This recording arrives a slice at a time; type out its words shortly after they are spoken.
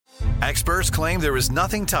Experts claim there is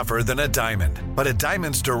nothing tougher than a diamond. But at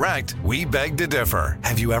Diamonds Direct, we beg to differ.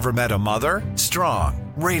 Have you ever met a mother?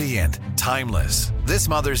 Strong, radiant, timeless. This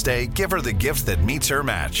Mother's Day, give her the gift that meets her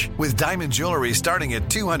match. With diamond jewelry starting at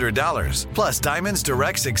 $200. Plus Diamonds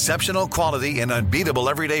Direct's exceptional quality and unbeatable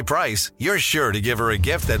everyday price, you're sure to give her a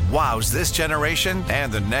gift that wows this generation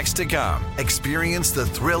and the next to come. Experience the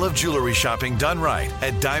thrill of jewelry shopping done right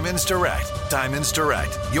at Diamonds Direct. Diamonds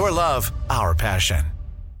Direct. Your love, our passion.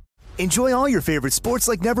 Enjoy all your favorite sports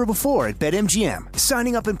like never before at BetMGM.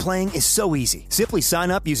 Signing up and playing is so easy. Simply sign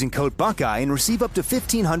up using code Buckeye and receive up to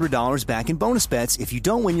 $1,500 back in bonus bets if you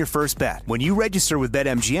don't win your first bet. When you register with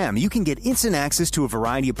BetMGM, you can get instant access to a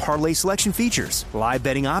variety of parlay selection features, live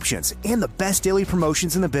betting options, and the best daily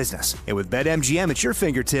promotions in the business. And with BetMGM at your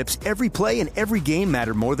fingertips, every play and every game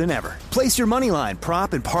matter more than ever. Place your moneyline,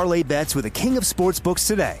 prop, and parlay bets with the king of sportsbooks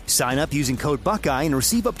today. Sign up using code Buckeye and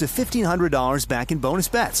receive up to $1,500 back in bonus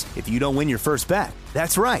bets if you don't win your first bet.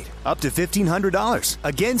 That's right, up to $1,500.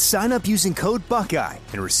 Again, sign up using code Buckeye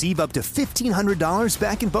and receive up to $1,500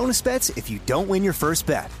 back in bonus bets if you don't win your first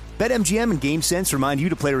bet. BetMGM and GameSense remind you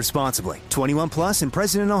to play responsibly. 21 plus and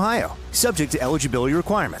present in Ohio. Subject to eligibility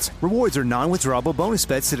requirements. Rewards are non-withdrawable bonus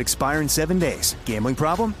bets that expire in 7 days. Gambling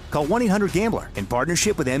problem? Call 1-800-GAMBLER in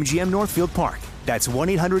partnership with MGM Northfield Park. That's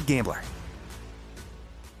 1-800-GAMBLER.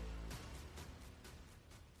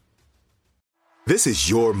 This is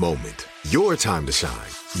your moment, your time to shine,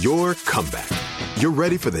 your comeback. You're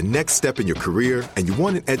ready for the next step in your career, and you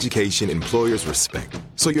want an education employers respect.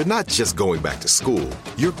 So you're not just going back to school,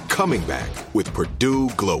 you're coming back with Purdue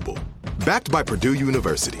Global. Backed by Purdue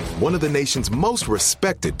University, one of the nation's most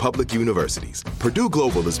respected public universities, Purdue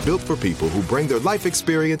Global is built for people who bring their life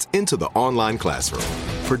experience into the online classroom.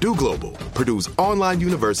 Purdue Global, Purdue's online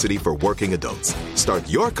university for working adults. Start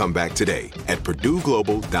your comeback today at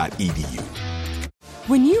purdueglobal.edu.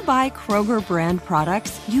 When you buy Kroger brand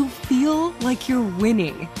products, you feel like you're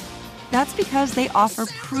winning. That's because they offer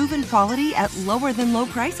proven quality at lower than low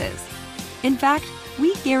prices. In fact,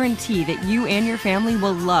 we guarantee that you and your family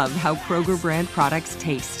will love how Kroger brand products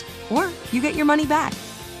taste, or you get your money back.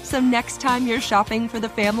 So next time you're shopping for the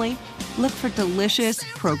family, look for delicious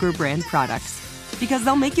Kroger brand products, because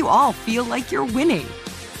they'll make you all feel like you're winning.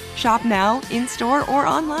 Shop now, in-store, or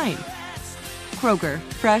online. Kroger,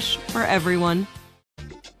 fresh for everyone.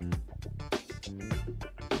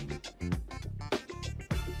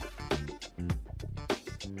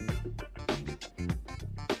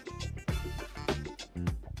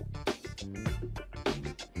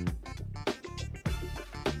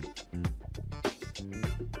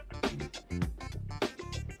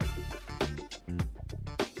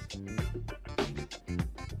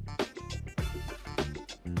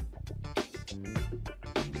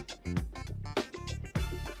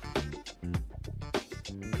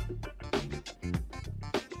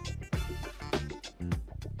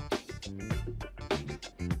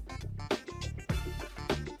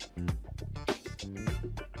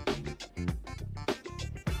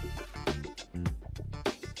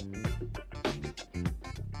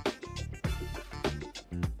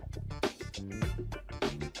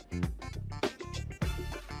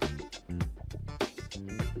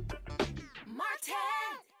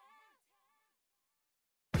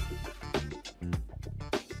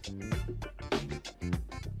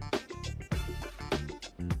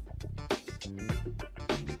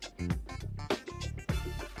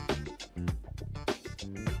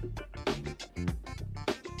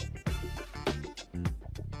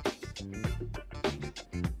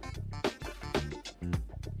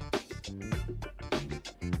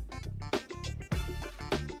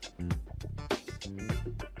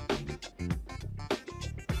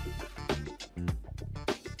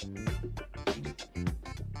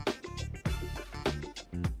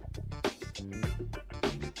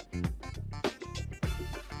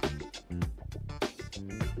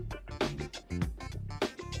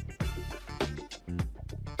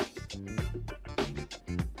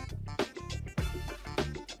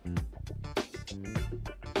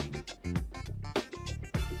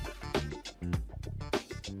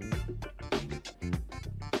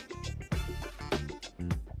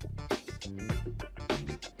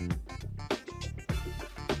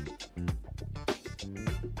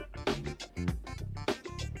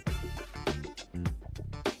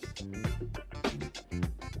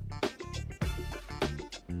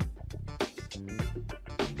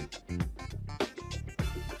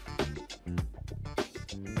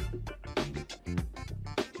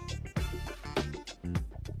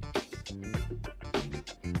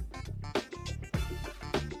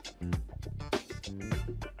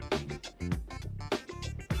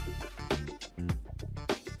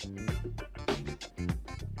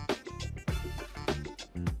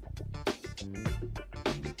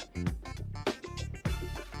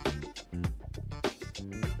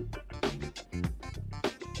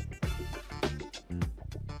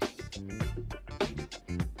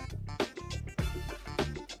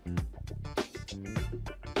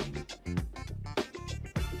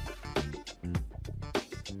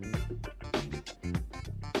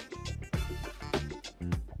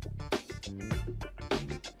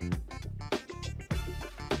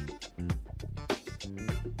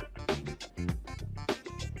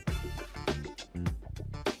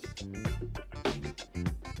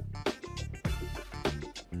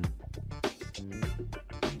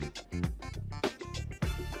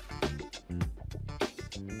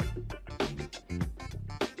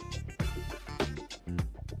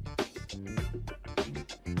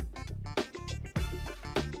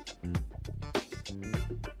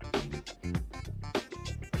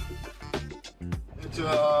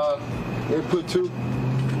 To input 2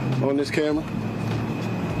 on this camera.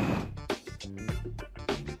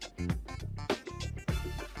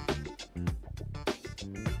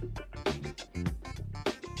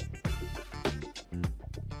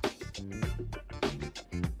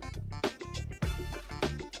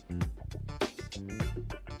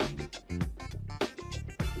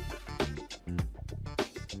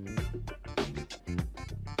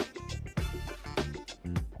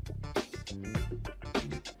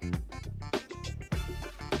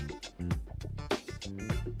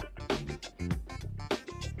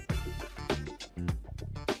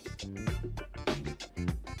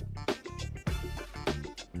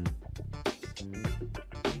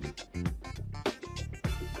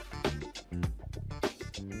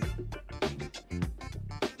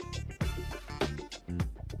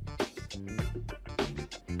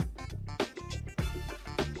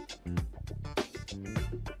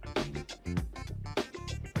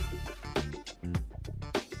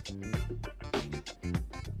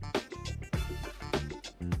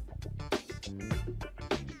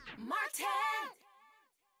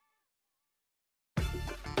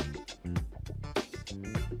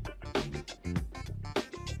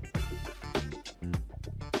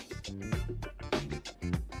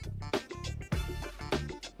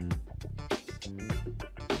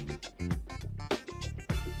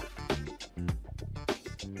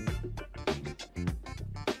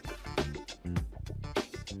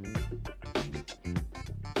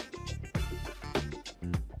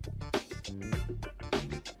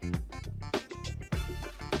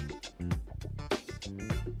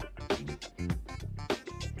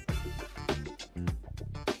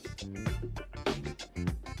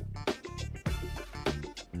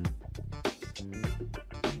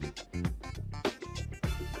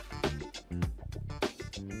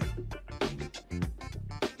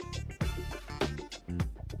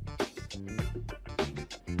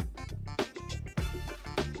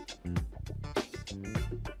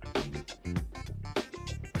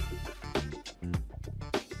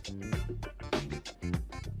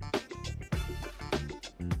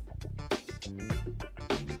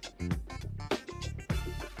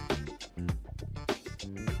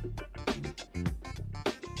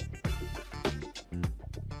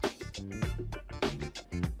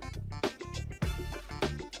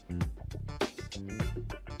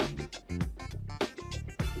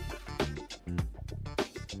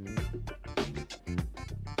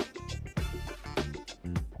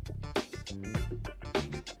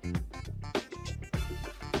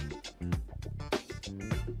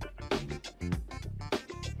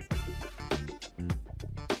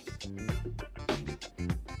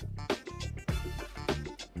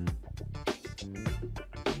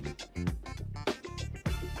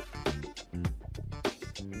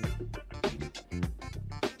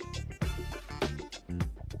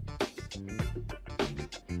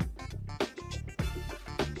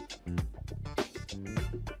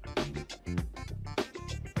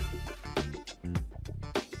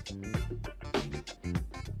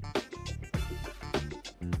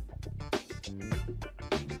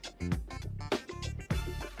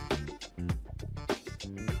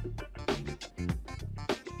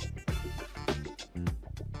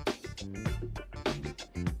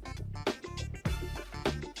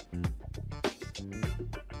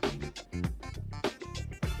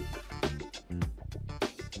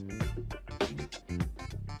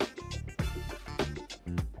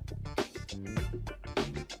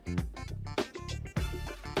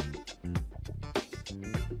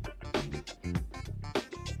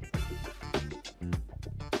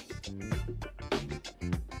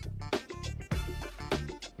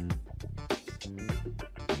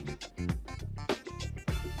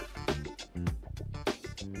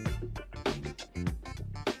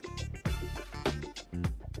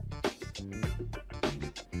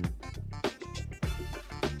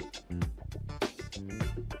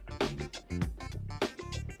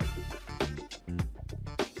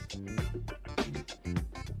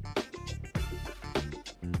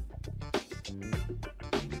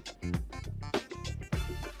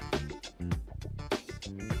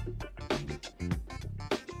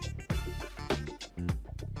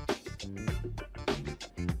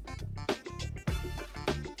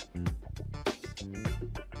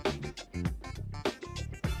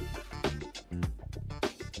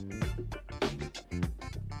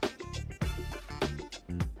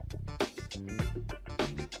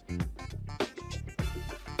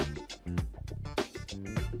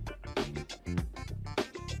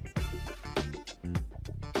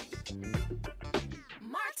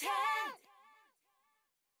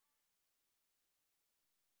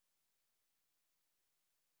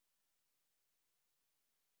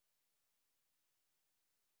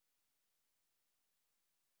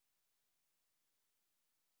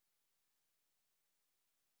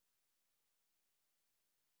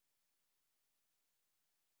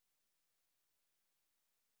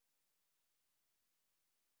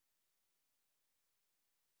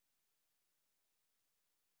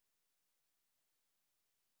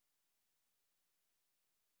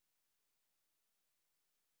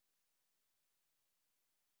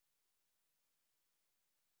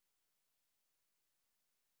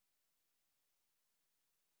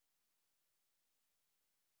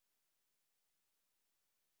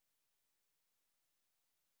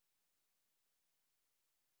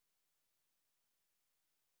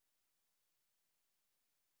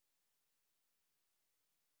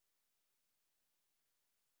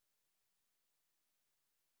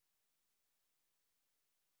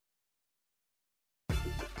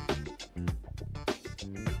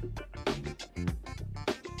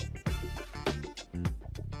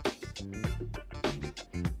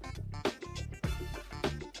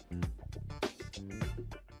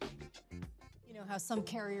 How some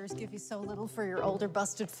carriers give you so little for your older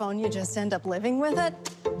busted phone you just end up living with it?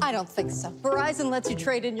 I don't think so. Verizon lets you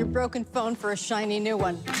trade in your broken phone for a shiny new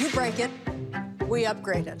one. You break it, we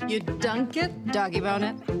upgrade it. You dunk it, doggy bone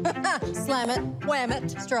it. Slam it, wham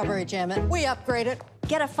it, strawberry jam it. We upgrade it.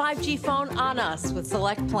 Get a 5G phone on us with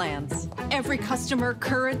select plans. Every customer,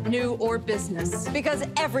 current, new, or business. Because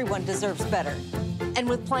everyone deserves better. And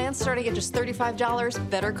with plans starting at just $35,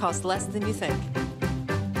 better costs less than you think.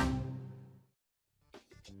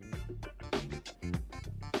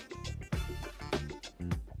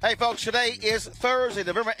 Hey, folks, today is Thursday,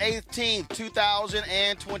 November 18th,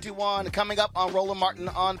 2021. Coming up on Roland Martin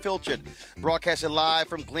Unfiltered, broadcasted live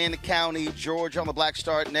from Glenn County, Georgia on the Black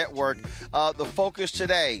Star Network. The focus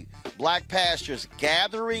today, Black Pastors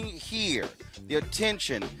gathering here. The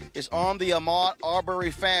attention is on the Ahmaud Arbery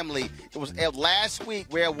family. It was last week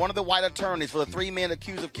where one of the white attorneys for the three men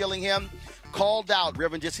accused of killing him called out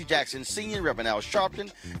Reverend Jesse Jackson Sr., Reverend Al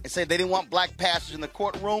Sharpton, and said they didn't want black pastors in the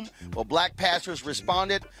courtroom. Well, black pastors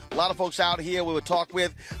responded. A lot of folks out here we would talk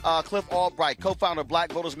with. Cliff Albright, co-founder of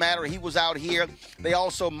Black Voters Matter, he was out here. They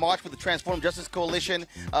also marched with the Transform Justice Coalition.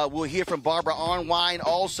 We'll hear from Barbara Arnwine.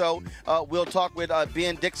 Also, we'll talk with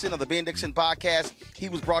Ben Dixon of the Ben Dixon podcast. He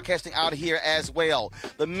was broadcasting out here as well.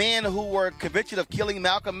 The men who were convicted of killing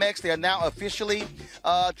Malcolm X, they are now officially,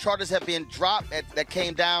 charges have been dropped that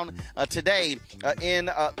came down today. In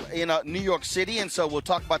New York City, and so we'll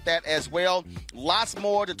talk about that as well. Lots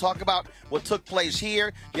more to talk about what took place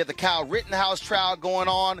here. You have the Kyle Rittenhouse trial going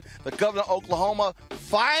on. The governor of Oklahoma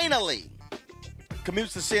finally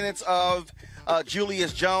commutes the sentence of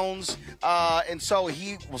Julius Jones, and so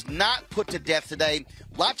he was not put to death today.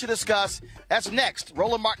 Lot to discuss. That's next.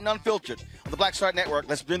 Roland Martin Unfiltered on the Black Star Network.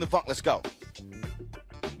 Let's bring the funk. Let's go.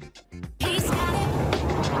 He's got it.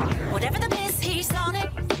 Whatever the miss, he's on it.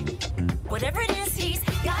 Whatever it is, he's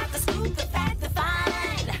got the scoop, the fact, the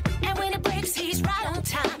fine. And when it breaks, he's right on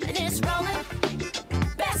time and it's rolling.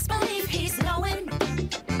 Best believe he's knowing.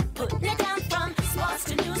 Putting it down from sports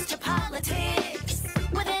to news to politics.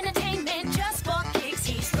 With entertainment just for kicks,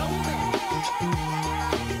 he's rolling.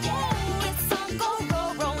 It's on go,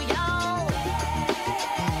 roll, y'all.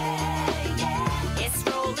 It's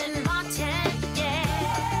Roland Martin,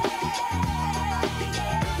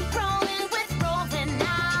 rolling with Roland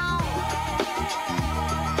now.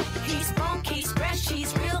 He's funky, he's fresh,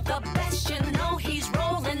 he's real, the best, you know he's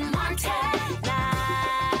Roland Martin now.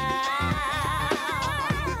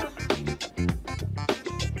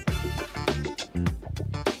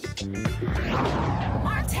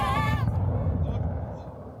 Martin.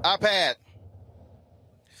 iPad.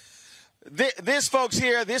 This, folks,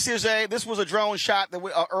 here, this was a drone shot that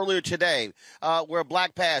earlier today, where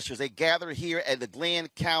black pastors, they gathered here at the Glenn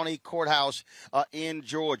County Courthouse in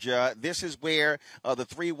Georgia. This is where the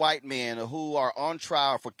three white men who are on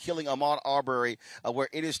trial for killing Ahmaud Arbery, where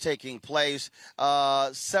it is taking place.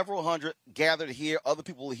 Several hundred gathered here. Other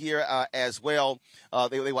people here as well.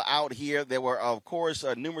 They were out here. There were, of course,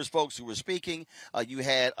 numerous folks who were speaking. You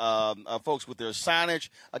had folks with their signage.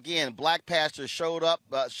 Again, black pastors showed up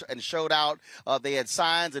and showed out. They had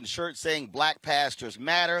signs and shirts saying Black Pastors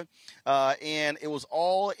Matter, and it was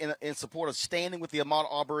all in support of standing with the Ahmaud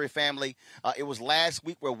Arbery family. It was last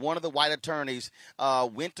week where one of the white attorneys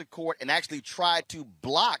went to court and actually tried to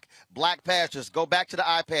block black pastors. Go back to the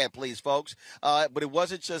iPad, please, folks. But it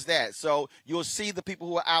wasn't just that. So you'll see the people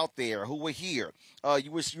who are out there, who were here.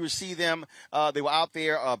 You will see them. They were out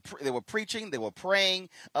there. They were preaching. They were praying.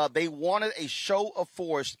 They wanted a show of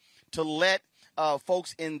force to let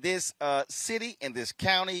folks in this city, in this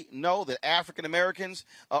county, know that African Americans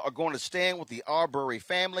are going to stand with the Arbery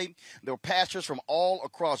family. There were pastors from all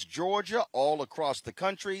across Georgia, all across the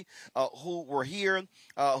country, who were here,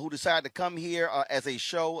 who decided to come here as a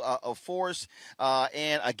show of force.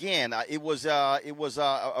 And again, it was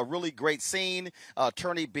a really great scene.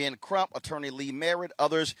 Attorney Ben Crump, Attorney Lee Merritt,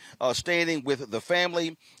 others standing with the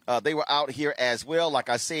family. They were out here as well. Like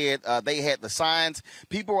I said, they had the signs.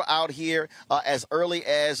 People were out here as early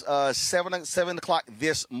as 7 o'clock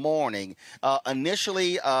this morning.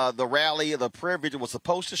 Initially, the rally, the prayer vigil was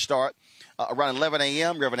supposed to start around 11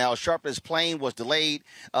 a.m. Reverend Al Sharpton's plane was delayed.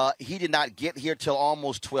 He did not get here till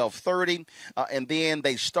almost 12:30, and then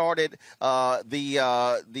they started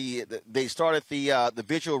the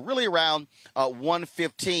vigil really around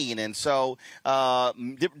 1:15. And so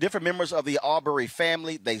different members of the Arbery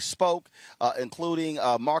family, they spoke, including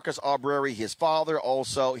Marcus Arbery, his father,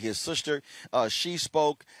 also his sister. She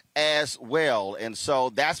spoke as well. And so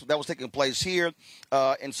that was taking place here.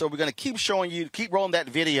 And so we're going to keep showing you, keep rolling that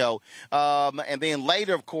video. And then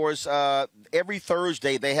later, of course, every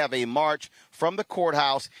Thursday they have a march from the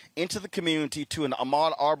courthouse into the community to an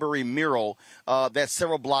Ahmaud Arbery mural that's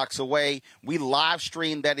several blocks away. We live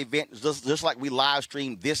stream that event just like we live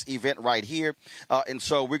stream this event right here. And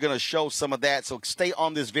so we're going to show some of that. So stay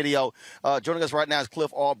on this video. Joining us right now is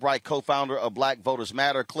Cliff Albright, co-founder of Black Voters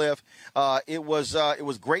Matter. Cliff, it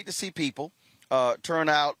was great to see people turn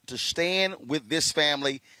out to stand with this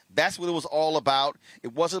family. That's what it was all about.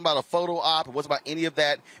 It wasn't about a photo op. It wasn't about any of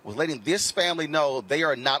that. It was letting this family know they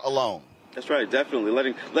are not alone. That's right, definitely.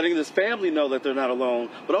 Letting this family know that they're not alone,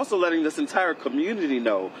 but also letting this entire community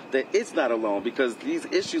know that it's not alone, because these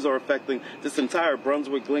issues are affecting this entire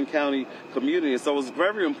Brunswick, Glenn County community. And so it's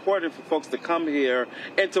very important for folks to come here.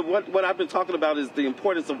 And to what I've been talking about is the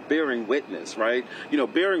importance of bearing witness, right? You know,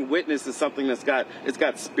 bearing witness is something it's got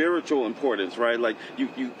spiritual importance, right? Like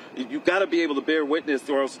you got to be able to bear witness,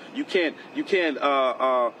 or else you can't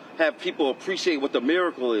have people appreciate what the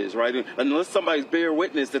miracle is, right? And unless somebody's bear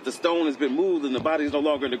witness that the stone has been moved and the body is no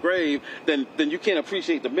longer in the grave, then you can't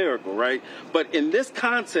appreciate the miracle, right? But in this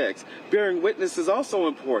context, bearing witness is also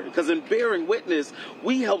important, because in bearing witness,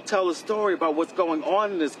 we help tell a story about what's going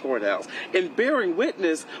on in this courthouse. In bearing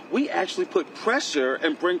witness, we actually put pressure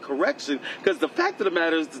and bring correction, because the fact of the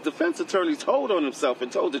matter is the defense attorney told on himself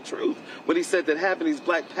and told the truth when he said that having these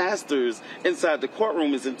black pastors inside the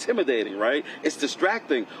courtroom is intimidating, right? It's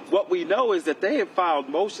distracting. What we know is that they have filed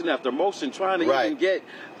motion after motion trying to even get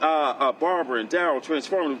Barbara and Daryl,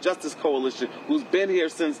 Transformative Justice Coalition, who's been here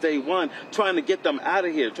since day one, trying to get them out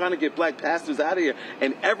of here, trying to get black pastors out of here.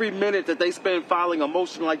 And every minute that they spend filing a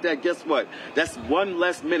motion like that, guess what? That's one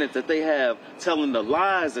less minute that they have telling the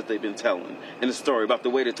lies that they've been telling in the story about the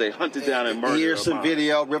way that they hunted down and murdered. Here's some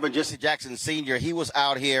video. Reverend Jesse Jackson Sr., he was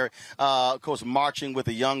out here, of course, marching with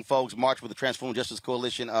the young folks, marched with the Transformative Justice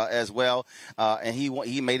Coalition as well. And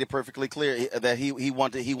he made it perfectly clear that he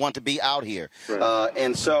wanted to be out here. Right.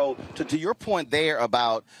 And so to your point there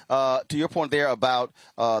about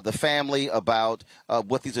the family, about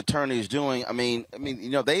what these attorneys doing. I mean, you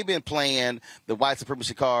know, they've been playing the white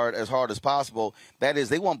supremacy card as hard as possible. That is,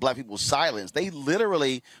 they want black people's silence. They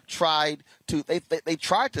literally tried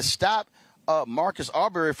to stop Marcus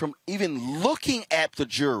Arbery from even looking at the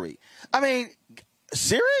jury. I mean,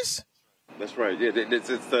 serious? That's right. Yeah, it's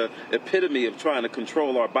the epitome of trying to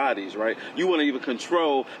control our bodies, right? You want to even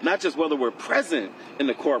control not just whether we're present in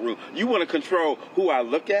the courtroom. You want to control who I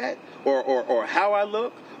look at, or how I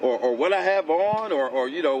look, or what I have on, or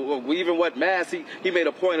you know, even what mask. He made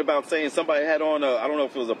a point about saying somebody had on I don't know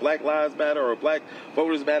if it was a Black Lives Matter or a Black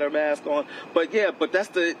Voters Matter mask on, but yeah, but that's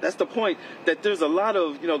the point, that there's a lot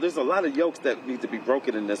of yokes that need to be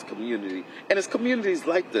broken in this community, and it's communities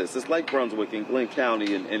like this. It's like Brunswick and Glenn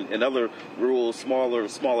County and other rural,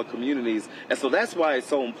 smaller communities, and so that's why it's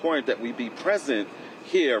so important that we be present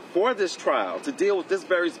here for this trial, to deal with this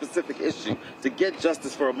very specific issue, to get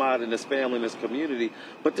justice for Ahmaud and his family and his community.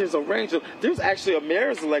 But there's actually a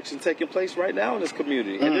mayor's election taking place right now in this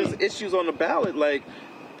community. And there's issues on the ballot like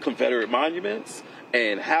Confederate monuments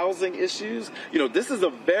and housing issues. You know, this is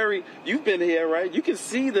you've been here, right? You can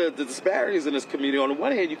see the disparities in this community. On the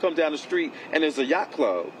one hand, you come down the street and there's a yacht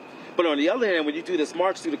club. But on the other hand, when you do this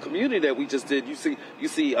march through the community that we just did, you see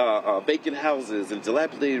vacant houses and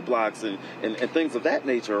dilapidated blocks and things of that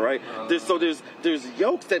nature, right? There's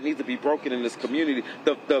yokes that need to be broken in this community.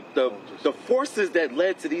 The forces that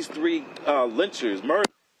led to these three lynchers, murder.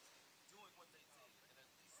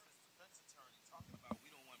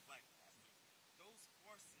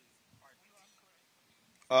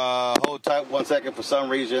 Hold tight 1 second. For some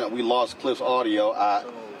reason, we lost Cliff's audio.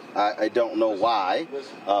 I don't know why.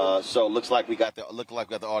 So looks like we got the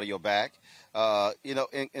audio back. You know,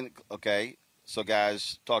 okay. So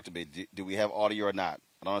guys, talk to me. Do we have audio or not?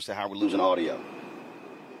 I don't understand how we're losing audio.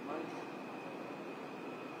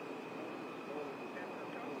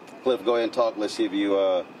 Cliff, go ahead and talk. Let's see if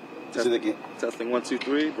you testing 1 2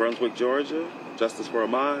 3. Brunswick, Georgia. Justice for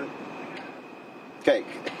Ahmaud.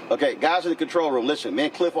 Okay, guys in the control room, listen, me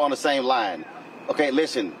and Cliff are on the same line. Okay,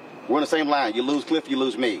 listen, we're on the same line. You lose Cliff, you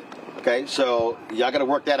lose me. Okay, so y'all got to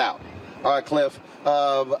work that out. All right, Cliff.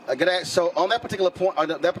 So on that particular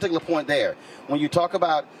point there, when you talk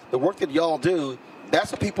about the work that y'all do,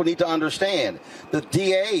 That's what people need to understand. The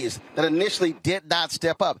DAs that initially did not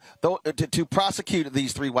step up to prosecute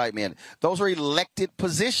these 3 white men, those are elected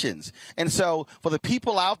positions. And so for the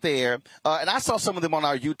people out there, and I saw some of them on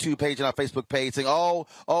our YouTube page and our Facebook page saying, oh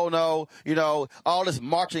no, all this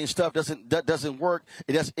marching stuff doesn't work.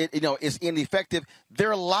 It's ineffective.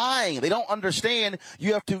 They're lying. They don't understand.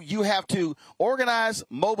 You have to organize,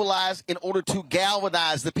 mobilize in order to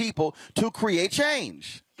galvanize the people to create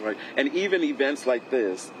change. Right. And even events like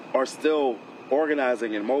this are still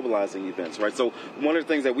organizing and mobilizing events, right? So one of the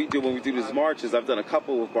things that we do when we do these marches, I've done a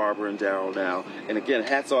couple with Barbara and Daryl now, and again,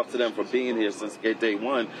 hats off to them for being here since day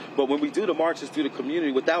one. But when we do the marches through the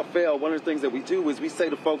community, without fail, one of the things that we do is we say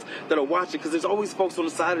to folks that are watching, because there's always folks on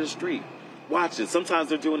the side of the street watching. Sometimes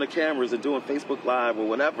they're doing the cameras and doing Facebook Live or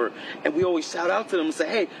whatever, and we always shout out to them and say,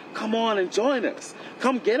 hey, come on and join us.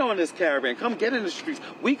 Come get on this caravan. Come get in the streets.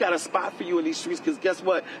 We got a spot for you in these streets, because guess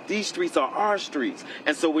what? These streets are our streets.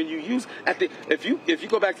 And so when you use, if you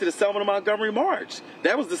go back to the Selma to Montgomery March,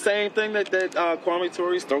 that was the same thing that Kwame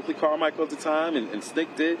Ture, Stokely Carmichael at the time, and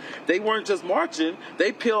SNCC did. They weren't just marching.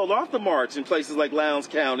 They peeled off the march in places like Lowndes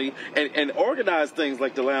County and organized things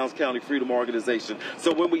like the Lowndes County Freedom Organization.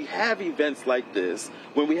 So when we have events like this,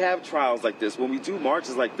 when we have trials like this, when we do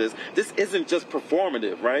marches like this isn't just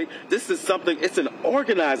performative, right? This is something, it's an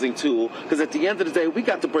organizing tool, because at the end of the day, we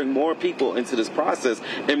got to bring more people into this process.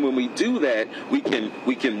 And when we do that, we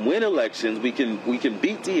can win elections, we can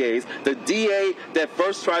beat DAs. The DA that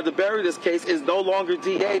first tried to bury this case is no longer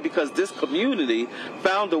DA, because this community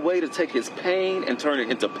found a way to take his pain and turn it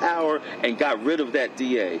into power and got rid of that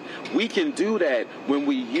DA. We can do that when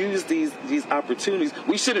we use these opportunities.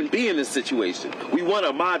 We shouldn't be in this situation. We want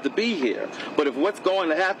Ahmaud to be here. But if what's going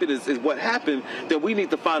to happen is what happened, then we need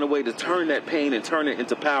to find a way to turn that pain and turn it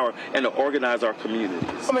into power and to organize our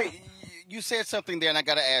communities. I mean, you said something there, and I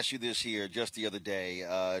got to ask you this here. Just the other day,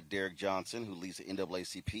 Derek Johnson, who leads the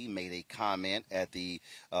NAACP, made a comment at the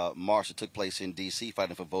march that took place in D.C.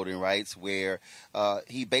 fighting for voting rights, where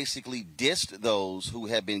he basically dissed those who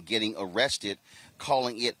have been getting arrested,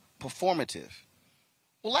 calling it performative.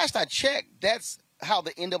 Well, last I checked, that's how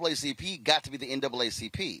the NAACP got to be the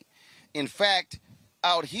NAACP. In fact,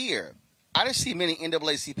 out here, I didn't see many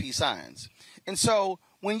NAACP signs. And so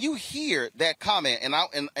when you hear that comment,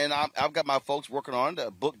 and I've got my folks working on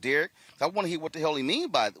the book, Derek, I want to hear what the hell he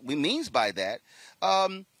means by that.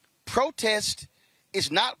 Protest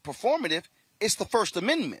is not performative. It's the First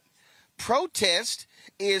Amendment. Protest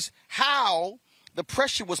is how the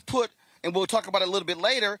pressure was put, and we'll talk about it a little bit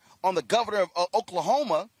later, on the governor of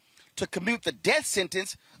Oklahoma to commute the death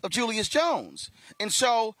sentence of Julius Jones. And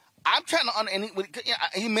so I'm trying to, and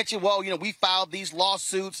he mentioned, well, we filed these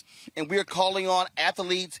lawsuits and we're calling on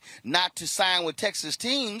athletes not to sign with Texas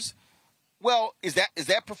teams. Well, is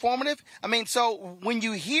that performative? I mean, so when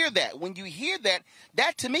you hear that,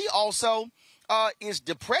 that to me also is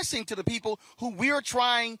depressing to the people who we're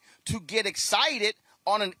trying to get excited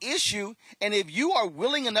on an issue. And if you are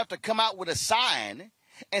willing enough to come out with a sign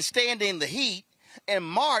and stand in the heat and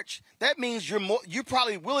march, that means you're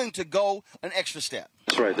probably willing to go an extra step.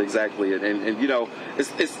 That's right, exactly. And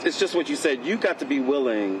it's just what you said. You got to be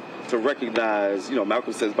willing to recognize,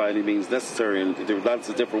 Malcolm says by any means necessary, and there are lots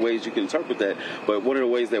of different ways you can interpret that. But one of the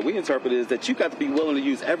ways that we interpret it is that you got to be willing to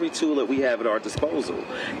use every tool that we have at our disposal.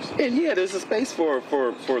 And yeah, there's a space for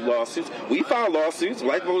lawsuits. We filed lawsuits.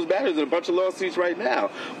 Life Votes Matter. There's a bunch of lawsuits right now.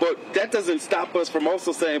 But that doesn't stop us from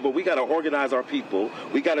also saying, but we got to organize our people.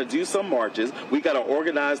 We got to do some marches. We got to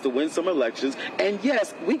organize to win some elections. And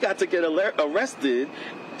yes, we got to get arrested,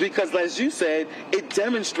 because, as you said, it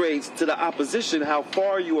demonstrates to the opposition how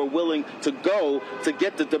far you are willing to go to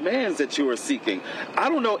get the demands that you are seeking. I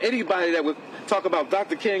don't know anybody that would talk about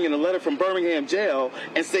Dr. King in a letter from Birmingham jail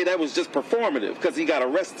and say that was just performative because he got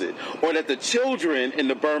arrested, or that the children in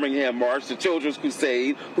the Birmingham March, the Children's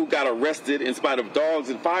Crusade, who got arrested in spite of dogs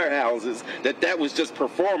and firehouses, that was just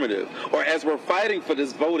performative. Or as we're fighting for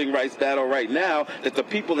this voting rights battle right now, that the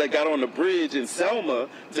people that got on the bridge in Selma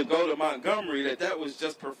to go to Montgomery, that was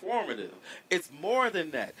just performative. It's more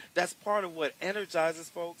than that. That's part of what energizes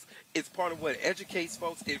folks. It's part of what educates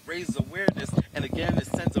folks. It raises awareness. And again, it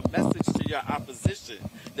sends a message to your opposition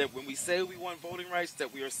that when we say we want voting rights,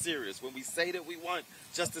 that we are serious. When we say that we want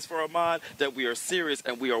justice for Ahmaud, that we are serious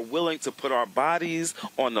and we are willing to put our bodies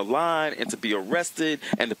on the line and to be arrested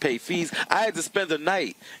and to pay fees. I had to spend a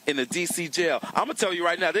night in the D.C. jail. I'm going to tell you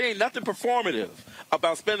right now, there ain't nothing performative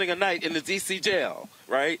about spending a night in the D.C. jail,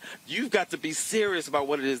 right? You've got to be serious about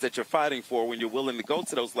what it is that you're fighting for when you're willing to go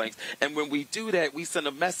to those lengths. And when we do that, we send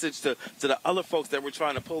a message to the other folks that we're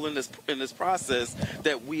trying to pull in this process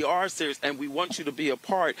that we are serious and we want you to be a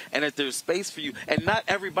part and that there's space for you. And not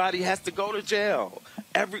everybody has to go to jail.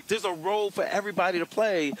 There's a role for everybody to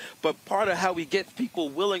play, but part of how we get people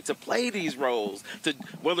willing to play these roles,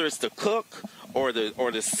 whether it's to cook or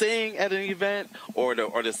to sing at an event or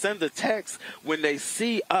to send a text, when they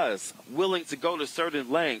see us willing to go to certain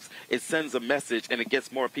lengths, it sends a message and it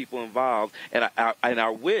gets more people involved. And I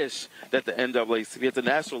wish that the NAACP at the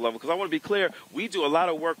national level, because I want to be clear, we do a lot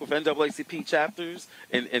of work with NAACP chapters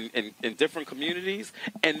in different communities,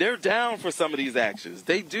 and they're down for some of these actions.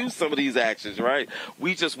 They do some of these actions, right?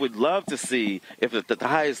 We just would love to see if at the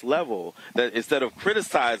highest level that instead of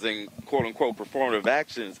criticizing quote-unquote performative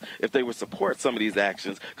actions, if they would support some of these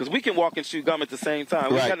actions, because we can walk and chew gum at the same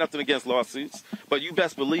time. We've got nothing against lawsuits, but you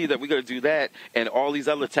best believe that we got to do that and all these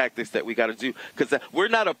other tactics that we got to do, because we're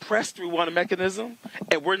not oppressed through one mechanism,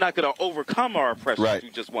 and we're not going to overcome our oppression through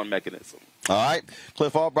just one mechanism. All right.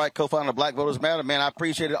 Cliff Albright, co-founder of Black Voters Matter. Man, I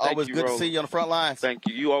appreciate it. Always good to see you on the front lines. Thank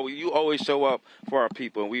you. You always show up for our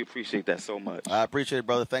people, and we appreciate that so much. I appreciate it,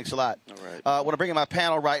 brother. Thanks a lot. All right. I want to bring in my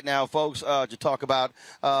panel right now, folks, to talk about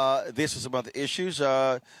this and some other issues.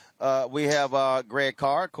 We have Greg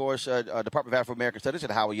Carr, of course, Department of Afro-American Studies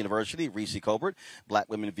at Howard University, Reese Colbert, Black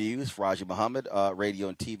Women Views, Faraji Muhammad, radio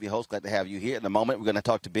and TV host. Glad to have you here. In a moment, we're going to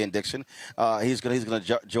talk to Ben Dixon. He's going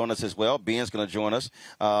to join us as well. Ben's going to join us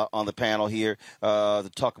on the panel here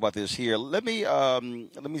to talk about this here. Let me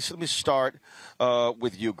start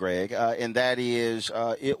with you, Greg, and that is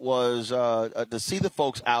it was to see the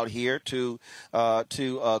folks out here to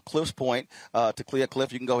Cliff's point, to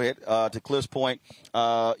Cliff. You can go ahead to Cliff's point.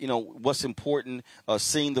 What's important,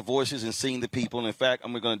 seeing the voices and seeing the people. And in fact,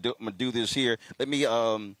 I'm going to do this here. Let me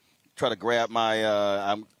try to grab my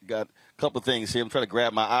I've got a couple of things here. I'm trying to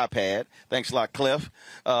grab my iPad. Thanks a lot, Cliff.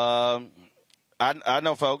 I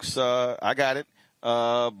know, folks, I got it.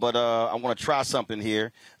 But I want to try something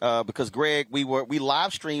here because, Greg, we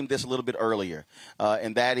live streamed this a little bit earlier,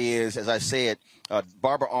 and that is, as I said,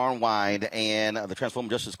 Barbara Arnwine and the Transformative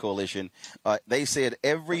Justice Coalition, they said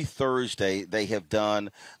every Thursday they have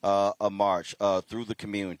done a march through the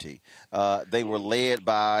community. They were led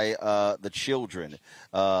by the children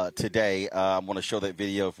today. I want to show that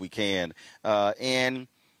video if we can. And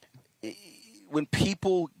when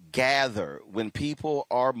people gather, when people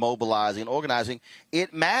are mobilizing, organizing,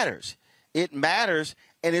 it matters. It matters,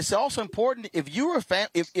 and it's also important. If you were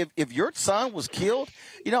if your son was killed,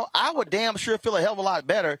 I would damn sure feel a hell of a lot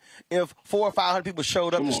better if 400 or 500 people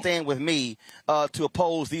showed up to stand with me to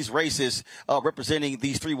oppose these racists representing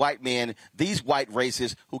these three white men, these white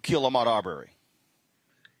racists who killed Ahmaud Arbery.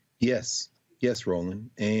 Yes,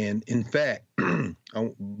 Roland, and in fact,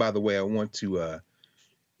 by the way, I want to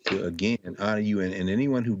again honor you and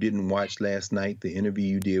anyone who didn't watch last night, the interview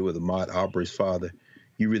you did with Ahmaud Arbery's father.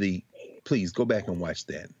 You really, please go back and watch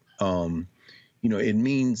that. It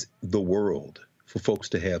means the world for folks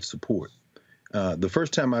to have support. The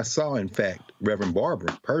first time I saw, in fact, Reverend Barber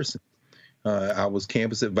in person, I was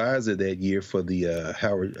campus advisor that year for the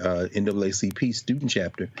Howard NAACP student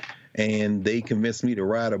chapter, and they convinced me to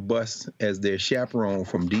ride a bus as their chaperone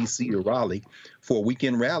from D.C. to Raleigh for a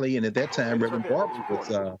weekend rally. And at that time, Reverend Barber was,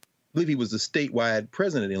 I believe he was the statewide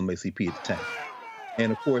president of NAACP at the time.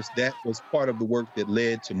 And, of course, that was part of the work that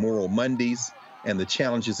led to Moral Mondays and the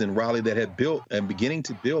challenges in Raleigh that had built and beginning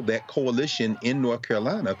to build that coalition in North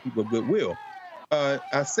Carolina, People of Goodwill.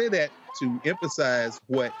 I say that to emphasize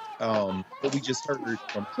what we just heard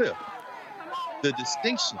from Cliff. The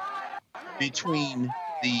distinction between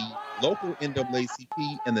the local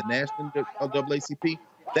NAACP and the national NAACP,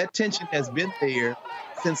 that tension has been there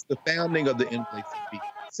since the founding of the NAACP.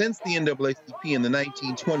 Since the NAACP in the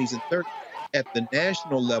 1920s and 30s at the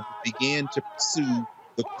national level began to pursue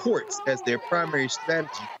the courts as their primary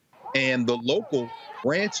strategy, and the local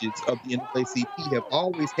branches of the NAACP have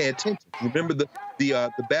always had tension. Remember the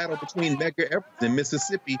battle between Medgar Evers in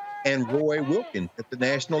Mississippi and Roy Wilkins at the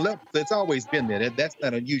national level. So it's always been there. That's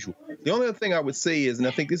not unusual. The only other thing I would say is, and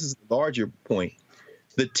I think this is the larger point,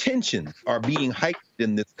 the tensions are being heightened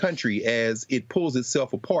in this country as it pulls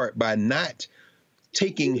itself apart by not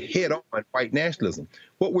taking head on white nationalism.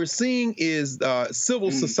 What we're seeing is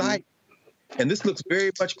civil society. And this looks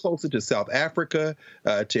very much closer to South Africa,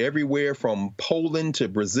 to everywhere from Poland to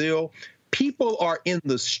Brazil. People are in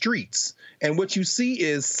the streets. And what you see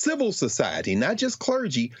is civil society, not just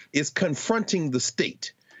clergy, is confronting the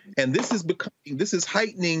state. And this is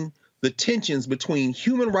heightening the tensions between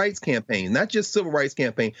human rights campaigns, not just civil rights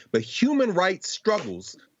campaign, but human rights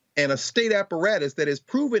struggles and a state apparatus that has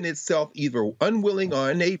proven itself either unwilling or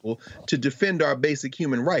unable to defend our basic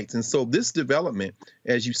human rights. And so this development,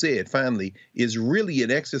 as you said, finally, is really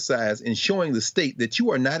an exercise in showing the state that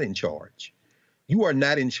you are not in charge. You are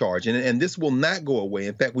not in charge, and this will not go away.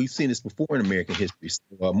 In fact, we've seen this before in American history.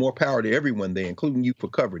 So, more power to everyone there, including you for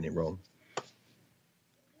covering it, Roland.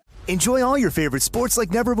 Enjoy all your favorite sports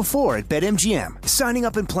like never before at BetMGM. Signing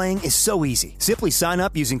up and playing is so easy. Simply sign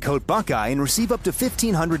up using code Buckeye and receive up to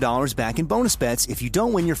 $1,500 back in bonus bets if you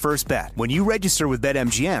don't win your first bet. When you register with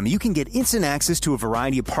BetMGM, you can get instant access to a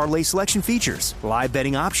variety of parlay selection features, live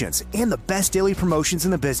betting options, and the best daily promotions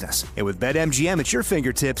in the business. And with BetMGM at your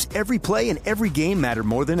fingertips, every play and every game matter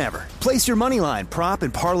more than ever. Place your moneyline, prop,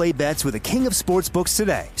 and parlay bets with the king of sportsbooks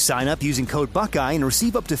today. Sign up using code Buckeye and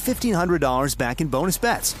receive up to $1,500 back in bonus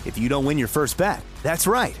bets if you don't win your first bet. That's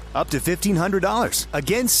right, up to $1,500.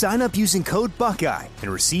 Again, sign up using code Buckeye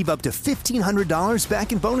and receive up to $1,500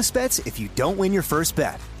 back in bonus bets if you don't win your first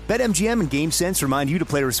bet. BetMGM and GameSense remind you to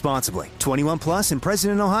play responsibly. 21 plus and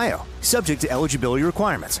present in Ohio. Subject to eligibility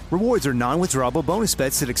requirements. Rewards are non-withdrawable bonus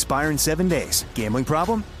bets that expire in 7 days. Gambling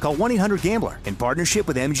problem? Call 1-800-GAMBLER in partnership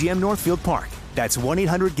with MGM Northfield Park. That's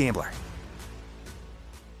 1-800-GAMBLER.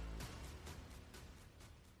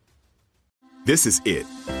 This is it.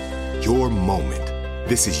 Your moment.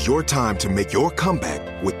 This is your time to make your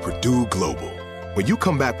comeback with Purdue Global. When you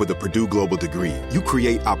come back with a Purdue Global degree, you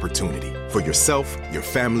create opportunity for yourself, your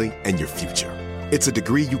family, and your future. It's a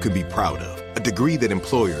degree you can be proud of, a degree that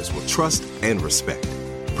employers will trust and respect.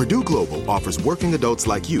 Purdue Global offers working adults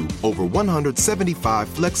like you over 175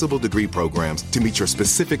 flexible degree programs to meet your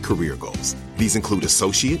specific career goals. These include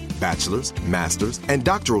associate, bachelor's, master's, and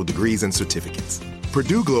doctoral degrees and certificates.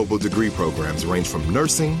 Purdue Global degree programs range from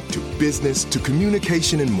nursing to business to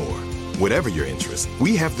communication and more. Whatever your interest,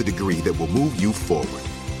 we have the degree that will move you forward.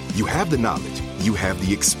 You have the knowledge, you have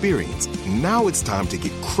the experience. Now it's time to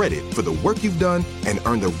get credit for the work you've done and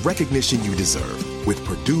earn the recognition you deserve with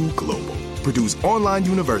Purdue Global, Purdue's online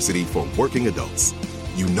university for working adults.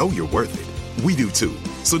 You know you're worth it. We do too.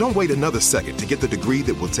 So don't wait another second to get the degree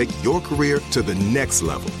that will take your career to the next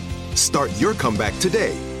level. Start your comeback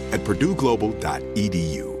today at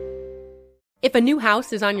purdueglobal.edu. If a new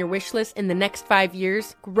house is on your wish list in the next 5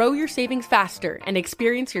 years, grow your savings faster and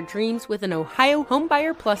experience your dreams with an Ohio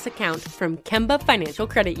Homebuyer Plus account from Kemba Financial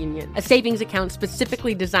Credit Union. A savings account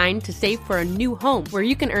specifically designed to save for a new home where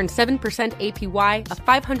you can earn 7% APY,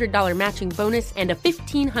 a $500 matching bonus, and a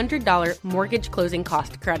 $1,500 mortgage closing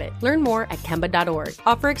cost credit. Learn more at Kemba.org.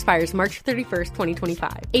 Offer expires March 31st,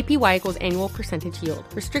 2025. APY equals annual percentage yield.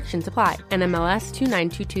 Restrictions apply. NMLS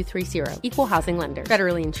 292230. Equal housing lender.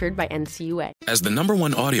 Federally insured by NCUA. As the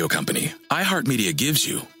 #1 audio company, iHeartMedia gives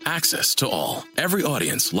you access to all. Every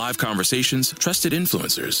audience, live conversations, trusted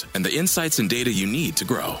influencers, and the insights and data you need to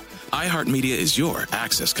grow. iHeartMedia is your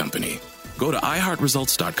access company. Go to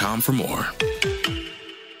iHeartResults.com for more.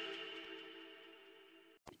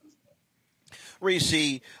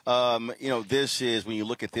 Reese, this is, when you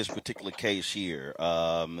look at this particular case here,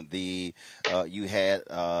 you had,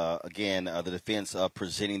 the defense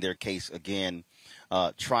presenting their case again,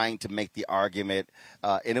 trying to make the argument,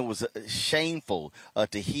 and it was shameful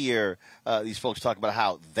to hear these folks talk about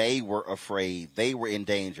how they were afraid, they were in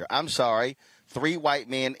danger. I'm sorry, 3 white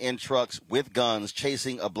men in trucks with guns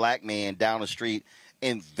chasing a black man down the street,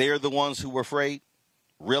 and they're the ones who were afraid?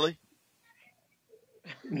 Really?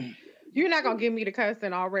 You're not going to give me the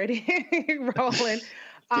cussing already, Roland.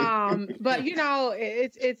 But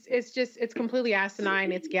it's completely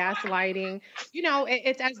asinine. It's gaslighting.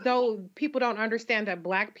 It's as though people don't understand that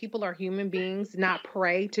Black people are human beings, not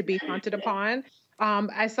prey to be hunted upon.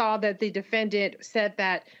 I saw that the defendant said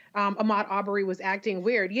that Ahmaud Arbery was acting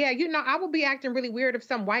weird. Yeah, I would be acting really weird if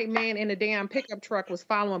some white man in a damn pickup truck was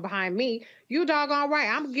following behind me. You doggone right.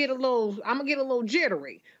 I'm gonna get a little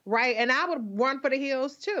jittery, right? And I would run for the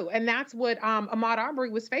hills too. And that's what Ahmaud Arbery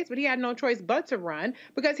was faced with. He had no choice but to run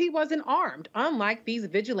because he wasn't armed, unlike these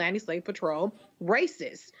vigilante slave patrol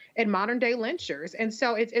racists and modern day lynchers. And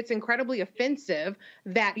so it's incredibly offensive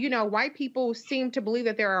that, white people seem to believe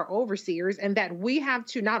that there are overseers and that we have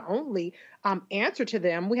to not only answer to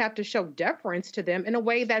them, we have to show deference to them in a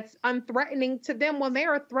way that's unthreatening to them when they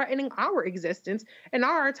are threatening our existence and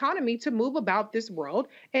our autonomy to move about this world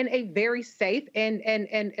in a very safe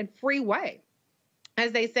and free way.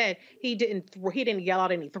 As they said, he didn't yell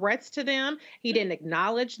out any threats to them. He didn't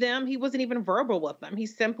acknowledge them. He wasn't even verbal with them. He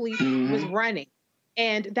simply was running.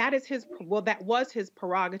 And that was his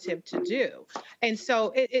prerogative to do. And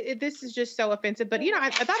so this is just so offensive. But, I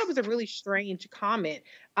thought it was a really strange comment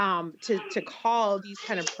to call these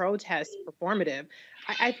kind of protests performative.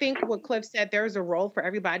 I think what Cliff said, there's a role for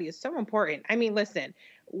everybody, is so important. I mean, listen,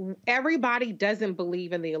 everybody doesn't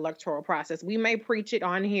believe in the electoral process. We may preach it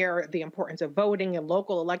on here, the importance of voting in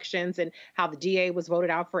local elections and how the DA was voted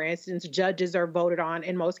out, for instance. Judges are voted on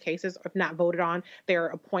in most cases. If not voted on, they're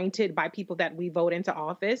appointed by people that we vote into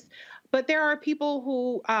office. But there are people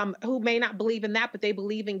who may not believe in that, but they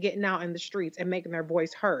believe in getting out in the streets and making their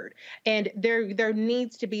voice heard. And there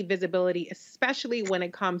needs to be visibility, especially when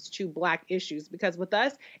it comes to Black issues, because with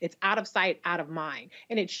us, it's out of sight, out of mind.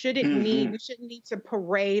 And we shouldn't need to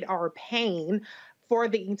parade our pain for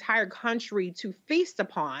the entire country to feast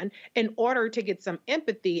upon in order to get some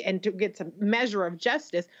empathy and to get some measure of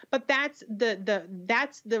justice. But that's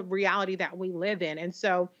the reality that we live in. And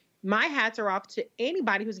so my hats are off to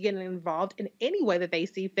anybody who's getting involved in any way that they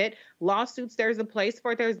see fit. Lawsuits, there's a place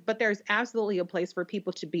for it. But there's absolutely a place for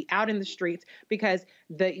people to be out in the streets, because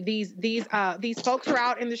these folks are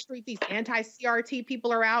out in the street. These anti-CRT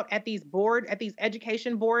people are out at these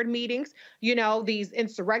education board meetings. These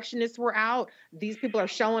insurrectionists were out. These people are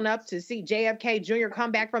showing up to see JFK Jr.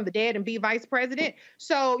 come back from the dead and be vice president.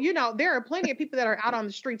 So, there are plenty of people that are out on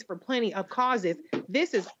the streets for plenty of causes.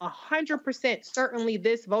 This is 100% certainly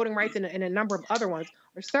this voting rights and a number of other ones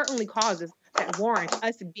are certainly causes that warrant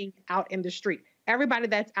us being out in the street. Everybody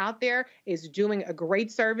that's out there is doing a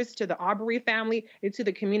great service to the Arbery family and to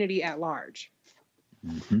the community at large.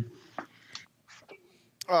 Mm-hmm.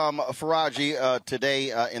 Faraji,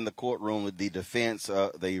 today in the courtroom with the defense,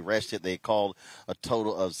 they called a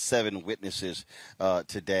total of 7 witnesses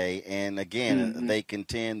today. And again, they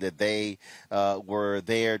contend that they were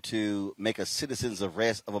there to make a citizen's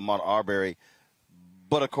arrest of Ahmaud Arbery,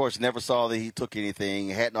 but of course never saw that he took anything,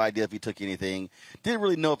 had no idea if he took anything, didn't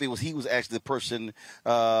really know if he was actually the person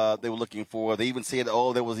they were looking for. They even said,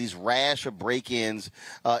 there was these rash of break-ins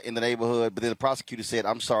in the neighborhood, but then the prosecutor said,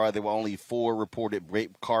 I'm sorry, there were only 4 reported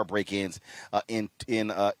car break-ins in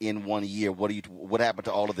 1 year. What happened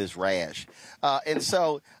to all of this rash? And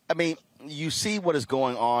so, I mean, you see what is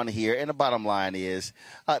going on here, and the bottom line is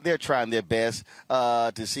they're trying their best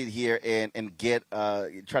to sit here and get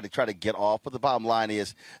try to get off. But the bottom line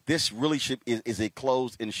is this really is a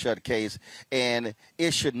closed and shut case, and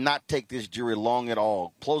it should not take this jury long at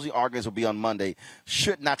all. Closing arguments will be on Monday.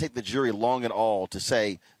 Should not take the jury long at all to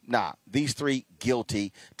say, nah, these 3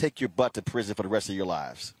 guilty. Take your butt to prison for the rest of your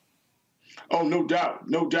lives. Oh, no doubt,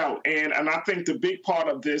 no doubt. And I think the big part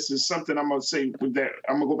of this is something I'm going to say with that.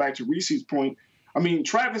 I'm going to go back to Reese's point. I mean,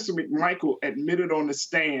 Travis McMichael admitted on the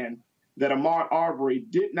stand that Ahmaud Arbery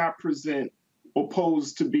did not present or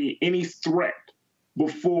pose to be any threat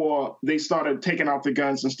before they started taking out the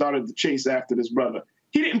guns and started the chase after this brother.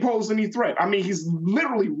 He didn't pose any threat. I mean, he's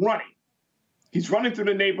literally running. He's running through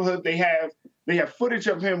the neighborhood. They have footage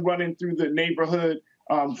of him running through the neighborhood.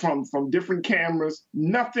 From different cameras.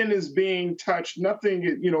 Nothing is being touched. Nothing,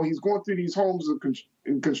 he's going through these homes,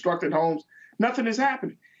 constructed homes. Nothing is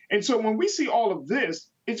happening. And so when we see all of this,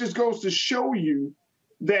 it just goes to show you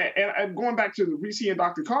that, and going back to the Reese and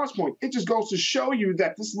Dr. Carr's point, it just goes to show you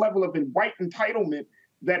that this level of white entitlement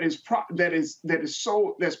that's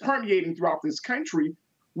permeating throughout this country,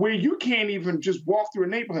 where you can't even just walk through a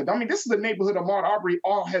neighborhood. I mean, this is the neighborhood Ahmaud Arbery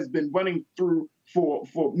has been running through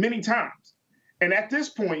for many times. And at this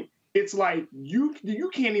point, it's like you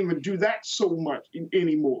can't even do that so much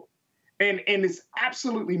anymore. And it's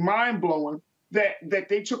absolutely mind-blowing that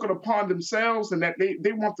they took it upon themselves, and that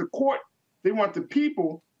they want the court, they want the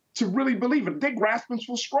people to really believe it. They're grasping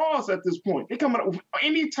for straws at this point. They're coming up with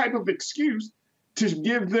any type of excuse to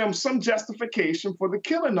give them some justification for the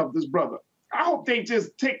killing of this brother. I hope they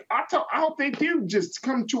hope they do just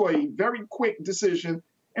come to a very quick decision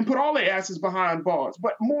and put all their asses behind bars.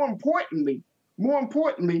 But more importantly,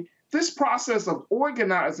 this process of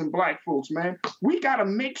organizing Black folks, man, we got to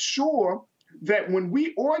make sure that when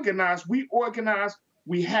we organize,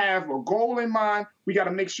 we have a goal in mind. We got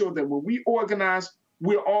to make sure that when we organize,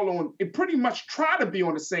 we're all on it, pretty much try to be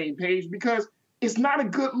on the same page, because it's not a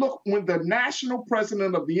good look when the national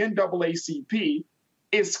president of the NAACP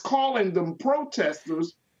is calling them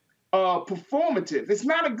protesters performative. It's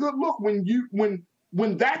not a good look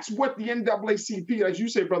when that's what the NAACP, as you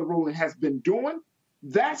say, Brother Roland, has been doing.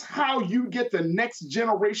 That's how you get the next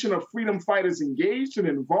generation of freedom fighters engaged and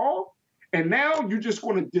involved. And now you're just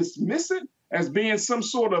going to dismiss it as being some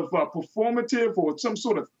sort of performative or some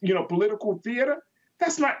sort of, political theater.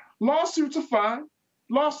 That's not, lawsuits are fine.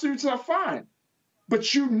 Lawsuits are fine.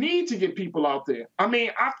 But you need to get people out there. I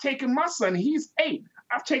mean, I've taken my son, he's 8.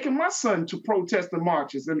 I've taken my son to protest and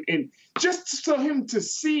marches and just for him to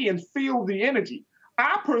see and feel the energy.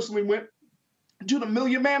 I personally went to the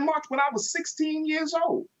Million Man March when I was 16 years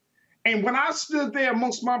old. And when I stood there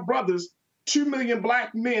amongst my brothers, 2 million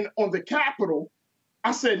black men on the Capitol,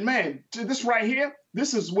 I said, man, this right here,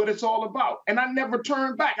 this is what it's all about. And I never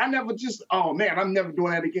turned back. I never just, oh man, I'm never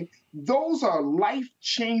doing that again. Those are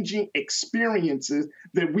life-changing experiences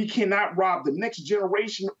that we cannot rob the next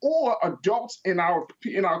generation or adults in our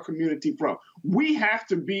community from. We have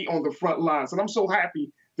to be on the front lines. And I'm so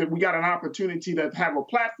happy that we got an opportunity to have a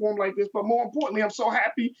platform like this. But more importantly, I'm so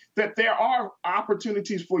happy that there are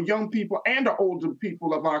opportunities for young people and the older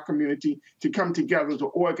people of our community to come together to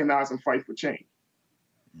organize and fight for change.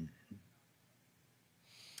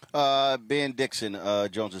 Ben Dixon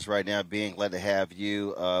joins us right now. Ben, glad to have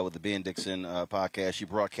you with the Ben Dixon podcast. You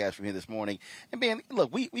broadcast from here this morning. And Ben,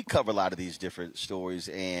 look, we cover a lot of these different stories,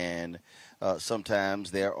 and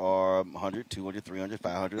sometimes there are 100, 200, 300,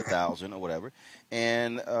 500, 1,000 or whatever.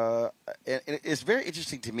 And it's very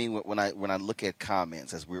interesting to me when I look at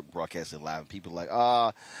comments as we're broadcasting live, and people are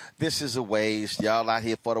like, this is a waste. Y'all out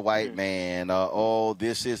here for the white man.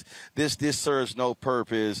 This serves no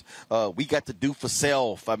purpose. We got to do for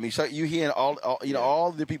self. I mean, so you hear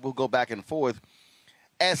all the people who go back and forth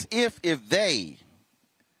as if they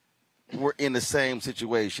were in the same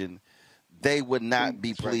situation, they would not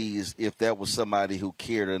be pleased if there was somebody who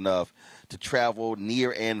cared enough to travel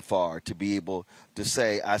near and far to be able to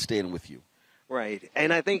say, I stand with you. Right.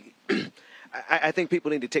 And I think I think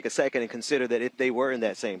people need to take a second and consider that if they were in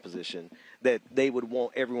that same position, that they would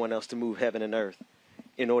want everyone else to move heaven and earth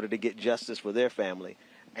in order to get justice for their family.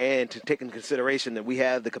 And to take into consideration that we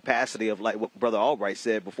have the capacity of, like what Brother Albright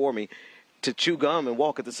said before me, to chew gum and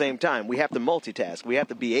walk at the same time. We have to multitask. We have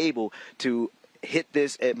to be able to hit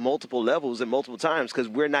this at multiple levels and multiple times because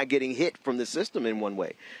we're not getting hit from the system in one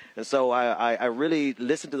way. And so I really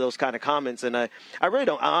listen to those kind of comments, and I really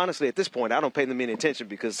don't, honestly, at this point, I don't pay them any attention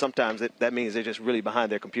because sometimes that means they're just really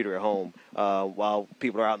behind their computer at home while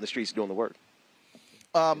people are out in the streets doing the work.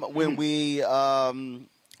 When we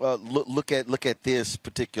look at this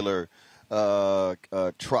particular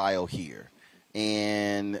trial here,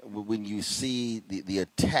 and when you see the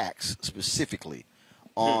attacks specifically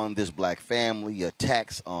on this black family,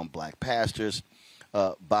 attacks on black pastors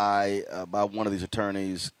by one of these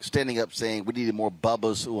attorneys standing up saying we needed more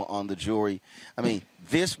Bubbas who are on the jury. I mean,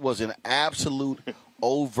 this was an absolute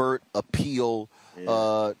overt appeal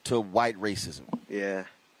to white racism. Yeah,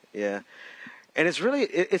 yeah. And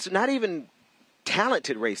it's not even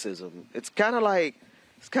talented racism. It's kind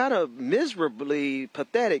of miserably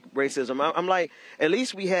pathetic racism. I'm like, at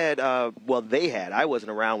least we had, they had. I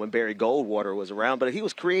wasn't around when Barry Goldwater was around, but he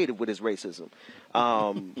was creative with his racism.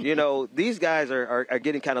 These guys are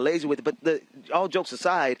getting kind of lazy with it. But all jokes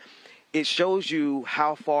aside, it shows you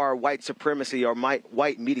how far white supremacy or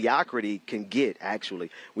white mediocrity can get,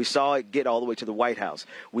 actually. We saw it get all the way to the White House.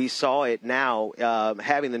 We saw it now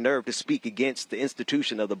having the nerve to speak against the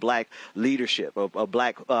institution of the black leadership, of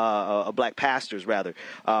black pastors, rather,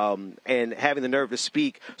 and having the nerve to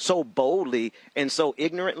speak so boldly and so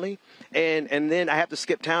ignorantly. And then I have to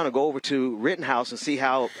skip town and go over to Rittenhouse and see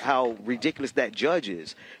how ridiculous that judge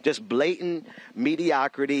is. Just blatant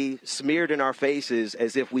mediocrity smeared in our faces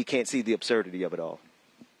as if we can't see the absurdity of it all.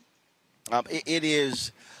 It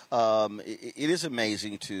is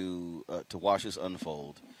amazing to watch this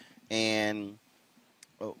unfold, and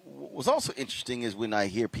what's also interesting is when I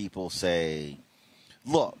hear people say,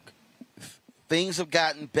 "Look, things have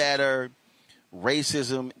gotten better.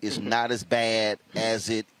 Racism is not as bad as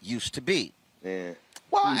it used to be." Yeah.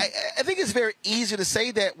 Well, I think it's very easy to say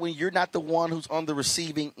that when you're not the one who's on the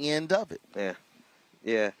receiving end of it. Yeah,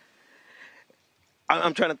 yeah.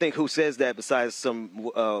 I'm trying to think who says that besides some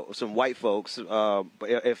white folks.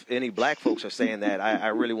 If any black folks are saying that, I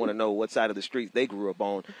really want to know what side of the street they grew up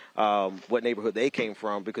on, what neighborhood they came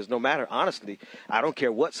from. Because no matter, honestly, I don't care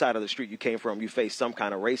what side of the street you came from, you face some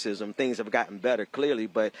kind of racism. Things have gotten better, clearly.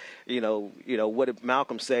 But, what did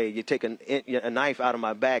Malcolm say? You take a knife out of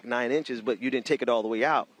my back 9 inches, but you didn't take it all the way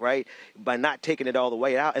out, right? By not taking it all the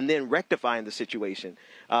way out and then rectifying the situation.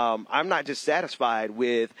 I'm not just satisfied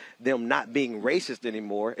with them not being racist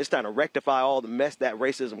anymore. It's time to rectify all the mess that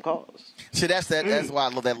racism caused. See, that's why I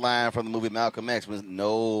love that line from the movie Malcolm X was,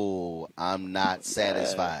 "No, I'm not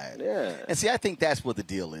satisfied." Yeah. And see, I think that's what the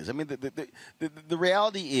deal is. I mean, the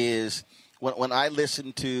reality is when I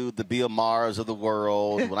listen to the Bill Maher's of the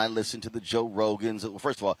world, when I listen to the Joe Rogans, well,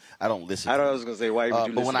 first of all, I don't listen to them. I was going to say, why would you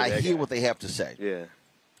listen to But when I that hear guy? what they have to say. Yeah.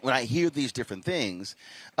 when I hear these different things,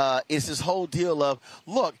 it's this whole deal of,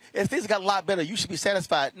 look, if things got a lot better, you should be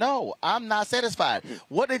satisfied. No, I'm not satisfied.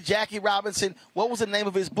 What did Jackie Robinson, what was the name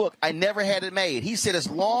of his book? I Never Had It Made. He said, as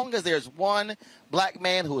long as there's one black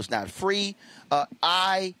man who is not free,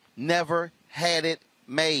 I never had it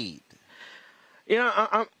made. You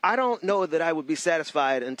know, I don't know that I would be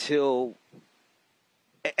satisfied until,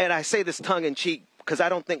 and I say this tongue in cheek, because I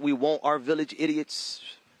don't think we want our village idiots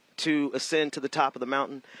to ascend to the top of the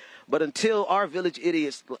mountain. But until our village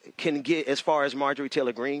idiots can get as far as Marjorie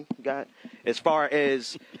Taylor Greene got, as far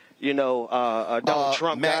as, you know, Donald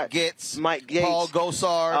Trump Matt got, Gaetz, Mike Gaetz, Paul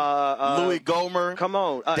Gosar, Louis Gohmert. Come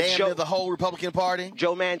on. Damn near the whole Republican Party.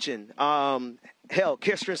 Joe Manchin. Hell,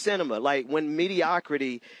 Kyrsten Sinema. Like, when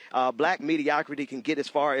mediocrity, black mediocrity can get as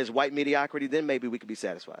far as white mediocrity, then maybe we could be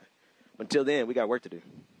satisfied. Until then, we got work to do.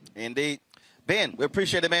 Indeed. Ben, we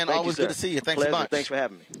appreciate it, man. Thank Always you, good to see you. Thanks Pleasure. so much. Thanks for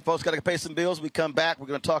having me. Folks, got to pay some bills. We come back. We're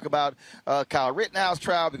going to talk about Kyle Rittenhouse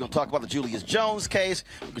trial. We're going to talk about the Julius Jones case.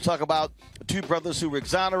 We're going to talk about the two brothers who were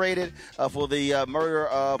exonerated for the murder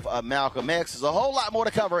of Malcolm X. There's a whole lot more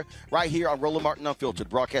to cover right here on Roland Martin Unfiltered,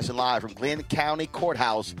 broadcasting live from Glenn County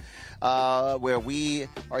Courthouse, where we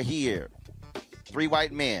are here. 3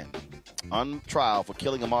 white men on trial for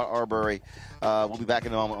killing Ahmaud Arbery. We'll be back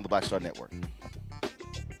in a moment on the Black Star Network.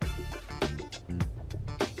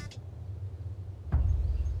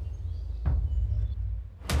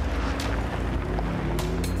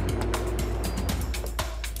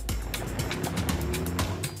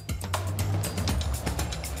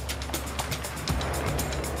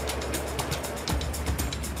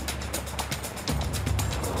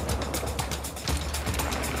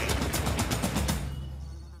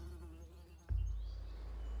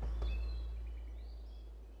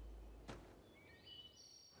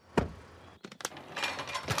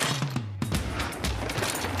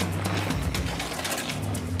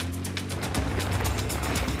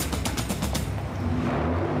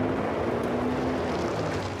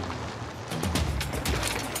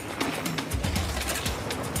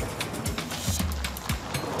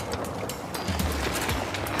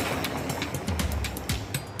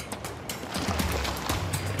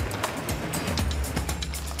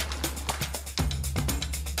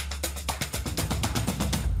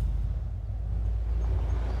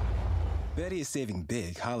 Betty is saving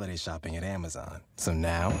big holiday shopping at Amazon. So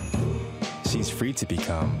now, she's free to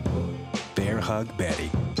become Bear Hug Betty.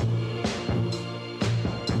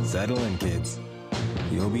 Settle in, kids.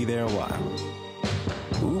 You'll be there a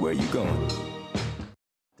while. Ooh, where you going?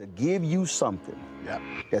 To give you something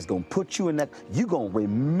that's going to put you in that, you're going to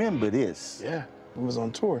remember this. Yeah, we was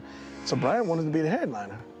on tour. So Brian wanted to be the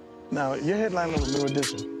headliner. Now, your headliner was New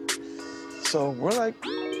Edition. So we're like,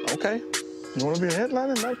 okay. You want to be a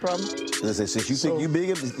headliner? No problem. Since you think you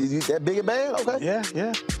that big a band, okay? Yeah,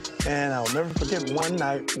 yeah. And I'll never forget one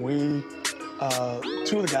night we, 2 of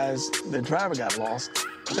the guys, the driver got lost.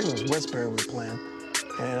 I think it was Westbury we were playing.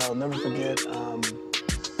 And I'll never forget,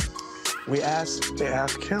 they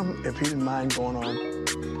asked him if he didn't mind going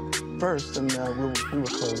on first, and we would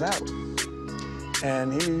close out.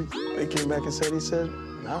 And they came back and said,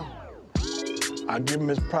 no. I give him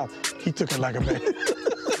his prop. He took it like a man.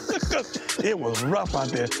 It was rough out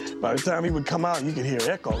there. By the time he would come out, you could hear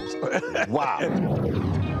echoes. Wow.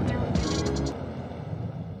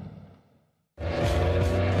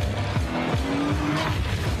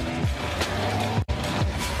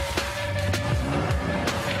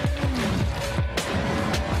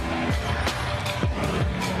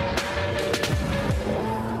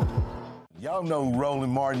 Y'all know who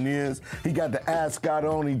Roland Martin is. He got the ascot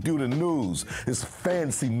on, he do the news. It's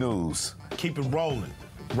fancy news. Keep it rolling.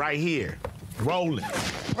 Right here. Rolling.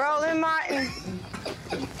 Roland Martin.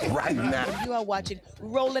 Right now. You are watching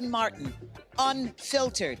Roland Martin,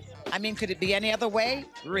 Unfiltered. I mean, could it be any other way?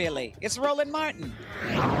 Really? It's Roland Martin.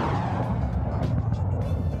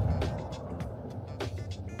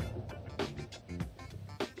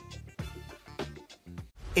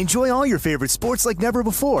 Enjoy all your favorite sports like never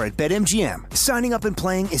before at BetMGM. Signing up and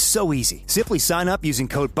playing is so easy. Simply sign up using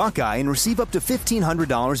code Buckeye and receive up to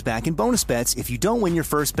 $1,500 back in bonus bets if you don't win your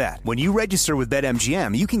first bet. When you register with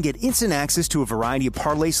BetMGM, you can get instant access to a variety of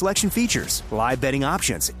parlay selection features, live betting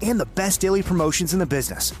options, and the best daily promotions in the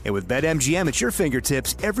business. And with BetMGM at your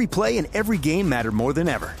fingertips, every play and every game matter more than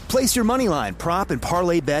ever. Place your moneyline, prop, and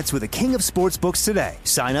parlay bets with the king of sportsbooks today.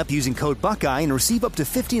 Sign up using code Buckeye and receive up to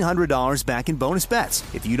 $1,500 back in bonus bets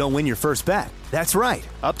if you don't win your first bet. That's right,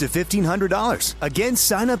 up to $1,500. Again,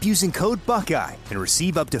 sign up using code Buckeye and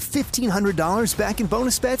receive up to $1,500 back in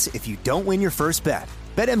bonus bets if you don't win your first bet.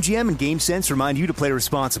 BetMGM and GameSense remind you to play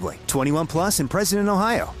responsibly. 21 plus and present in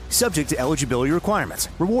Ohio. Subject to eligibility requirements.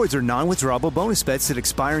 Rewards are non-withdrawable bonus bets that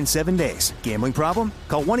expire in 7 days. Gambling problem?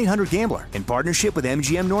 Call 1-800-GAMBLER in partnership with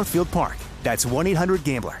MGM Northfield Park. That's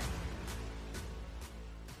 1-800-GAMBLER.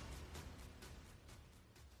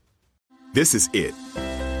 This is it.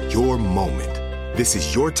 Your moment. This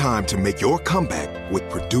is your time to make your comeback with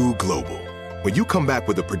Purdue Global. When you come back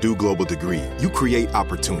with a Purdue Global degree, you create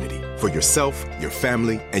opportunity for yourself, your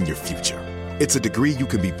family, and your future. It's a degree you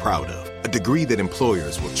can be proud of, a degree that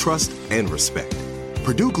employers will trust and respect.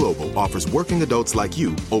 Purdue Global offers working adults like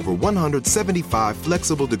you over 175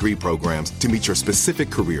 flexible degree programs to meet your specific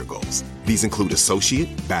career goals. These include associate,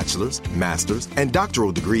 bachelor's, master's, and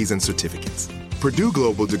doctoral degrees and certificates. Purdue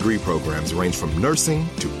Global degree programs range from nursing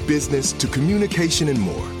to business to communication and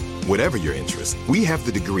more. Whatever your interest, we have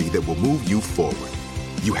the degree that will move you forward.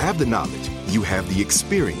 You have the knowledge, you have the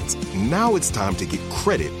experience. Now it's time to get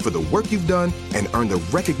credit for the work you've done and earn the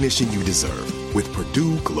recognition you deserve with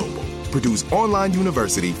Purdue Global, Purdue's online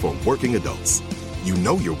university for working adults. You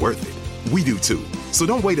know you're worth it. We do too. So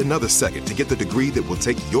don't wait another second to get the degree that will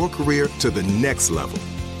take your career to the next level.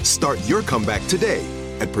 Start your comeback today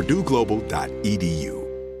at purdueglobal.edu.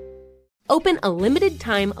 Open a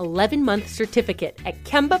limited-time 11-month certificate at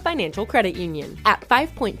Kemba Financial Credit Union. At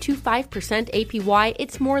 5.25% APY,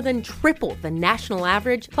 it's more than triple the national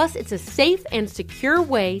average, plus it's a safe and secure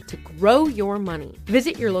way to grow your money.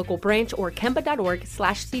 Visit your local branch or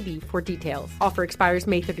kemba.org/cd for details. Offer expires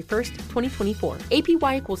May 31st, 2024.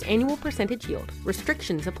 APY equals annual percentage yield.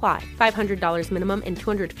 Restrictions apply. $500 minimum and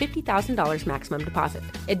 $250,000 maximum deposit.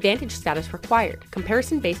 Advantage status required.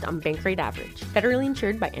 Comparison based on bank rate average. Federally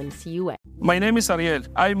insured by NCUA. My name is Ariel.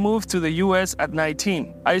 I moved to the U.S. at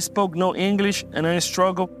 19. I spoke no English and I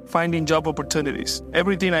struggled finding job opportunities.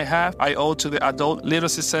 Everything I have, I owe to the Adult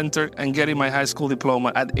Literacy Center and getting my high school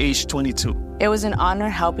diploma at age 22. It was an honor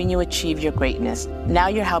helping you achieve your greatness. Now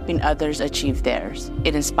you're helping others achieve theirs.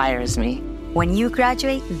 It inspires me. When you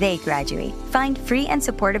graduate, they graduate. Find free and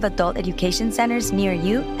supportive adult education centers near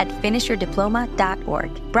you at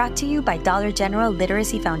finishyourdiploma.org. Brought to you by Dollar General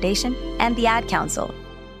Literacy Foundation and the Ad Council.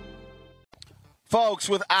 Folks,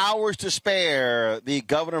 with hours to spare, the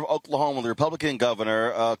governor of Oklahoma, the Republican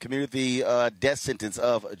governor, commuted the death sentence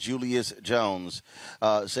of Julius Jones,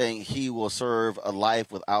 saying he will serve a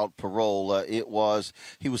life without parole. He was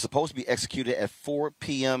supposed to be executed at 4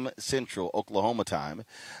 p.m. Central Oklahoma time,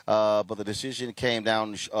 but the decision came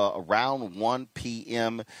down around 1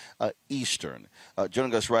 p.m. Eastern.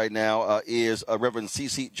 Joining us right now is Reverend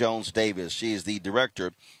Cece Jones Davis. She is the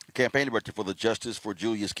campaign director for the Justice for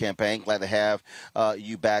Julius campaign. Glad to have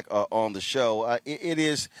you back on the show. It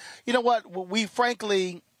is, you know what, we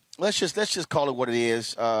frankly, let's just call it what it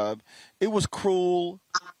is. It was cruel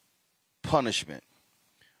punishment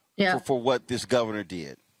for what this governor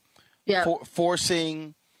did. Yeah.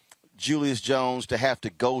 Forcing Julius Jones to have to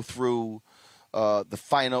go through the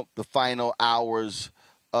final hours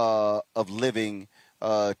of living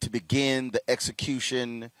to begin the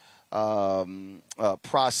execution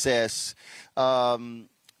process,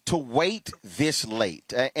 to wait this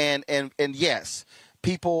late. And yes,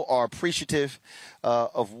 people are appreciative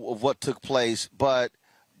of what took place, but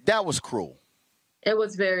that was cruel. It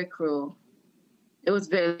was very cruel. It was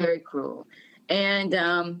very, very cruel. And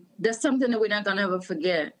that's something that we're not going to ever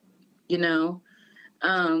forget, you know.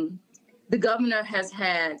 The governor has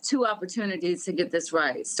had 2 opportunities to get this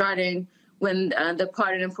right, starting when the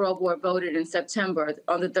Pardon and Parole Board voted in September,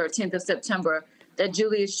 on the 13th of September, that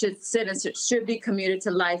Julius should be commuted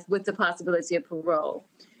to life with the possibility of parole.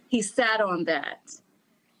 He sat on that.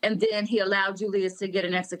 And then he allowed Julius to get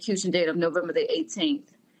an execution date of November the 18th.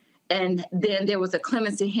 And then there was a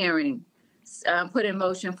clemency hearing put in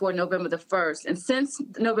motion for November the 1st. And since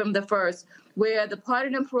November the 1st, where the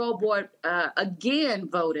Pardon and Parole Board again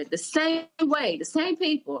voted the same way, the same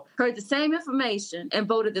people heard the same information and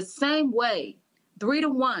voted the same way,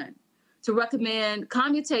 3-1, to recommend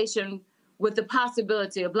commutation with the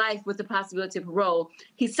possibility of life with the possibility of parole.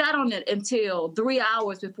 He sat on it until 3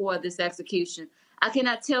 hours before this execution. I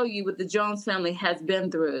cannot tell you what the Jones family has been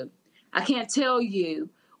through. I can't tell you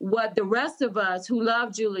what the rest of us who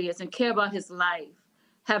love Julius and care about his life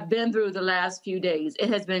have been through the last few days. It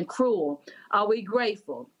has been cruel. Are we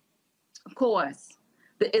grateful? Of course.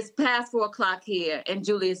 It's past 4 o'clock here, and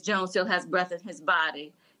Julius Jones still has breath in his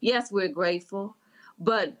body. Yes, we're grateful.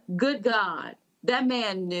 But good God, that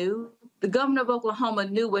man knew. The governor of Oklahoma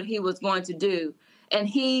knew what he was going to do. And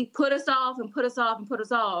he put us off and put us off and put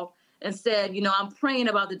us off and said, you know, I'm praying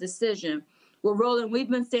about the decision. Well, Roland, we've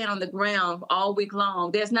been staying on the ground all week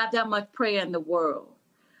long. There's not that much prayer in the world.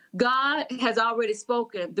 God has already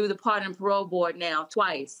spoken through the Pardon and Parole Board now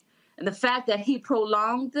twice. And the fact that he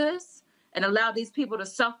prolonged this and allowed these people to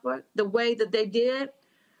suffer the way that they did,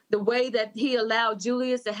 the way that he allowed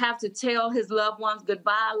Julius to have to tell his loved ones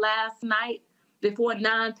goodbye last night before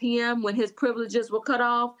 9 p.m. when his privileges were cut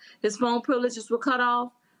off, his phone privileges were cut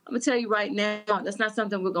off. I'm going to tell you right now, that's not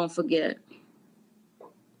something we're going to forget.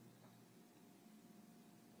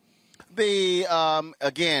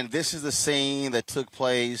 Again, this is the scene that took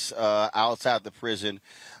place outside the prison.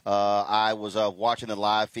 I was watching the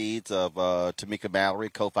live feeds of Tamika Mallory,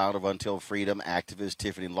 co-founder of Until Freedom, activist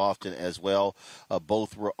Tiffany Lofton as well.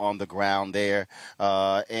 Both were on the ground there,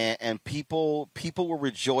 and people were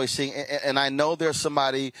rejoicing. And I know there's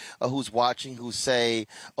somebody who's watching who say,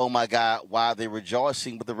 "Oh my God, why are they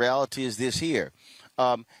rejoicing?" But the reality is this here: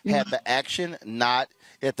 had the action not.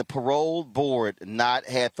 If the parole board not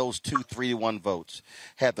had those 2 3-1 votes,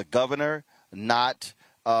 had the governor not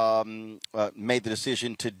made the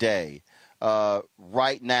decision today,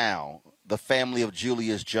 right now, the family of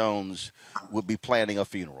Julius Jones would be planning a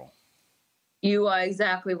funeral. You are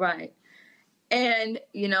exactly right. And,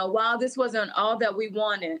 while this wasn't all that we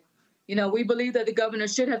wanted, we believe that the governor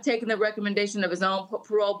should have taken the recommendation of his own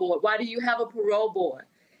parole board. Why do you have a parole board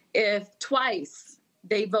if twice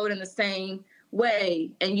they vote in the same way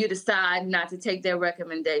and you decide not to take their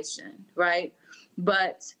recommendation, right?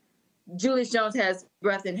 But Julius Jones has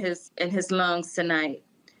breath in his lungs tonight.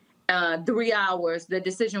 3 hours, the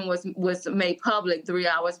decision was made public 3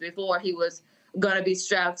 hours before he was going to be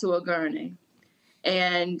strapped to a gurney.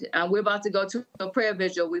 And we're about to go to a prayer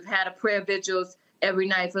vigil. We've had a prayer vigils every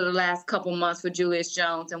night for the last couple months for Julius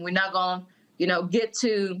Jones, and we're not going to, get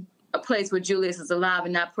to a place where Julius is alive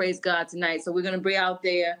and not praise God tonight. So we're going to be out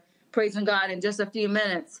there praising God in just a few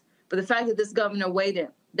minutes. But the fact that this governor waited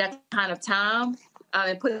that kind of time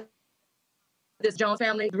and put this Jones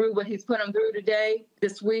family through what he's put them through today,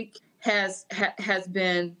 this week, has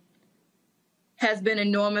been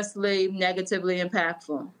enormously negatively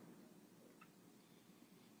impactful.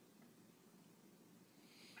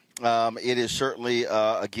 It is certainly,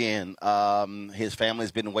 again, his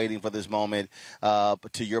family's been waiting for this moment.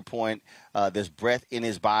 But to your point, there's breath in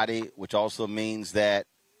his body, which also means that,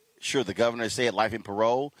 sure, the governor said life in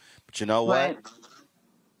parole, but you know what? Right.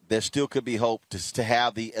 There still could be hope to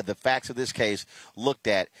have the facts of this case looked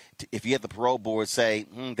at. If you have the parole board say,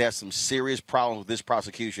 there's some serious problems with this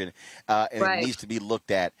prosecution, and right. It needs to be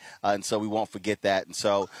looked at, and so we won't forget that. And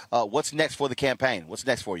so what's next for the campaign? What's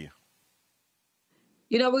next for you?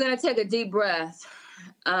 We're going to take a deep breath.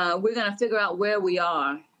 We're going to figure out where we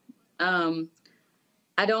are.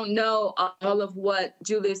 I don't know all of what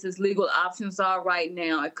Julius's legal options are right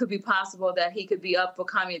now. It could be possible that he could be up for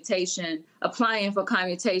commutation, applying for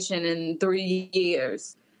commutation in 3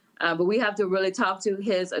 years. But we have to really talk to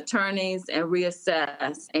his attorneys and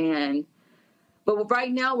reassess. But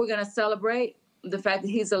right now, we're going to celebrate the fact that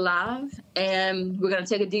he's alive, and we're going to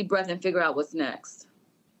take a deep breath and figure out what's next.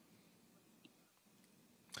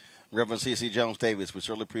 Reverend C.C. Jones Davis, we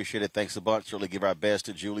certainly appreciate it. Thanks a bunch. Certainly give our best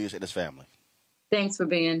to Julius and his family. Thanks for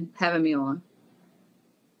having me on.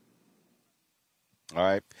 All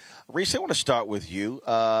right. Reese, I want to start with you.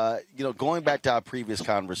 Going back to our previous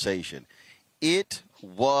conversation, it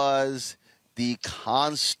was the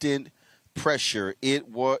constant pressure. It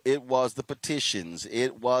was the petitions.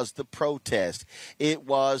 It was the protest. It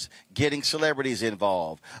was getting celebrities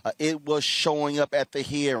involved. It was showing up at the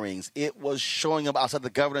hearings. It was showing up outside the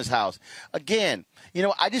governor's house. Again,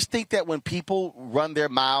 I just think that when people run their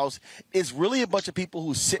mouths, it's really a bunch of people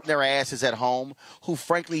who sit in their asses at home who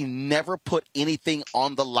frankly never put anything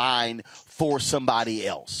on the line for somebody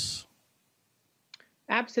else.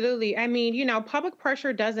 Absolutely. I mean, public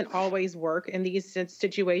pressure doesn't always work in these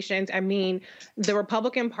situations. I mean, the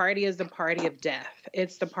Republican Party is the party of death.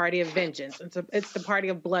 It's the party of vengeance. It's the party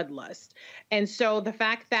of bloodlust. And so the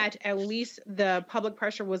fact that at least the public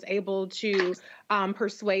pressure was able to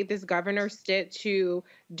persuade this governor Stitt to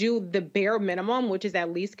do the bare minimum, which is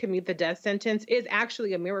at least commute the death sentence, is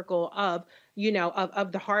actually a miracle of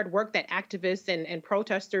the hard work that activists and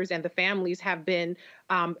protesters and the families have been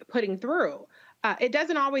putting through. It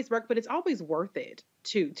doesn't always work, but it's always worth it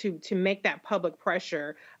to make that public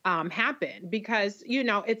pressure happen because,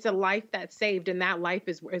 it's a life that's saved and that life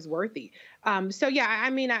is worthy. So, yeah, I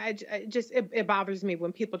mean, it bothers me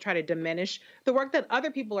when people try to diminish the work that other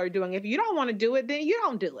people are doing. If you don't want to do it, then you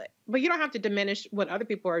don't do it. But you don't have to diminish what other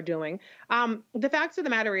people are doing. The facts of the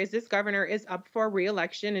matter is this governor is up for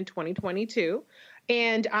re-election in 2022.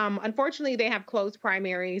 And unfortunately, they have closed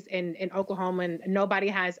primaries in Oklahoma, and nobody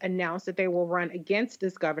has announced that they will run against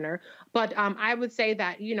this governor. But I would say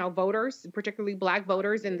that, you know, voters, particularly Black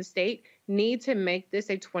voters in the state, need to make this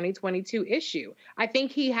a 2022 issue. I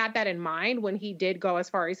think he had that in mind when he did go as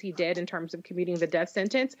far as he did in terms of commuting the death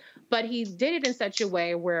sentence, but he did it in such a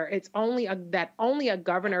way where it's only a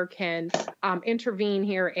governor can intervene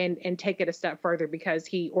here and take it a step further, because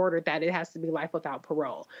he ordered that it has to be life without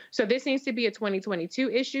parole. So this needs to be a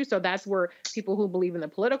 2022 issue. So that's where people who believe in the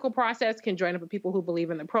political process can join up with people who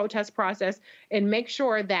believe in the protest process and make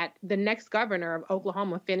sure that the next governor of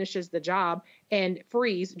Oklahoma finishes the job and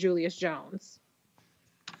frees Julius Jones.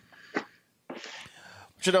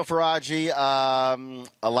 You know, Faraji,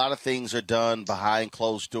 a lot of things are done behind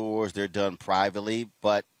closed doors. They're done privately,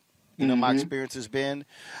 but you know, my experience has been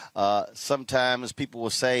sometimes people will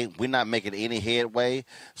say we're not making any headway,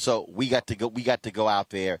 so we got to go out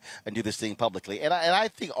there and do this thing publicly. And I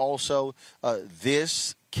think also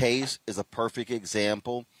this case is a perfect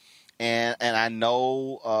example. And I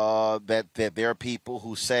know that there are people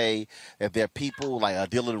who say that there are people like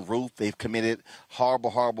Dylan Roof, they've committed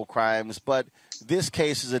horrible crimes. But this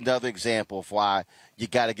case is another example of why you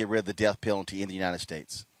got to get rid of the death penalty in the United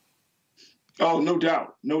States. Oh, no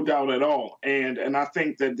doubt at all. And I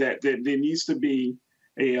think that there needs to be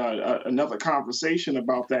another conversation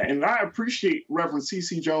about that. And I appreciate Reverend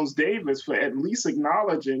C.C. Jones Davis for at least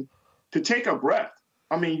acknowledging to take a breath.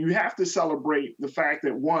 I mean, you have to celebrate the fact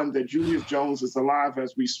that, one, that Julius Jones is alive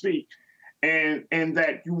as we speak, and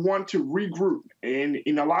that you want to regroup. And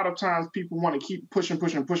a lot of times people want to keep pushing,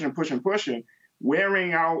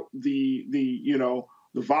 wearing out the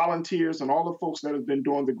volunteers and all the folks that have been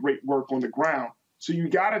doing the great work on the ground. So you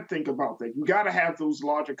got to think about that. You got to have those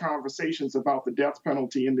larger conversations about the death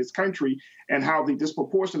penalty in this country and how they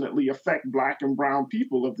disproportionately affect Black and brown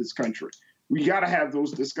people of this country. We got to have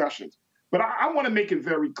those discussions. But I want to make it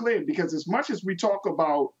very clear, because as much as we talk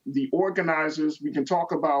about the organizers, we can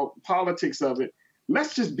talk about politics of it.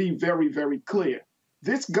 Let's just be very, very clear.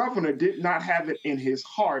 This governor did not have it in his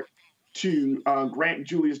heart to grant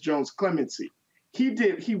Julius Jones clemency.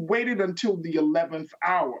 He waited until the 11th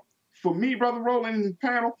hour. For me, Brother Roland and the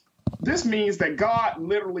panel, this means that God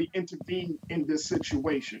literally intervened in this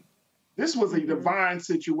situation. This was a divine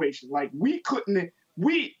situation. Like, we couldn't,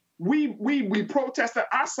 we protested.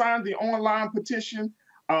 I signed the online petition.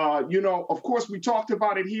 Of course, we talked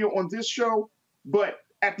about it here on this show. But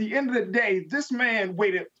at the end of the day, this man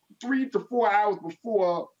waited 3 to 4 hours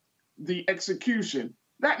before the execution.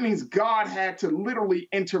 That means God had to literally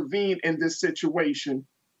intervene in this situation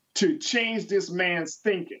to change this man's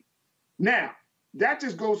thinking. Now, that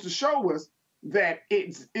just goes to show us that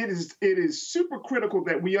it is super critical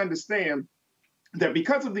that we understand that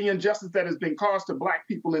because of the injustice that has been caused to Black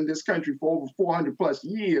people in this country for over 400 plus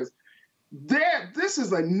years, this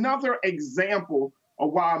is another example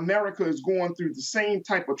of why America is going through the same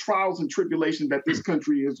type of trials and tribulation that this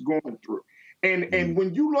country is going through. And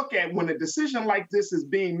when you look at when a decision like this is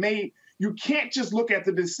being made, you can't just look at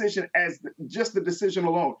the decision as just the decision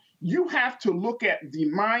alone. You have to look at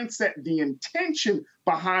the mindset, the intention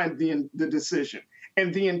behind the decision.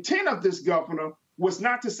 And the intent of this governor was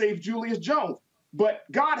not to save Julius Jones, but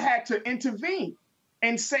God had to intervene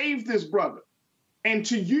and save this brother, and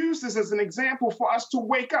to use this as an example for us to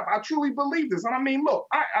wake up. I truly believe this. And I mean, look,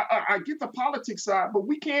 I get the politics side, but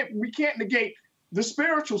we can't negate the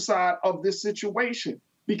spiritual side of this situation,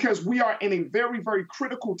 because we are in a very, very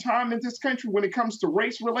critical time in this country when it comes to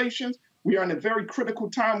race relations. We are in a very critical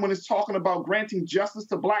time when it's talking about granting justice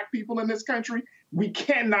to Black people in this country. We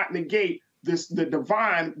cannot negate the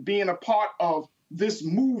divine being a part of this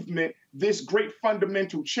movement, this great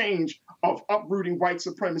fundamental change of uprooting white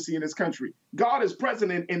supremacy in this country. God is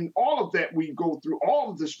present in all of that we go through,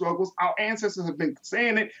 all of the struggles. Our ancestors have been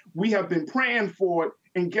saying it. We have been praying for it.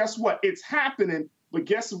 And guess what? It's happening. But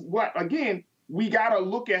guess what? Again, we got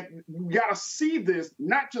to see this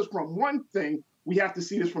not just from one thing. We have to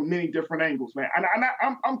see this from many different angles, man. And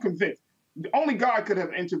I'm convinced only God could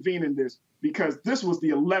have intervened in this, because this was the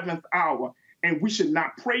 11th hour. And we should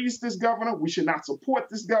not praise this governor. We should not support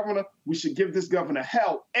this governor. We should give this governor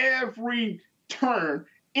hell every turn,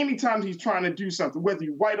 anytime he's trying to do something, whether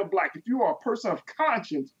you're white or Black. If you are a person of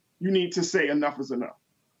conscience, you need to say enough is enough.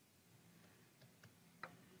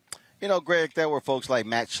 You know, Greg, there were folks like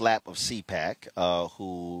Matt Schlapp of CPAC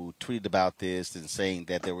who tweeted about this and saying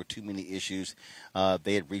that there were too many issues.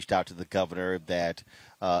 They had reached out to the governor that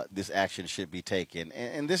this action should be taken.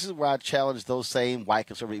 And this is where I challenge those same white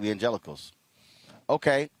conservative evangelicals.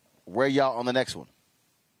 Okay, where y'all on the next one?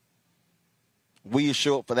 Will you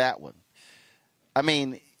show up for that one? I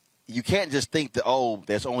mean, you can't just think that, oh,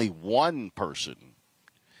 there's only one person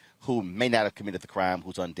who may not have committed the crime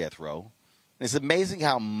who's on death row. And it's amazing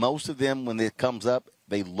how most of them, when it comes up,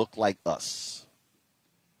 they look like us.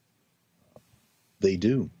 They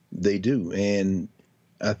do. They do. And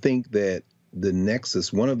I think that the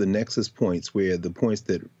nexus, one of the nexus points where the points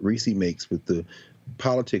that Reese makes with the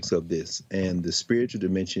politics of this and the spiritual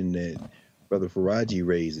dimension that Brother Faraji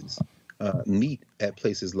raises meet at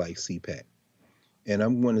places like CPAC. And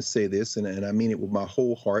I'm going to say this, and I mean it with my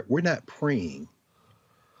whole heart. We're not praying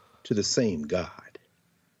to the same God.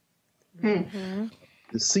 Mm-hmm.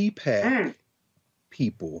 The CPAC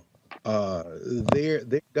people,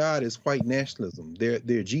 their God is white nationalism.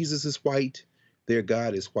 Their Jesus is white, their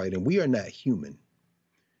God is white, and we are not human.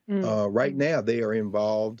 Right now, they are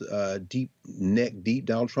involved deep.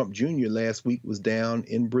 Donald Trump Jr. last week was down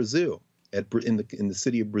in Brazil, in the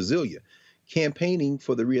city of Brasilia, campaigning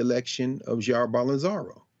for the re-election of Jair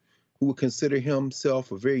Bolsonaro, who would consider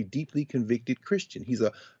himself a very deeply convicted Christian. He's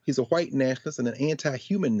a white nationalist and an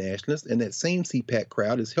anti-human nationalist, and that same CPAC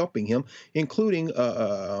crowd is helping him, including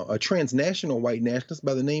a transnational white nationalist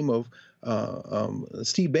by the name of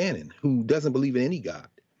Steve Bannon, who doesn't believe in any God,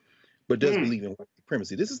 but does believe in white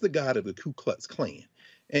supremacy. This is the God of the Ku Klux Klan.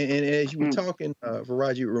 And as you were talking,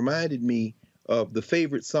 Faraji, it reminded me of the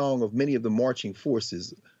favorite song of many of the marching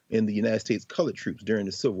forces in the United States colored troops during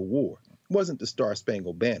the Civil War. It wasn't the Star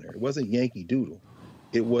Spangled Banner. It wasn't Yankee Doodle.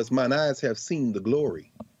 It was "Mine eyes have seen the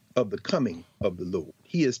glory of the coming of the Lord.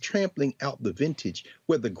 He is trampling out the vintage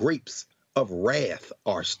where the grapes of wrath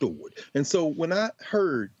are stored." And so when I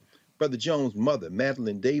heard Brother Jones' mother,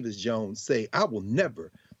 Madeline Davis Jones, say, "I will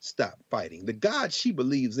never stop fighting," the God she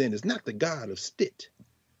believes in is not the God of Stitt.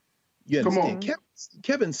 You understand?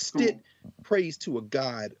 Kevin Stitt prays to a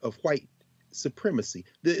God of white supremacy.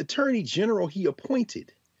 The Attorney General he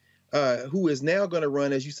appointed, who is now going to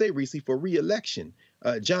run, as you say, Reese, for re-election,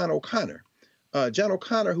 John O'Connor. John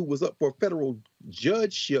O'Connor, who was up for a federal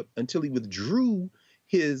judgeship until he withdrew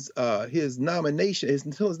his nomination,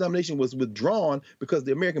 until his nomination was withdrawn because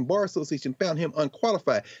the American Bar Association found him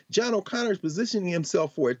unqualified. John O'Connor is positioning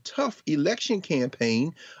himself for a tough election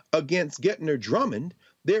campaign against Getner Drummond.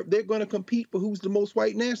 They're going to compete for who's the most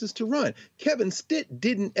white nationalist to run. Kevin Stitt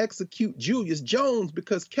didn't execute Julius Jones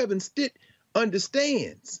because Kevin Stitt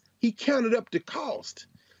understands. He counted up the cost.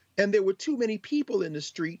 And there were too many people in the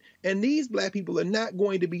street, and these black people are not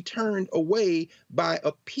going to be turned away by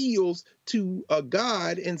appeals to a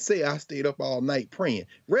God and say, "I stayed up all night praying."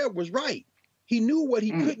 Rev was right. He knew what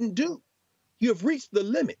he couldn't do. You have reached the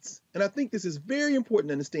limits. And I think this is very important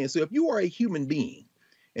to understand. So if you are a human being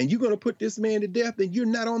and you're going to put this man to death, then you're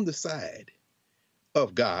not on the side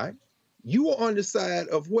of God. You are on the side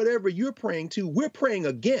of whatever you're praying to, we're praying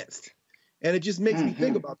against. And it just makes me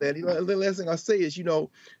think about that. The last thing I'll say is, the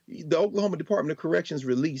Oklahoma Department of Corrections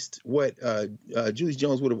released what Julius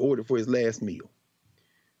Jones would have ordered for his last meal.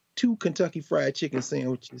 2 Kentucky Fried Chicken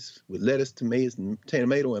sandwiches with lettuce,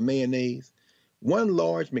 tomato, and mayonnaise. 1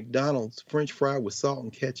 large McDonald's French fry with salt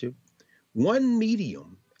and ketchup. 1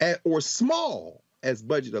 medium or small, as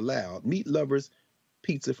budget allowed, meat lovers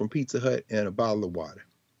pizza from Pizza Hut, and a bottle of water.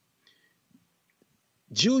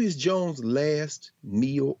 Julius Jones' last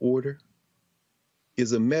meal order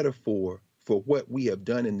is a metaphor for what we have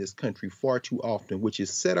done in this country far too often, which is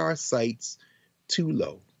set our sights too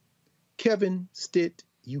low. Kevin Stitt,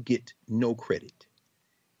 you get no credit.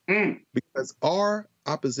 Because our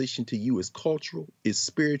opposition to you is cultural, is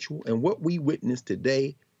spiritual, and what we witnessed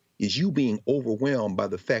today is you being overwhelmed by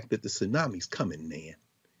the fact that the tsunami's coming, man,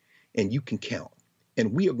 and you can count.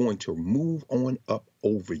 And we are going to move on up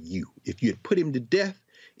over you. If you had put him to death,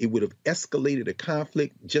 it would have escalated a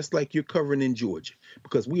conflict just like you're covering in Georgia,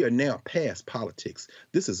 because we are now past politics.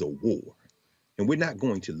 This is a war, and we're not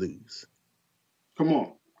going to lose. Come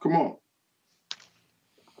on.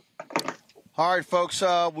 All right, folks,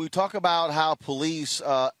 we talk about how police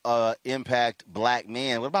impact black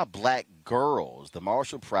men. What about black girls? The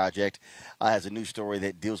Marshall Project has a new story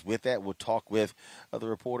that deals with that. We'll talk with the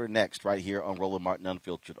reporter next right here on Roland Martin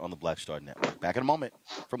Unfiltered on the Black Star Network. Back in a moment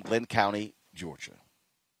from Glenn County, Georgia.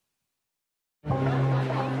 Are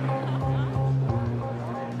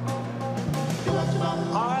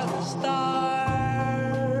the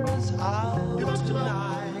stars out tonight?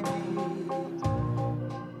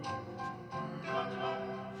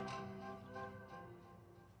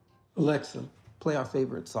 Alexa, play our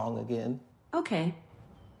favorite song again. Okay.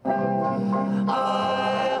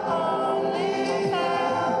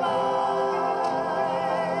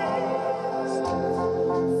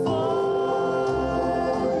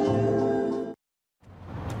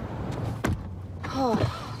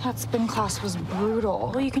 That spin class was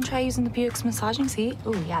brutal. Well, you can try using the Buick's massaging seat.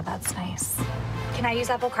 Ooh, yeah, that's nice. Can I use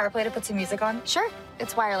Apple CarPlay to put some music on? Sure,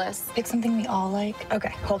 it's wireless. Pick something we all like.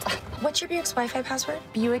 Okay, hold on. What's your Buick's Wi-Fi password?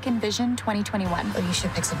 Buick Envision 2021. Oh, you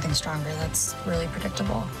should pick something stronger. That's really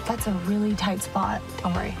predictable. That's a really tight spot.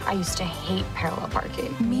 Don't worry, I used to hate parallel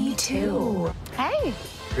parking. Me too. Hey.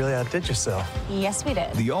 Really outdid yourself. Yes, we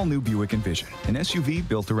did. The all-new Buick Envision, an SUV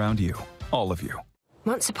built around you, all of you.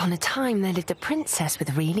 Once upon a time, there lived a princess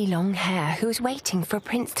with really long hair who was waiting for a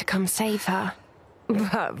prince to come save her.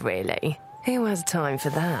 But really, who has time for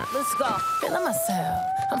that? Let's go. Feeling myself.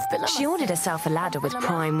 I'm feeling She ordered herself a ladder with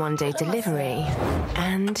Prime one-day delivery,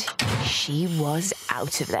 and she was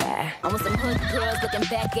out of there. I want some hood girls looking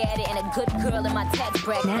back at it and a good girl in my tax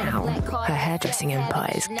bracket. Now, her hairdressing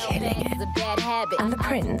empire is killing it. And the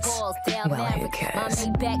prince, well, who cares?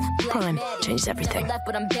 Prime changed everything.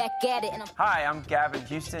 Hi, I'm Gavin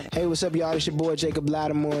Houston. Hey, what's up, y'all? It's your boy Jacob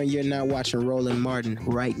Lattimore, and you're now watching Roland Martin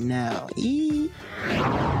right now.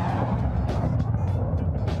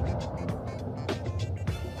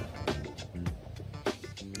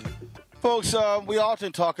 Folks, we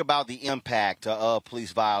often talk about the impact of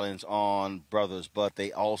police violence on brothers, but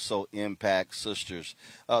they also impact sisters.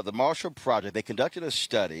 The Marshall Project, they conducted a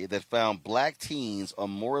study that found black teens are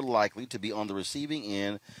more likely to be on the receiving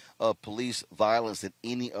end of police violence than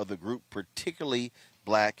any other group, particularly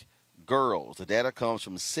black girls. The data comes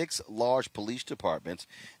from 6 large police departments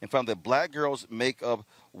and found that black girls make up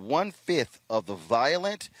 1/5 of the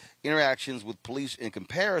violent interactions with police. In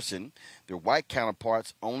comparison, their white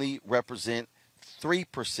counterparts only represent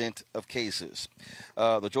 3% of cases.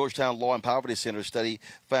 The Georgetown Law and Poverty Center study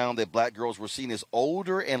found that black girls were seen as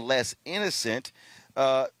older and less innocent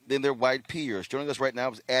than their white peers. Joining us right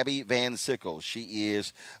now is Abby Van Sickles. She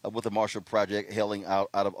is with the Marshall Project, hailing out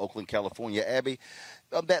of Oakland, California. Abby,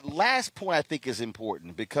 that last point I think is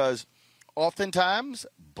important because oftentimes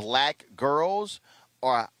black girls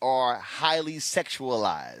are highly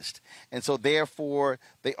sexualized, and so therefore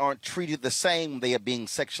they aren't treated the same when they are being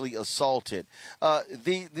sexually assaulted.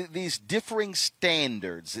 These differing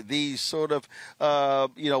standards, these sort of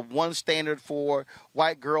one standard for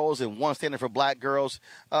white girls and one standard for black girls,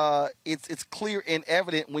 it's clear and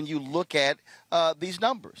evident when you look at these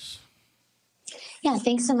numbers. Yeah,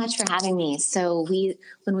 thanks so much for having me. So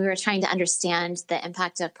when we were trying to understand the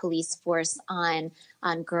impact of police force on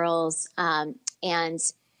girls,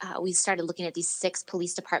 we started looking at these 6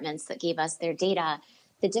 police departments that gave us their data,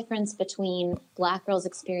 the difference between black girls'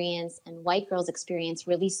 experience and white girls' experience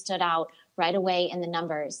really stood out right away in the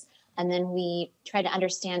numbers. And then we tried to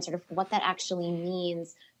understand sort of what that actually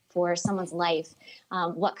means for someone's life,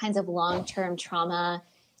 what kinds of long-term trauma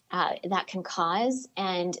that can cause.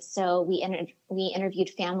 And so we interviewed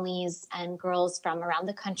families and girls from around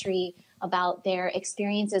the country about their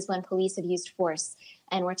experiences when police have used force.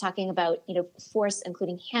 And we're talking about, force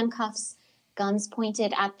including handcuffs, guns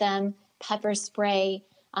pointed at them, pepper spray,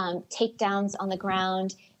 takedowns on the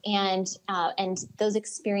ground. And those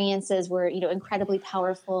experiences were, incredibly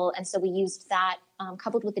powerful. And so we used that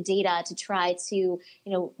coupled with the data to try to,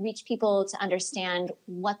 reach people to understand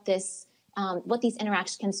what these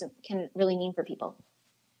interactions can really mean for people.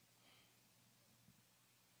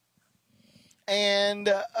 And,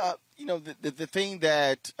 the thing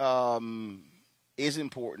that is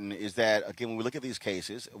important is that, again, when we look at these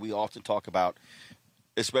cases, we often talk about,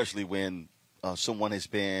 especially when someone has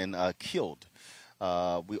been killed,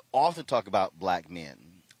 we often talk about black men.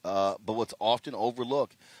 But what's often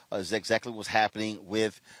overlooked is exactly what's happening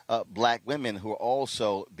with black women who are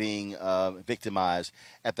also being victimized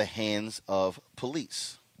at the hands of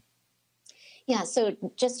police. Yeah, so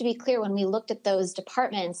just to be clear, when we looked at those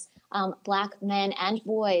departments, black men and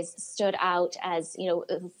boys stood out as,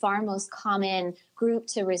 the far most common group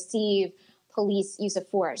to receive police use of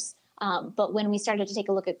force. But when we started to take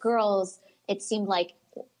a look at girls, it seemed like,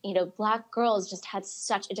 black girls just had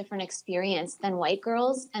such a different experience than white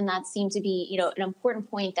girls. And that seemed to be, an important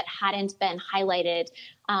point that hadn't been highlighted,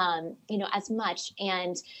 as much.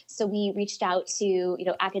 And so we reached out to,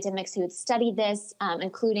 academics who had studied this,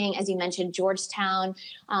 including, as you mentioned, Georgetown.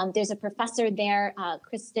 There's a professor there,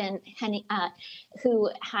 Kristen Henning, who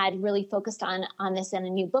had really focused on this in a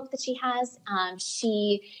new book that she has.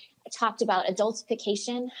 She talked about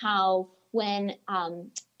adultification, how when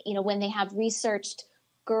they have researched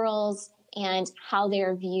girls and how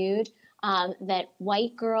they're viewed, that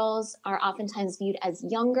white girls are oftentimes viewed as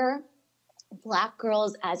younger, black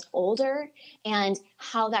girls as older, and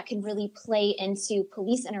how that can really play into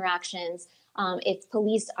police interactions If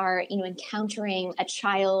police are, encountering a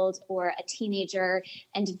child or a teenager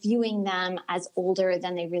and viewing them as older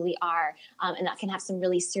than they really are, and that can have some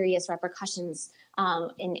really serious repercussions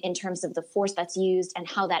in terms of the force that's used and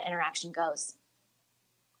how that interaction goes.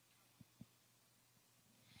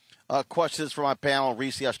 Questions for my panel.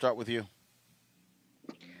 Reese, I'll start with you.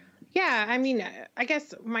 Yeah, I mean, I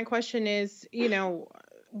guess my question is,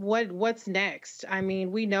 what's next? I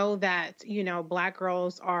mean, we know that, Black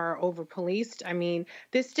girls are over policed. I mean,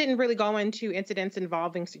 this didn't really go into incidents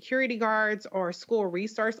involving security guards or school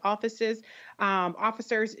resource officers.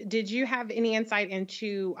 Did you have any insight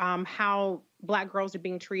into how Black girls are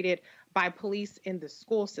being treated by police in the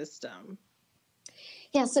school system?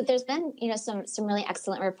 Yeah, so there's been, some really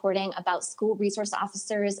excellent reporting about school resource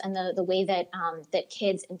officers and the way that that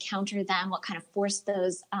kids encounter them, what kind of force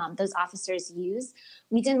those officers use.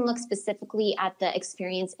 We didn't look specifically at the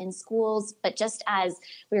experience in schools, but just as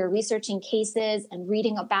we were researching cases and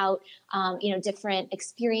reading about, different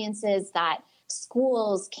experiences that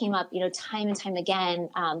schools came up, time and time again.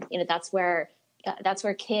 That's where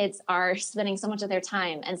kids are spending so much of their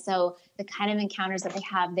time. And so the kind of encounters that they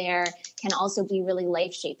have there can also be really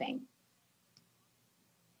life-shaping.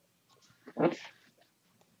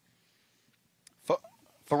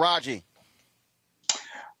 Faraji.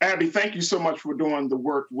 Abby, thank you so much for doing the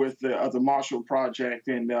work with the Marshall Project.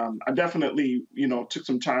 And I definitely, took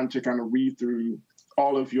some time to kind of read through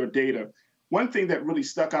all of your data. One thing that really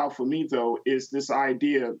stuck out for me, though, is this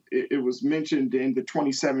idea. It was mentioned in the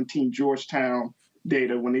 2017 Georgetown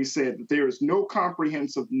data when they said that there is no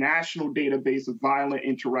comprehensive national database of violent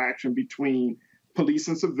interaction between police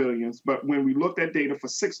and civilians. But when we looked at data for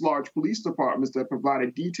 6 large police departments that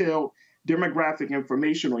provided detailed demographic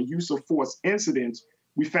information on use of force incidents,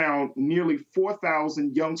 we found nearly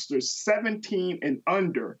 4,000 youngsters 17 and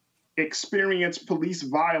under experienced police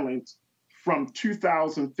violence from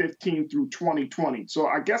 2015 through 2020. So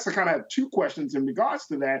I guess I kind of have 2 questions in regards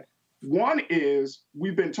to that. One is,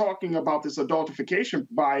 we've been talking about this adultification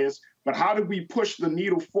bias, but how do we push the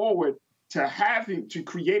needle forward to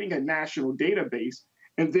creating a national database?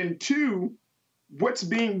 And then 2, what's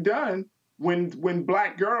being done when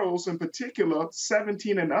Black girls in particular,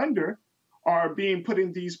 17 and under, are being put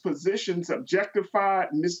in these positions, objectified,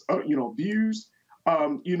 abused?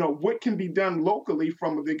 What can be done locally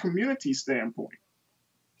from the community standpoint?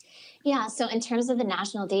 Yeah, so in terms of the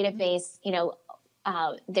national database,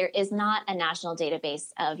 there is not a national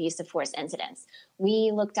database of use of force incidents.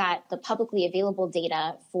 We looked at the publicly available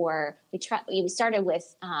data we started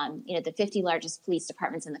with, the 50 largest police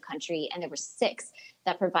departments in the country, and there were 6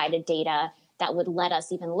 that provided data that would let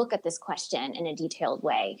us even look at this question in a detailed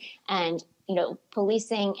way. And,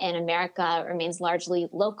 policing in America remains largely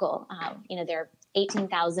local. There are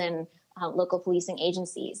 18,000 local policing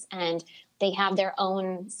agencies, and they have their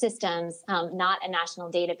own systems, not a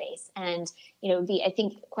national database. And, it would be, I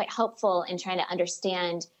think, quite helpful in trying to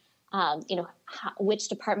understand, which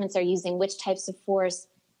departments are using which types of force,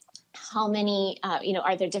 how many,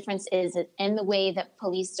 are there differences in the way that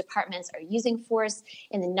police departments are using force,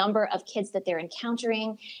 in the number of kids that they're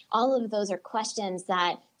encountering. All of those are questions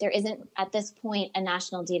that there isn't, at this point, a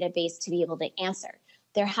national database to be able to answer.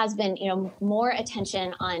 There has been, more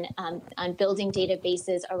attention on building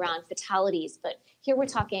databases around fatalities, but here we're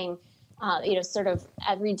talking, sort of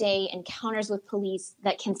everyday encounters with police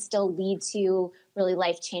that can still lead to really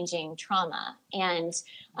life-changing trauma. And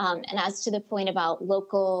as to the point about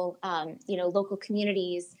local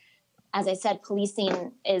communities, as I said,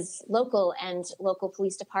 policing is local, and local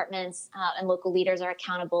police departments and local leaders are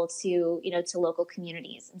accountable to local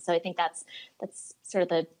communities. And so I think that's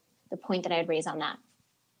sort of the point that I'd raise on that.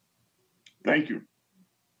 Thank you.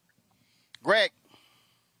 Greg.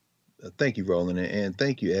 Thank you, Roland, and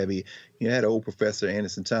thank you, Abby. I had an old professor,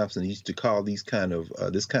 Anderson Thompson. He used to call these kind of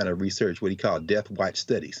research what he called death watch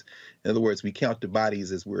studies. In other words, we count the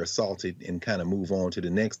bodies as we're assaulted and kind of move on to the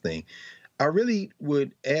next thing. I really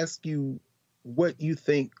would ask you what you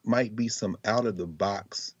think might be some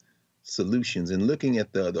out-of-the-box solutions. And looking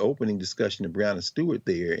at the opening discussion of Breonna Stewart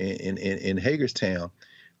there in Hagerstown,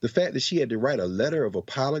 the fact that she had to write a letter of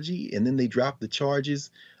apology and then they dropped the charges,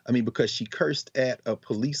 because she cursed at a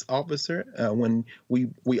police officer, when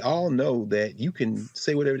we all know that you can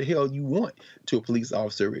say whatever the hell you want to a police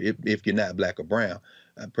officer if you're not Black or brown,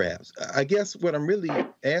 perhaps. I guess what I'm really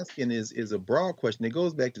asking is a broad question. It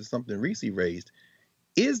goes back to something Reese raised.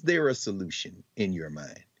 Is there a solution in your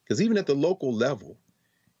mind? Because even at the local level,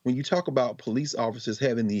 when you talk about police officers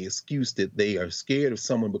having the excuse that they are scared of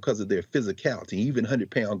someone because of their physicality, even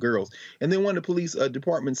 100-pound girls, and then one of the police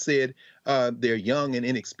departments said they're young and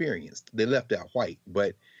inexperienced. They left out white.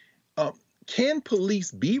 But can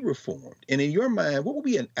police be reformed? And in your mind, what would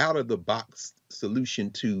be an out-of-the-box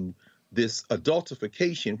solution to this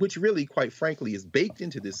adultification, which really, quite frankly, is baked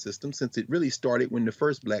into this system since it really started when the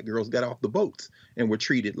first black girls got off the boats and were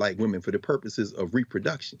treated like women for the purposes of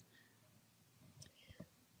reproduction?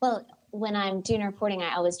 Well, when I'm doing reporting,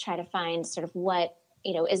 I always try to find sort of what,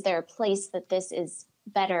 is there a place that this is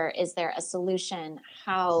better? Is there a solution?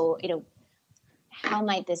 How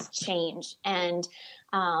might this change? And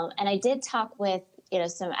I did talk with,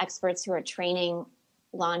 some experts who are training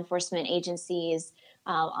law enforcement agencies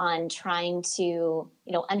on trying to,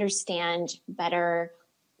 understand better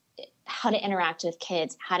how to interact with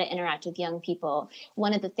kids, how to interact with young people.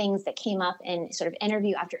 One of the things that came up in sort of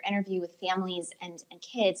interview after interview with families and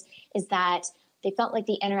kids is that they felt like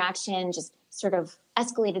the interaction just sort of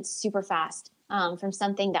escalated super fast from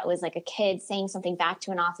something that was like a kid saying something back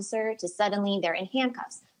to an officer to suddenly they're in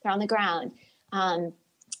handcuffs, they're on the ground. In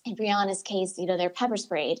Breonna's case, they're pepper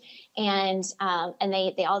sprayed. And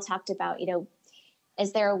they all talked about,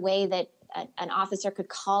 is there a way that an officer could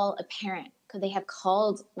call a parent? Could they have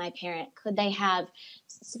called my parent? Could they have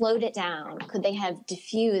slowed it down? Could they have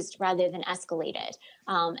diffused rather than escalated?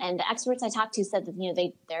 And the experts I talked to said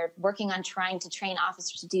that, they're working on trying to train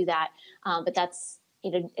officers to do that. But that's,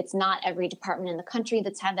 it's not every department in the country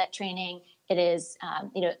that's had that training. It is,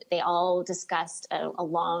 they all discussed a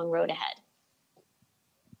long road ahead.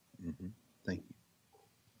 Mm-hmm. Thank you.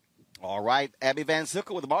 All right. Abby Van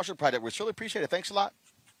Sickle with the Marshall Project. We really appreciate it. Thanks a lot.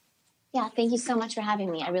 Yeah, thank you so much for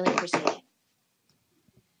having me. I really appreciate it.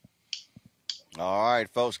 All right,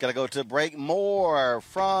 folks, got to go to a break. More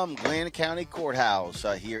from Glenn County Courthouse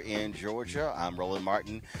here in Georgia. I'm Roland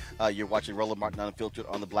Martin. You're watching Roland Martin Unfiltered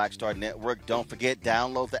on the Black Star Network. Don't forget,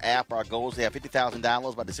 download the app. Our goal is to have 50,000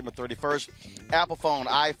 downloads by December 31st. Apple phone,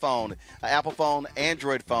 iPhone, Apple phone,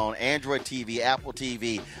 Android TV, Apple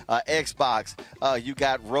TV, Xbox. You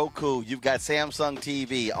got Roku. You've got Samsung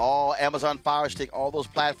TV, all Amazon Fire Stick, all those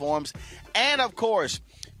platforms. And, of course,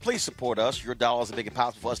 please support us. Your dollars are making it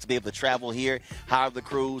possible for us to be able to travel here, hire the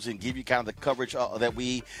crews, and give you kind of the coverage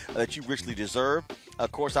that you richly deserve.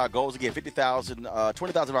 Of course, our goal is to get 20,000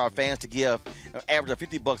 of our fans to give an average of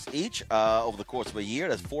 $50 each over the course of a year.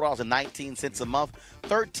 That's $4.19 a month,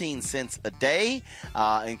 13 cents a day.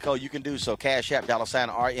 And you can do so. Cash App,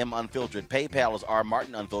 $RM Unfiltered. PayPal is R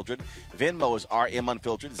Martin Unfiltered. Venmo is RM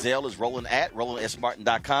Unfiltered. Zelle is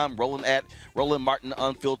Roland@RolandSMartin.com.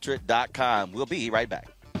 Roland@RolandMartinUnfiltered.com. We'll be right back.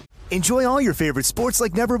 Enjoy all your favorite sports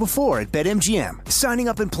like never before at BetMGM. Signing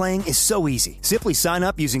up and playing is so easy. Simply sign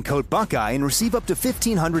up using code Buckeye and receive up to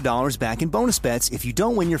 $1,500 back in bonus bets if you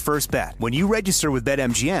don't win your first bet. When you register with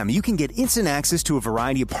BetMGM, you can get instant access to a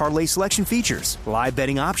variety of parlay selection features, live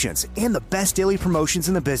betting options, and the best daily promotions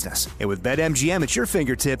in the business. And with BetMGM at your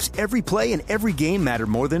fingertips, every play and every game matter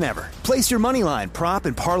more than ever. Place your moneyline, prop,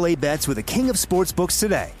 and parlay bets with the king of sportsbooks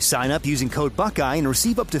today. Sign up using code Buckeye and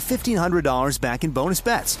receive up to $1,500 back in bonus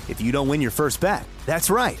bets if you don't win your first bet.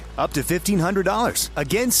 That's right, up to $1,500.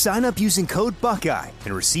 Again, sign up using code Buckeye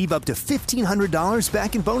and receive up to $1,500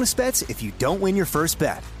 back in bonus bets if you don't win your first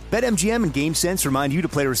bet. BetMGM and GameSense remind you to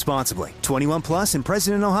play responsibly. 21 plus and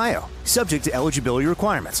present in Ohio. Subject to eligibility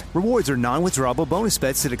requirements. Rewards are non-withdrawable bonus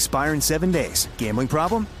bets that expire in 7 days. Gambling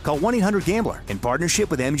problem? Call 1-800-GAMBLER in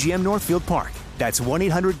partnership with MGM Northfield Park. That's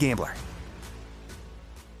 1-800-GAMBLER.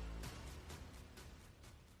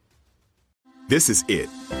 This is it.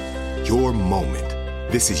 Your moment.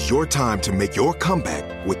 This is your time to make your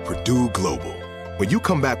comeback with Purdue Global. When you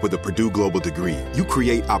come back with a Purdue Global degree, you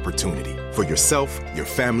create opportunity for yourself, your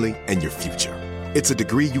family, and your future. It's a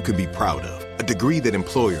degree you can be proud of, a degree that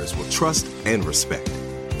employers will trust and respect.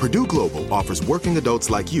 Purdue Global offers working adults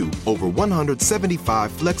like you over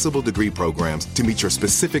 175 flexible degree programs to meet your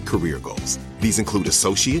specific career goals. These include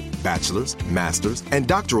associate, bachelor's, master's, and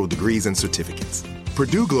doctoral degrees and certificates.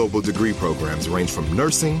 Purdue Global degree programs range from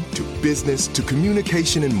nursing to business to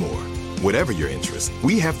communication and more. Whatever your interest,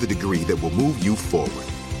 we have the degree that will move you forward.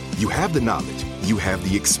 You have the knowledge, you have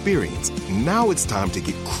the experience. Now it's time to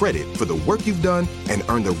get credit for the work you've done and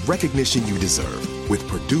earn the recognition you deserve with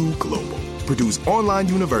Purdue Global, Purdue's online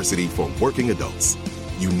university for working adults.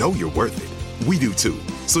 You know you're worth it. We do too.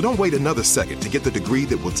 So don't wait another second to get the degree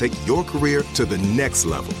that will take your career to the next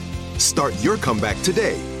level. Start your comeback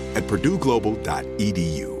today at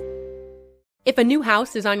PurdueGlobal.edu. If a new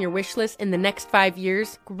house is on your wish list in the next 5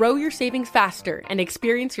 years, grow your savings faster and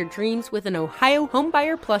experience your dreams with an Ohio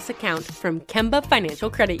Homebuyer Plus account from Kemba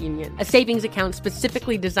Financial Credit Union. A savings account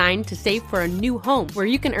specifically designed to save for a new home, where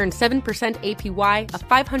you can earn 7% APY, a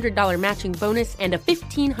 $500 matching bonus, and a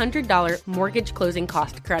 $1,500 mortgage closing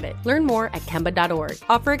cost credit. Learn more at Kemba.org.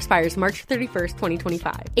 Offer expires March 31st,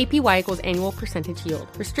 2025. APY equals annual percentage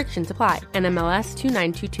yield. Restrictions apply. NMLS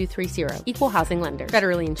 292230. Equal housing lender.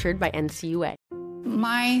 Federally insured by NCUA.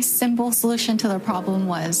 My simple solution to the problem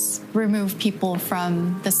was remove people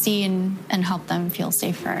from the scene and help them feel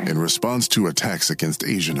safer. In response to attacks against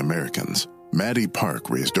Asian Americans, Maddie Park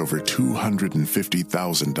raised over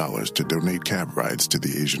 $250,000 to donate cab rides to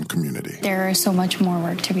the Asian community. There is so much more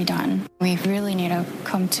work to be done. We really need to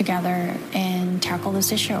come together and tackle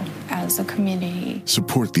this issue as a community.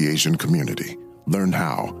 Support the Asian community. Learn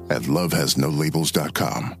how at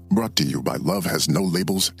lovehasnolabels.com. Brought to you by Love Has No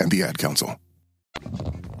Labels and the Ad Council.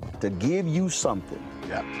 To give you something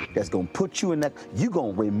that's going to put you in that, you're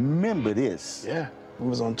going to remember this. Yeah, we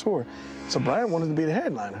was on tour. So Brian wanted to be the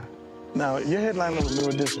headliner. Now, your headliner was New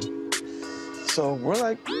Edition. So we're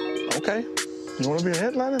like, okay, you want to be a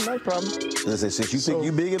headliner? No problem. Since you think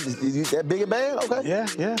you big, you that big a band? Okay.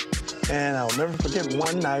 Yeah. And I'll never forget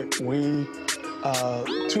one night we,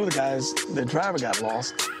 two of the guys, the driver got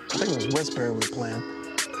lost. I think it was Westbury we were playing.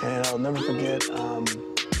 And I'll never forget,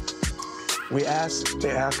 they asked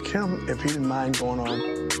him if he didn't mind going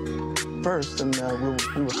on first, and we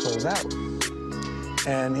would close out.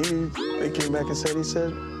 And they came back and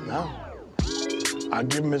said, no. I'll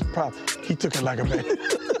give him his prop. He took it like a man.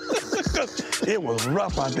 It was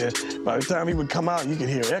rough out there. By the time he would come out, you could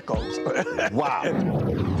hear echoes. Wow.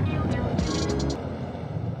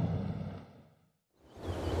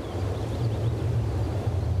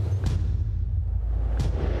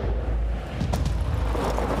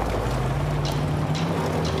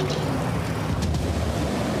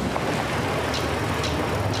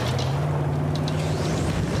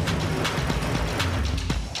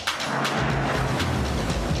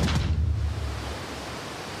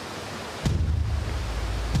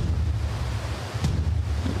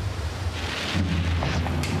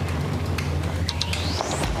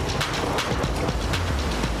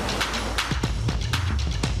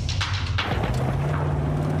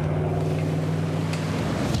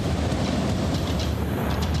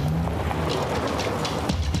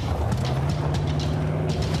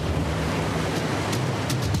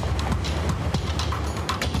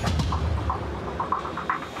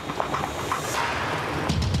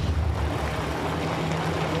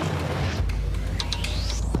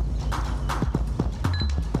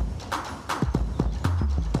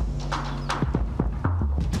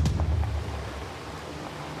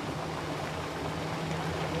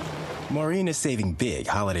 Maureen is saving big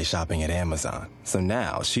holiday shopping at Amazon, so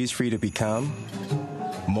now she's free to become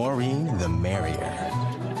Maureen the Merrier.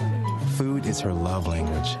 Food is her love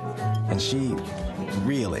language, and she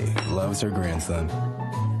really loves her grandson,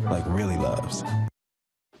 like really loves.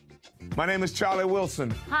 My name is Charlie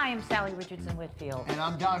Wilson. Hi, I'm Sally Richardson Whitfield. And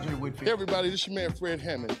I'm Dodger Whitfield. Hey everybody, this is your man Fred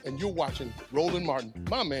Hammond, and you're watching Roland Martin,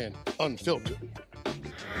 my man, Unfiltered.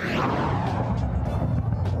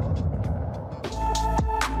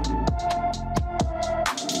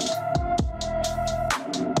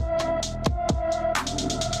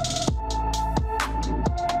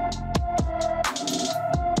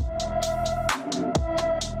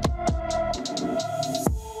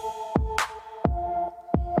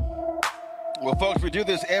 Well, folks, we do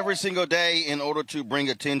this every single day in order to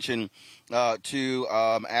bring attention to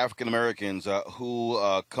African Americans who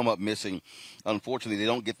come up missing. Unfortunately, they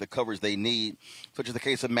don't get the coverage they need, such as the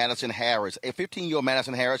case of Madison Harris. A 15-year-old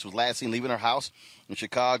Madison Harris was last seen leaving her house in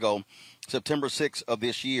Chicago September 6th of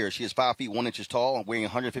this year. She is 5 feet 1 inches tall, weighing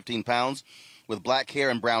 115 pounds, with black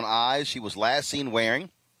hair and brown eyes. She was last seen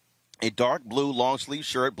wearing a dark blue long-sleeve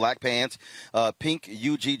shirt, black pants, pink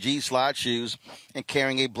UGG slide shoes, and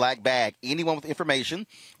carrying a black bag. Anyone with information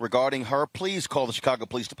regarding her, please call the Chicago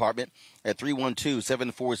Police Department at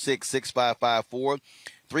 312-746-6554,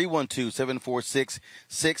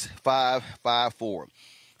 312-746-6554.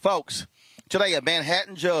 Folks, today, a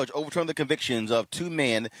Manhattan judge overturned the convictions of 2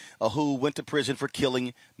 men who went to prison for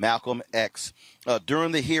killing Malcolm X.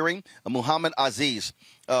 During the hearing, Muhammad Aziz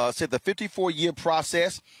said the 54-year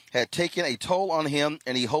process had taken a toll on him,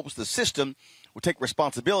 and he hopes the system will take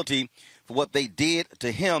responsibility for what they did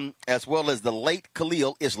to him, as well as the late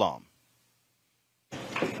Khalil Islam.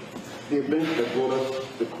 The events that brought us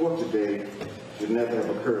to court today should never have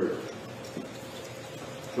occurred.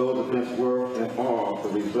 Those events were and are the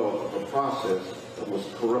result of a process that was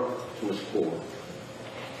corrupt to its core.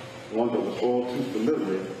 one that was all too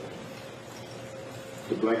familiar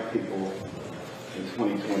to black people in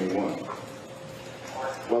 2021.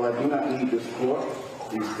 While I do not need this court,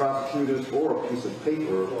 these prosecutors, or a piece of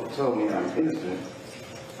paper to tell me I'm innocent,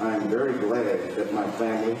 I am very glad that my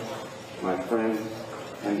family, my friends,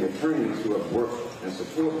 and the attorneys who have worked and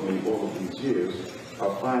supported me all of these years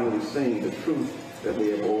are finally seeing the truth that we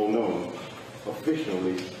have all known,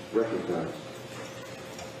 officially recognized.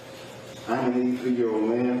 I'm an 83-year-old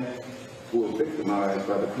man who was victimized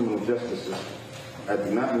by the criminal justice system. I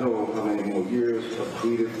do not know how many more years of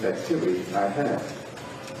creative activity I have.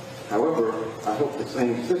 However, I hope the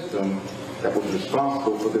same system that was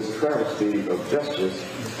responsible for this travesty of justice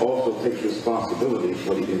also takes responsibility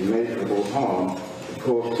for the immeasurable harm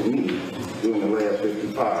caused to me during the last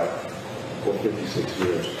 55 or 56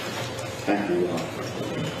 years. Thank you, Your Honor.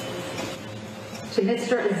 To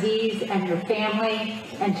Mr. Aziz and your family,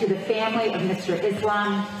 and to the family of Mr.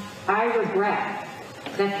 Islam, I regret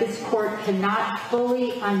that this court cannot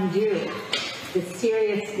fully undo the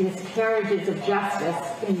serious miscarriages of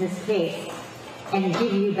justice in this case and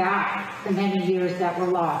give you back the many years that were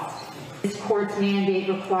lost. This court's mandate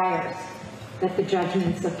requires that the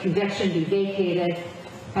judgments of conviction be vacated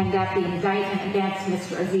and that the indictment against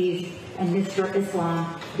Mr. Aziz and Mr.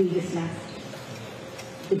 Islam be dismissed.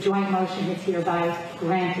 The joint motion is hereby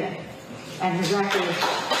granted, and the record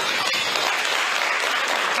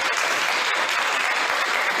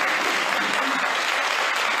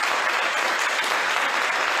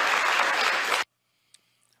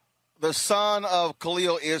The son of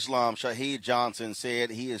Khalil Islam, Shaheed Johnson, said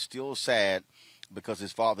he is still sad because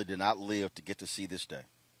his father did not live to get to see this day.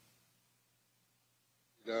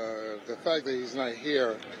 The fact that he's not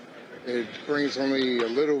here, it brings only a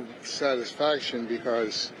little satisfaction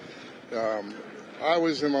because I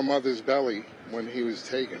was in my mother's belly when he was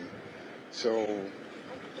taken. So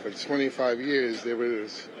for 25 years, there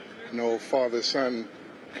was no father-son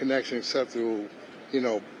connection except through,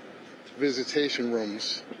 visitation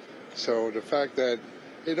rooms. So the fact that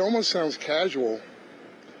it almost sounds casual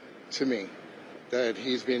to me that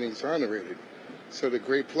he's being exonerated. So the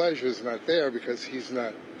great pleasure is not there because he's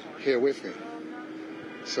not here with me.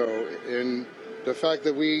 So in the fact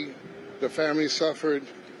that the family suffered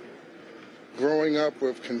growing up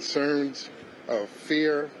with concerns of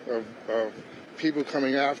fear of people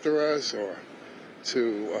coming after us or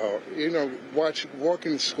to, walk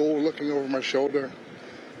in school looking over my shoulder,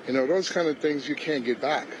 those kind of things you can't get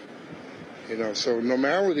back. So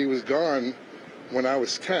normality was gone when I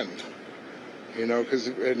was 10, because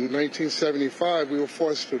in 1975 we were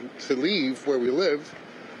forced to leave where we lived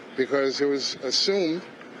because it was assumed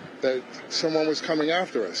that someone was coming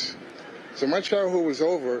after us. So my childhood was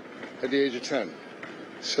over at the age of 10.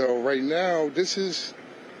 So right now this is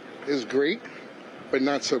great, but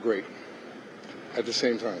not so great at the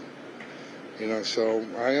same time. So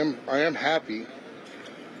I am happy,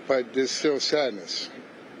 but there's still sadness,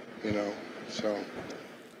 So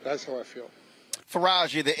that's how I feel.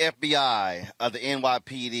 Faraji, the FBI, the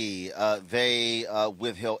NYPD, they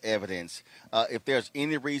withheld evidence. If there's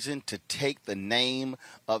any reason to take the name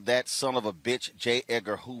of that son of a bitch, J.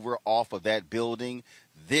 Edgar Hoover, off of that building,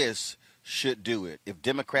 this should do it. If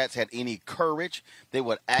Democrats had any courage, they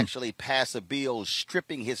would actually pass a bill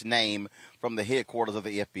stripping his name from the headquarters of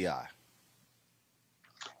the FBI.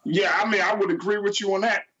 Yeah, I would agree with you on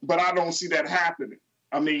that, but I don't see that happening.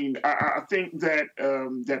 I think that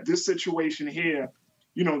that this situation here,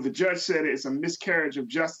 the judge said it's a miscarriage of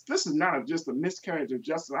justice. This is not just a miscarriage of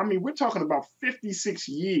justice. We're talking about 56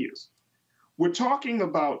 years. We're talking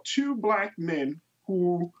about two black men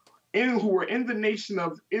who were in the Nation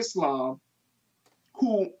of Islam,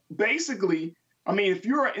 who basically, if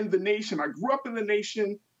you're in the Nation, I grew up in the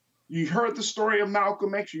Nation. You heard the story of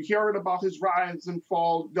Malcolm X. You heard about his rise and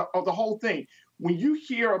fall, the whole thing. When you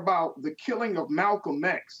hear about the killing of Malcolm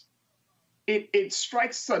X, it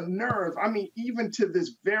strikes a nerve. Even to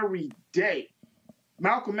this very day,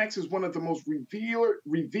 Malcolm X is one of the most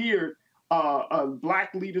revered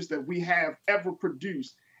black leaders that we have ever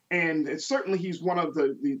produced. And certainly he's one of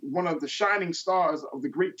the shining stars of the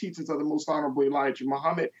great teachings of the Most Honorable Elijah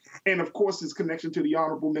Muhammad, and of course his connection to the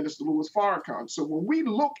Honorable Minister Louis Farrakhan. So when we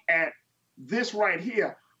look at this right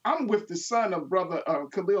here, I'm with the son of Brother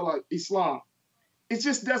Khalil Islam. It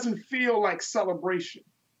just doesn't feel like celebration.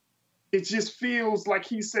 It just feels like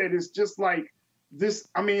he said, it's just like this.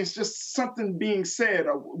 It's just something being said.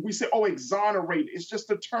 We say, exonerate. It's just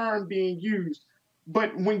a term being used.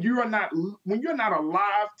 But when you're not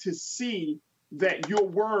alive to see that your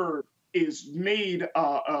word is made,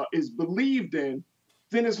 is believed in,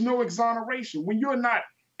 then there's no exoneration. When you're not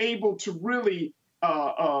able to really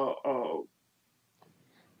I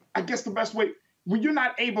guess the best way, when you're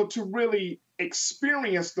not able to really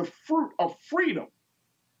experience the fruit of freedom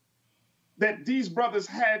that these brothers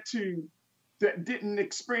had to, that didn't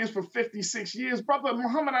experience for 56 years. Brother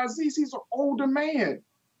Muhammad Aziz, he's an older man.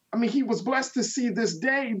 I mean, he was blessed to see this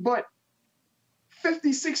day, but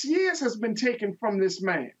 56 years has been taken from this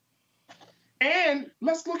man. And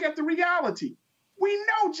let's look at the reality. We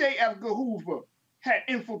know J. Edgar Hoover had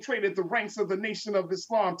infiltrated the ranks of the Nation of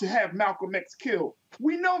Islam to have Malcolm X killed.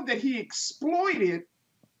 We know that he exploited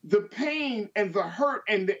the pain and the hurt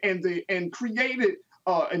and created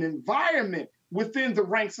an environment within the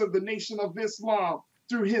ranks of the Nation of Islam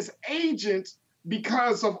through his agents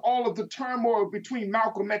because of all of the turmoil between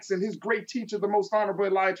Malcolm X and his great teacher, the Most Honorable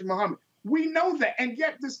Elijah Muhammad. We know that, and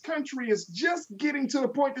yet this country is just getting to the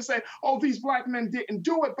point to say, oh, these black men didn't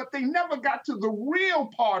do it, but they never got to the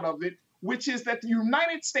real part of it, which is that the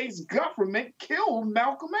United States government killed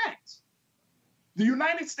Malcolm X. The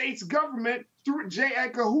United States government, through J.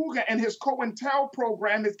 Edgar Hoover and his COINTEL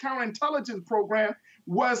program, his counterintelligence program,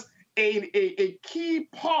 was a key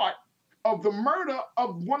part of the murder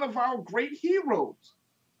of one of our great heroes.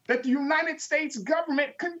 That the United States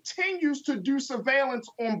government continues to do surveillance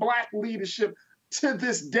on black leadership to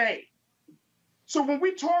this day. So when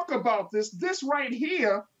we talk about this right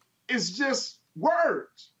here is just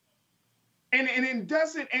words. And it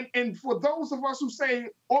doesn't, and for those of us who say,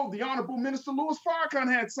 oh, the Honorable Minister Louis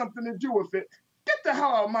Farrakhan had something to do with it, get the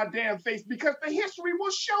hell out of my damn face, because the history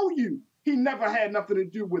will show you he never had nothing to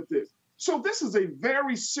do with this. So this is a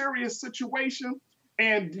very serious situation.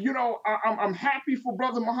 And, you know, I'm happy for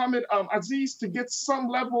Brother Muhammad Aziz to get some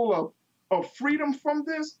level of freedom from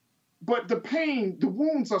this. But the pain, the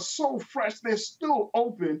wounds are so fresh, they're still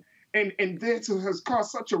open. And this has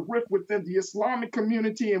caused such a rift within the Islamic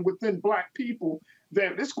community and within black people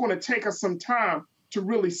that it's going to take us some time to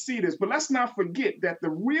really see this. But let's not forget that the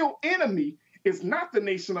real enemy is not the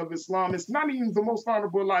Nation of Islam. It's not even the Most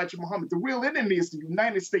Honorable Elijah Muhammad. The real enemy is the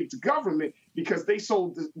United States government, because they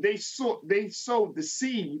sowed the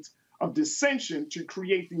seeds of dissension to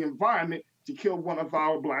create the environment to kill one of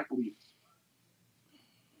our black leaders.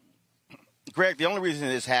 Greg, the only reason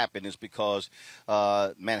this happened is because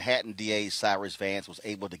Manhattan DA Cyrus Vance was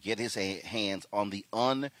able to get his hands on the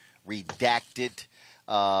unredacted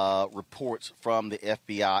reports from the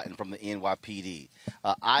FBI and from the NYPD.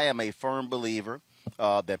 I am a firm believer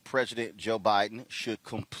that President Joe Biden should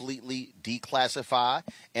completely declassify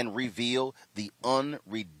and reveal the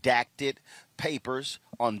unredacted papers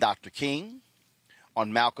on Dr. King,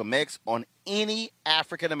 on Malcolm X, on any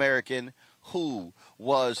African American who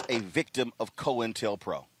was a victim of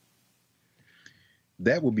COINTELPRO.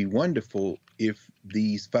 That would be wonderful if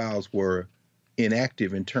these files were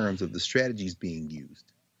inactive in terms of the strategies being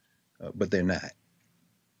used, but they're not.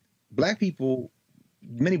 Black people,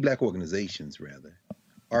 many black organizations rather,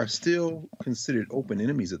 are still considered open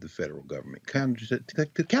enemies of the federal government.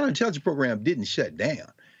 The counterintelligence program didn't shut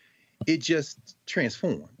down. It just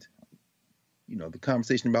transformed. You know, the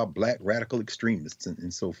conversation about black radical extremists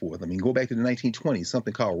and so forth. I mean, go back to the 1920s,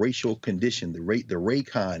 something called racial condition, the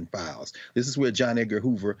Raycon files. This is where John Edgar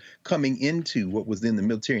Hoover, coming into what was then the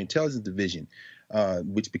Military Intelligence Division,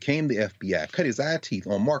 which became the FBI, cut his eye teeth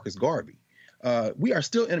on Marcus Garvey. We are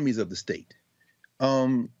still enemies of the state.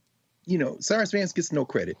 You know, Cyrus Vance gets no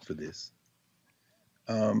credit for this.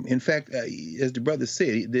 In fact, as the brother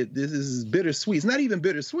said, this is bittersweet. It's not even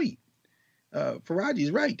bittersweet.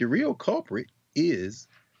 Faraji's right. The real culprit is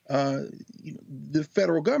the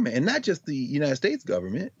federal government, and not just the United States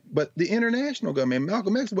government, but the international government.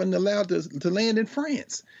 Malcolm X wasn't allowed to land in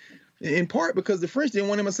France, in part because the French didn't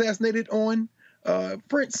want him assassinated on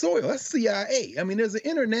French soil. That's CIA. I mean, there's an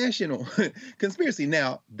international conspiracy.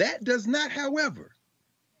 Now, that does not, however,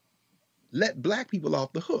 let black people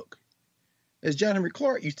off the hook. As John Henry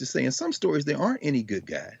Clark used to say, in some stories, there aren't any good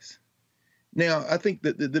guys. Now, I think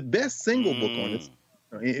that the best single book on this,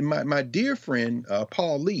 my dear friend,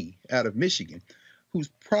 Paul Lee out of Michigan, who's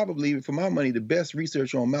probably, for my money, the best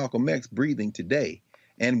researcher on Malcolm X breathing today,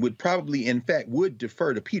 and would probably, in fact, would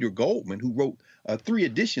defer to Peter Goldman, who wrote 3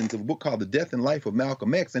 editions of a book called The Death and Life of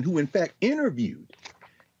Malcolm X, and who, in fact, interviewed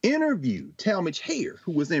Talmadge Hayer,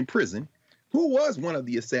 who was in prison, who was one of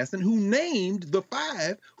the assassins, who named the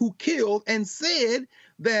 5 who killed and said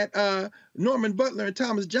that Norman Butler and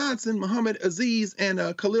Thomas Johnson, Muhammad Aziz, and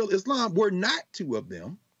Khalil Islam were not 2 of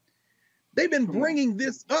them. They've been bringing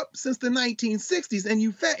this up since the 1960s. And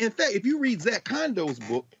in fact, if you read Zach Kondo's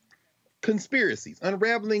book, Conspiracies,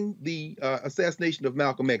 Unraveling the Assassination of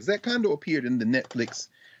Malcolm X, Zach Kondo appeared in the Netflix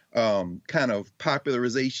kind of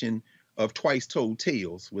popularization of Twice Told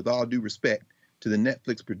Tales, with all due respect to the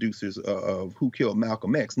Netflix producers of Who Killed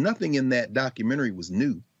Malcolm X. Nothing in that documentary was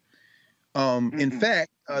new. In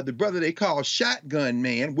fact, the brother they call Shotgun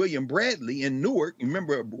Man, William Bradley in Newark,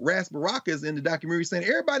 remember Ras Baraka is in the documentary saying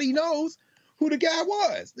everybody knows who the guy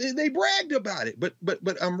was. They bragged about it.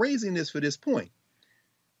 But I'm raising this for this point.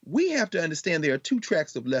 We have to understand there are two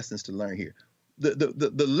tracks of lessons to learn here.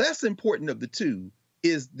 The less important of the two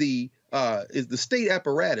is the state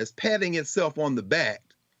apparatus patting itself on the back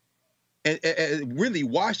and really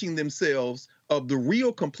washing themselves of the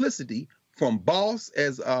real complicity from Boss,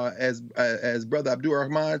 as Brother Abdul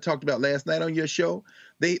Rahman talked about last night on your show.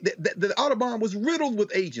 The Audubon was riddled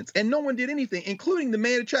with agents, and no one did anything, including the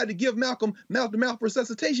man who tried to give Malcolm mouth-to-mouth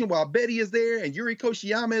resuscitation while Betty is there and Yuri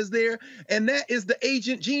Kochiyama is there, and that is the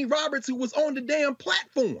agent Gene Roberts who was on the damn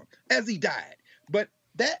platform as he died. But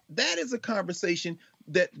that is a conversation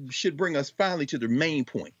that should bring us finally to the main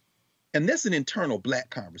point, and that's an internal Black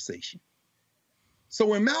conversation. So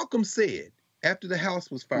when Malcolm said, after the house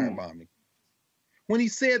was firebombing, when he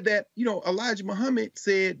said that, Elijah Muhammad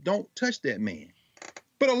said, don't touch that man.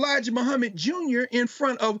 But Elijah Muhammad Jr. in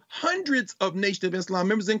front of hundreds of Nation of Islam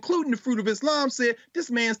members, including the Fruit of Islam, said this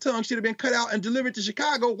man's tongue should have been cut out and delivered to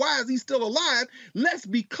Chicago. Why is he still alive? Let's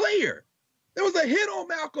be clear. There was a hit on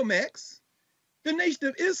Malcolm X. The Nation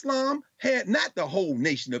of Islam had not the whole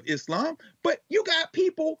Nation of Islam, but you got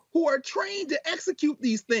people who are trained to execute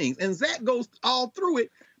these things. And Zach goes all through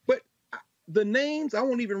it. But the names, I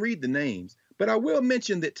won't even read the names. But I will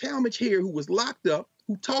mention that Talmadge Hare, who was locked up,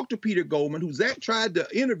 who talked to Peter Goldman, who Zach tried to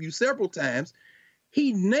interview several times,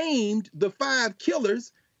 he named the 5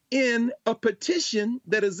 killers in a petition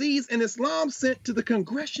that Aziz and Islam sent to the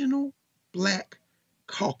Congressional Black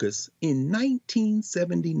Caucus in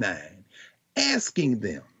 1979, asking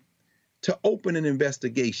them to open an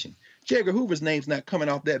investigation. J. Edgar Hoover's name's not coming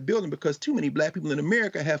off that building because too many Black people in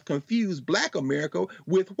America have confused Black America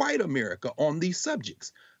with white America on these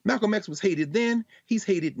subjects. Malcolm X was hated then, he's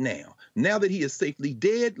hated now. Now that he is safely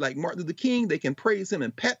dead, like Martin Luther King, they can praise him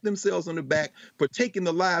and pat themselves on the back for taking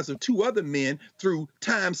the lives of 2 other men through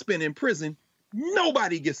time spent in prison.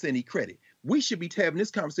 Nobody gets any credit. We should be having this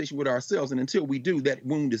conversation with ourselves, and until we do, that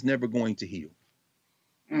wound is never going to heal.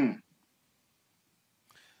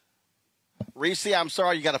 Reese, I'm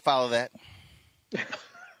sorry you got to follow that.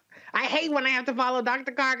 I hate when I have to follow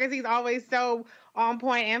Dr. Carr because he's always so on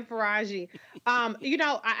point, and Faraji.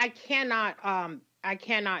 I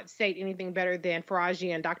cannot say anything better than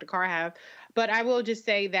Faraji and Dr. Carr have, but I will just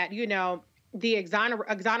say that, the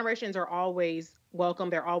exonerations are always welcome.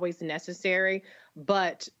 They're always necessary,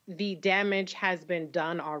 but the damage has been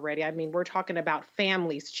done already. I mean, we're talking about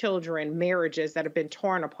families, children, marriages that have been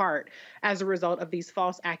torn apart as a result of these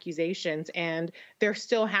false accusations, and they're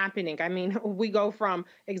still happening. I mean, we go from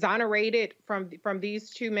exonerated from these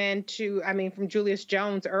 2 men to, from Julius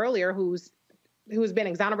Jones earlier, who's been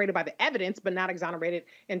exonerated by the evidence, but not exonerated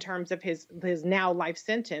in terms of his now life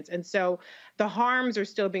sentence. And so the harms are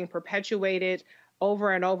still being perpetuated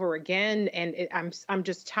over and over again. And I'm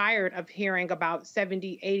just tired of hearing about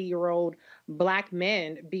 70, 80-year-old Black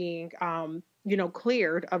men being,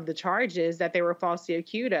 cleared of the charges that they were falsely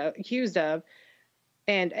accused of.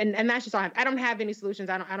 And that's just all I don't have any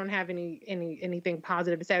solutions. I don't have anything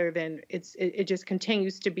positive to say other than it just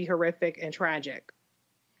continues to be horrific and tragic.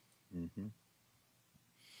 Mm-hmm.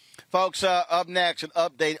 Folks, up next, an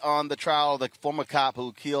update on the trial of the former cop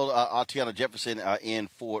who killed Atiana Jefferson in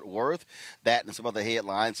Fort Worth. That and some other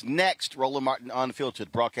headlines. Next, Roland Martin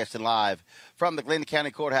Unfiltered, broadcasting live from the Glenn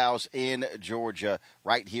County Courthouse in Georgia,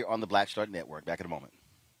 right here on the Black Start Network. Back in a moment.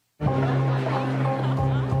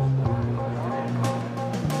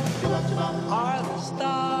 Are the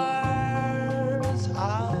stars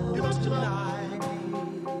out tonight?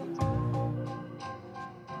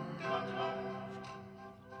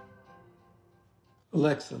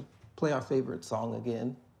 Alexa, play our favorite song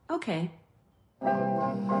again. Okay.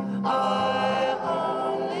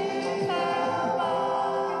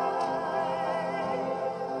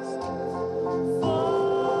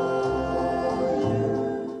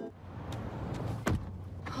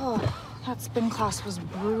 Oh, that spin class was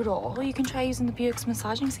brutal. Well, you can try using the Buick's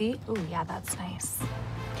massaging seat. Oh, yeah, that's nice.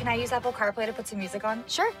 Can I use Apple CarPlay to put some music on?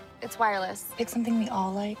 Sure. It's wireless. Pick something we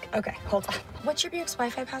all like. Okay, hold on. What's your Buick's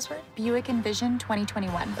Wi-Fi password? Buick Envision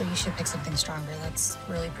 2021. Oh, you should pick something stronger. That's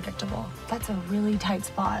really predictable. That's a really tight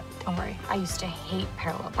spot. Don't worry. I used to hate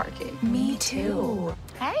parallel parking. Me too.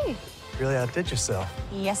 Hey. Really outdid yourself.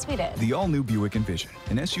 Yes, we did. The all-new Buick Envision,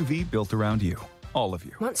 an SUV built around you. All of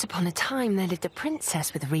you. Once upon a time, there lived a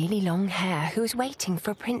princess with really long hair who was waiting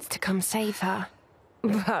for a prince to come save her.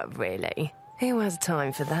 But really, Who has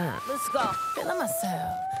time for that? Let's go. Feeling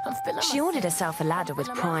myself. I'm feeling She ordered herself a ladder with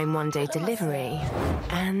Prime one-day delivery,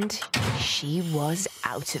 and she was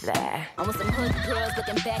out of there. I want some hood girls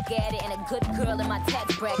looking back at it and a good girl in my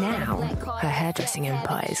tax bracket. Now, her hairdressing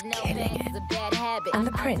empire is killing it. And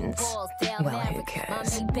the prince? Well, who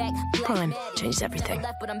cares? Prime changed everything.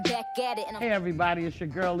 Hey everybody, it's your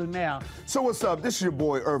girl Lunel. So what's up? This is your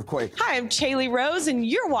boy Earthquake. Hi, I'm Chaley Rose, and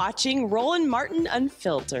you're watching Roland Martin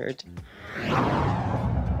Unfiltered.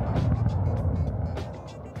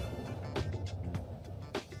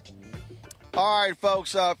 All right,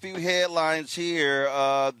 folks, a few headlines here.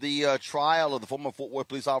 The trial of the former Fort Worth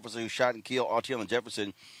police officer who shot and killed Arteon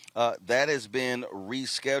Jefferson, that has been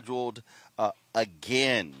rescheduled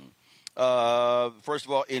again. First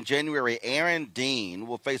of all, in January, Aaron Dean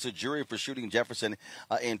will face a jury for shooting Jefferson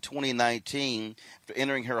in 2019 after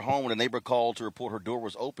entering her home when a neighbor called to report her door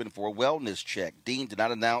was open for a wellness check. Dean did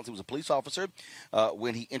not announce he was a police officer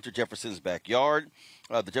when he entered Jefferson's backyard.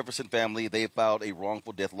 The Jefferson family, they filed a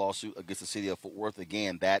wrongful death lawsuit against the city of Fort Worth.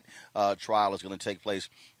 Again, that trial is going to take place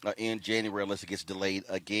in January unless it gets delayed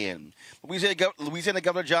again. Louisiana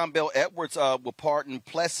Governor John Bel Edwards will pardon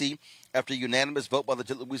Plessy after a unanimous vote by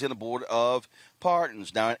the Louisiana Board of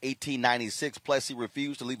Pardons. Now, in 1896, Plessy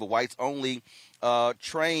refused to leave a whites-only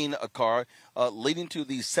train car, leading to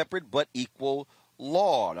the separate but equal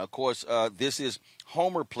law. Now, of course, this is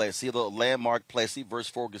Homer Plessy, the landmark Plessy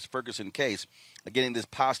versus Ferguson case, getting this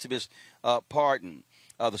posthumous pardon.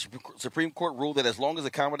 The Supreme Court ruled that as long as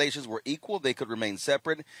accommodations were equal, they could remain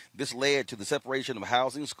separate. This led to the separation of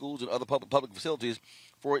housing, schools, and other public facilities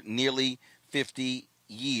for nearly 50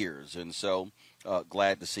 years. And so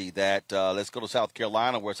glad to see that. Let's go to South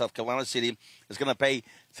Carolina, where South Carolina City is going to pay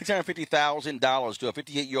 $650,000 to a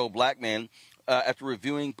 58-year-old black man after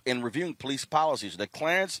reviewing police policies. Now,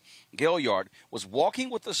 Clarence Gaillard was walking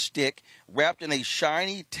with a stick wrapped in a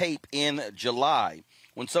shiny tape in July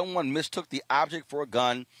when someone mistook the object for a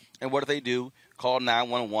gun. And what did they do? Call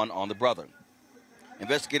 911 on the brother.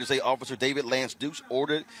 Investigators say Officer David Lance Dukes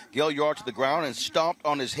ordered Gaillard to the ground and stomped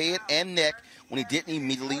on his head and neck when he didn't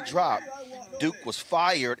immediately drop. Duke was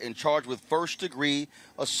fired and charged with first-degree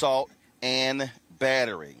assault and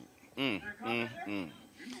battery. And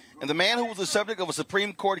the man who was the subject of a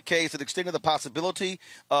Supreme Court case that extended the possibility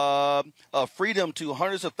of freedom to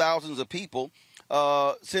hundreds of thousands of people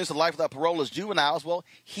since the life without parole as juveniles, well,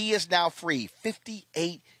 he is now free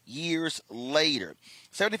 58 years later.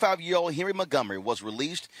 75-year-old Henry Montgomery was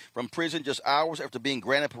released from prison just hours after being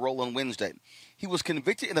granted parole on Wednesday. He was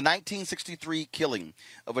convicted in the 1963 killing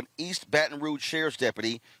of an East Baton Rouge sheriff's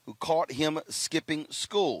deputy who caught him skipping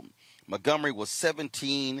school. Montgomery was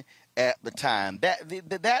 17 at the time.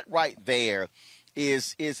 That right there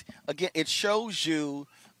is again, it shows you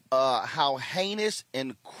how heinous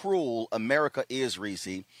and cruel America is,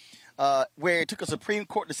 Reese, where it took a Supreme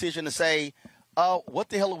Court decision to say, what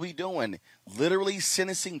the hell are we doing? Literally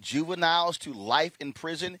sentencing juveniles to life in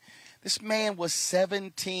prison? This man was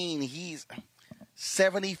 17. He's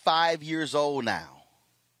 75 years old now.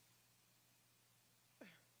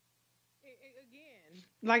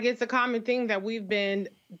 Like, it's a common thing that we've been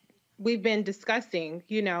discussing,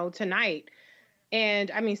 tonight.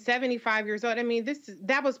 And I mean, 75 years old. I mean,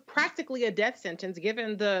 that was practically a death sentence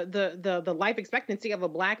given the life expectancy of a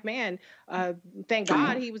black man. Thank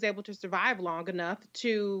God he was able to survive long enough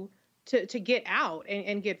to get out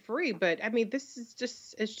and get free. But I mean, it's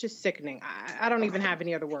just sickening. I don't even have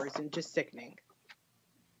any other words than just sickening.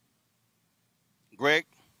 Greg?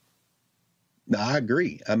 No, I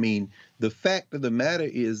agree. I mean, the fact of the matter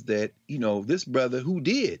is that, this brother who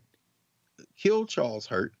did kill Charles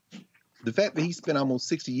Hurt, the fact that he spent almost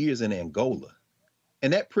 60 years in Angola,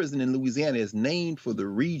 and that prison in Louisiana is named for the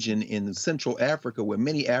region in Central Africa where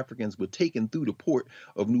many Africans were taken through the port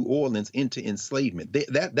of New Orleans into enslavement.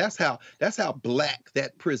 That's how black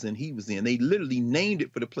that prison he was in. They literally named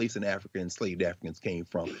it for the place in Africa enslaved Africans came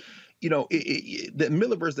from. The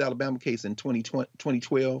Miller versus Alabama case in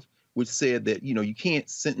 2012, which said that, you can't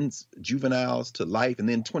sentence juveniles to life. And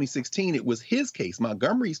then 2016, it was his case,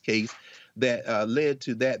 Montgomery's case, that led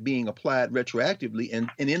to that being applied retroactively. And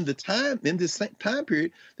in this time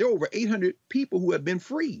period, there were over 800 people who have been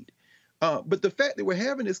freed. But the fact that we're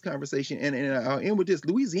having this conversation, and I'll end with this,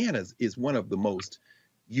 Louisiana is one of the most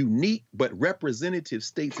unique but representative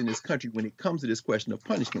states in this country when it comes to this question of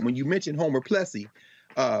punishment. When you mentioned Homer Plessy,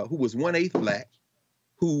 who was 1/8 black,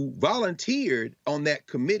 who volunteered on that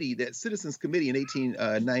committee, that Citizens Committee in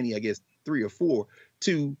 1890, I guess 3 or 4,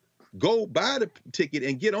 to go buy the ticket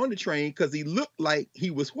and get on the train because he looked like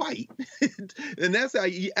he was white. And that's how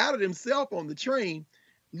he outed himself on the train.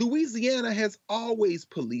 Louisiana has always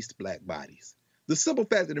policed black bodies. The simple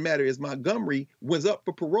fact of the matter is Montgomery was up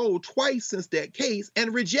for parole twice since that case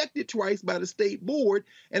and rejected twice by the state board.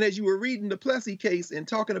 And as you were reading the Plessy case and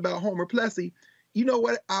talking about Homer Plessy, you know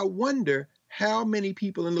what? I wonder how many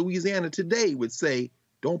people in Louisiana today would say,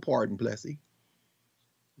 don't pardon Plessy.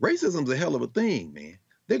 Racism's a hell of a thing, man.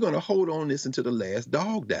 They're going to hold on this until the last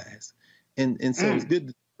dog dies. And so it's good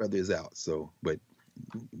to brother is out. So, but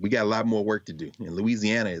we got a lot more work to do. And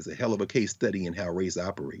Louisiana is a hell of a case study in how race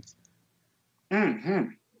operates.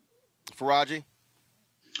 Faraji?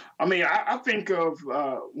 I mean, I think of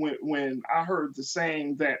when I heard the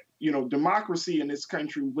saying that, democracy in this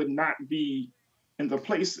country would not be in the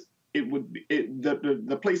place it would be,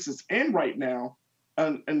 the place it's in right now,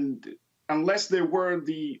 and unless there were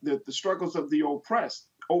the struggles of the oppressed.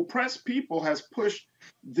 Oppressed people has pushed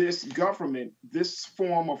this government, this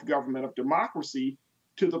form of government of democracy,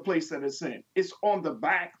 to the place that it's in. It's on the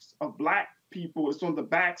backs of black people. It's on the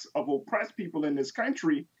backs of oppressed people in this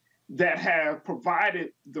country that have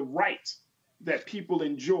provided the rights that people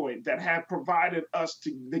enjoy, that have provided us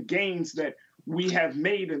to the gains that we have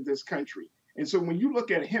made in this country. And so when you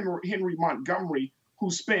look at Henry Montgomery,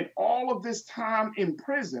 who spent all of this time in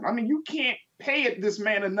prison, I mean, you can't pay this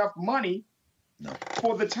man enough money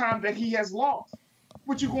for the time that he has lost.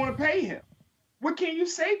 What you going to pay him? What can you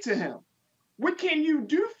say to him? What can you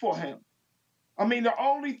do for him? I mean, the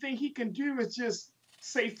only thing he can do is just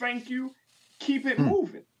say thank you, keep it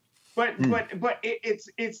moving. But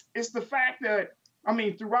it's the fact that, I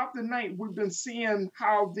mean, throughout the night we've been seeing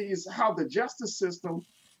how the justice system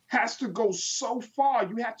has to go so far.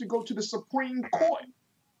 You have to go to the Supreme Court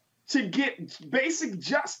to get basic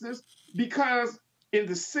justice, because in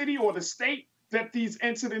the city or the state that these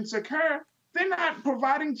incidents occur, they're not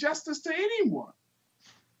providing justice to anyone.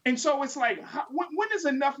 And so it's like, when is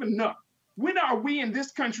enough enough? When are we in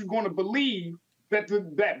this country going to believe that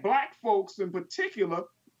that black folks in particular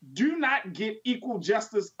do not get equal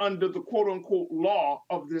justice under the quote-unquote law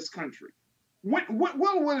of this country? When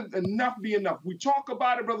will enough be enough? We talk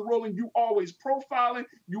about it, Brother Roland. You always profiling.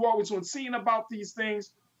 You always on scene about these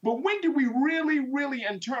things. But when do we really, really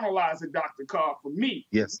internalize it, Dr. Carr, for me?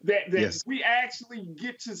 Yes. That we actually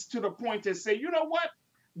get to the point to say, you know what?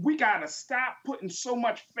 We got to stop putting so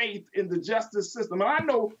much faith in the justice system. And I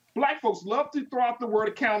know black folks love to throw out the word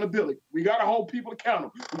accountability. We got to hold people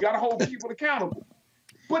accountable. We got to hold people accountable.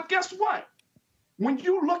 But guess what? When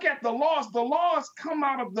you look at the laws come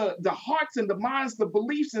out of the hearts and the minds, the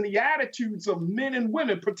beliefs and the attitudes of men and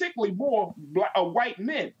women, particularly more white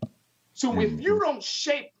men. So if you don't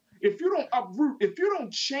shape, if you don't uproot, if you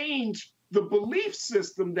don't change the belief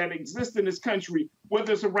system that exists in this country,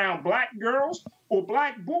 whether it's around black girls or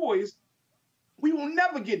black boys, we will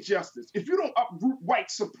never get justice. If you don't uproot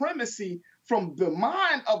white supremacy from the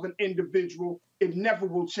mind of an individual, it never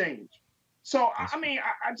will change. So, I mean,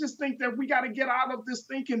 I just think that we got to get out of this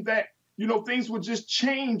thinking that, things will just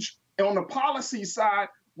change on the policy side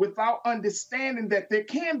without understanding that there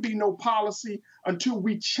can be no policy until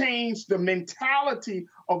we change the mentality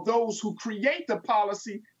of those who create the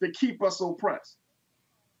policy that keep us oppressed.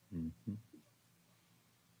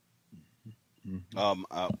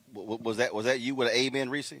 Was that you with an amen,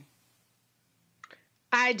 Reese?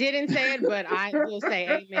 I didn't say it, but I will say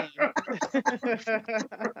amen.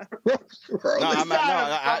 I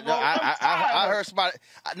heard somebody.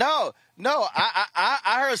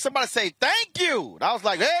 I heard somebody say thank you. And I was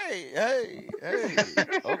like, hey.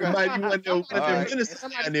 Okay. Might be one of those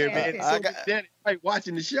ministers down there, man. Danny right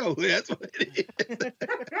watching the show. That's what it is.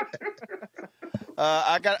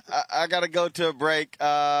 I got to go to a break.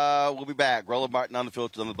 We'll be back. Roland Martin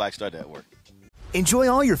Unfiltered on the Black Star Network. Enjoy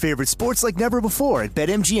all your favorite sports like never before at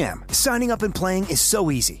BetMGM. Signing up and playing is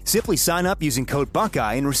so easy. Simply sign up using code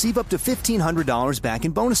Buckeye and receive up to $1,500 back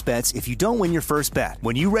in bonus bets if you don't win your first bet.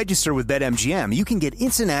 When you register with BetMGM, you can get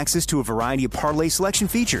instant access to a variety of parlay selection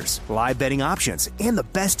features, live betting options, and the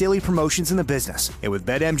best daily promotions in the business. And with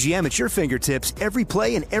BetMGM at your fingertips, every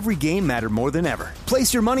play and every game matter more than ever.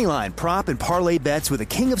 Place your moneyline, prop, and parlay bets with the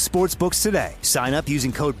king of sportsbooks today. Sign up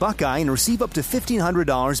using code Buckeye and receive up to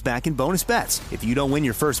 $1,500 back in bonus bets if you don't win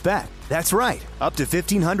your first bet. That's right, up to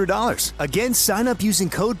 $1,500. Again, sign up using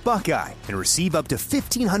code Buckeye and receive up to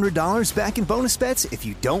 $1,500 back in bonus bets if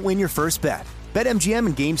you don't win your first bet. BetMGM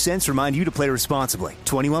and GameSense remind you to play responsibly.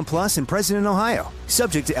 21 plus and present in Ohio.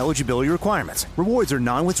 Subject to eligibility requirements. Rewards are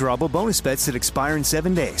non-withdrawable bonus bets that expire in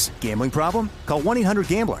 7 days. Gambling problem? Call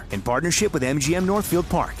 1-800-GAMBLER in partnership with MGM Northfield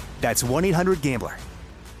Park. That's 1-800-GAMBLER.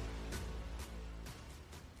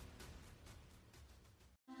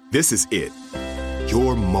 This is it.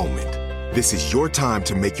 Your moment. This is your time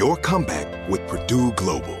to make your comeback with Purdue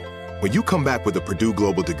Global. When you come back with a Purdue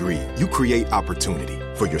Global degree, you create opportunity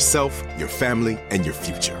for yourself, your family, and your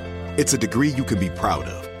future. It's a degree you can be proud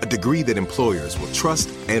of, a degree that employers will trust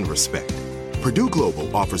and respect. Purdue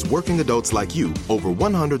Global offers working adults like you over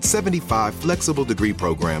 175 flexible degree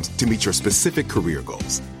programs to meet your specific career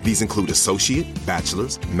goals. These include associate,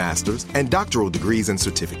 bachelor's, master's, and doctoral degrees and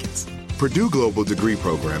certificates. Purdue Global degree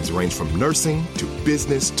programs range from nursing to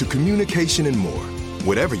business to communication and more.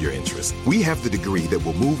 Whatever your interest, we have the degree that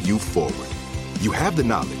will move you forward. You have the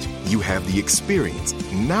knowledge, you have the experience.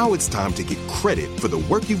 Now it's time to get credit for the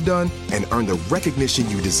work you've done and earn the recognition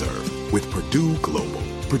you deserve with Purdue Global,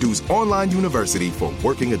 Purdue's online university for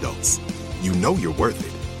working adults. You know you're worth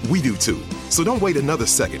it. We do too. So don't wait another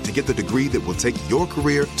second to get the degree that will take your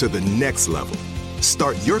career to the next level.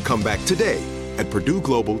 Start your comeback today at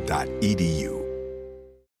purdueglobal.edu.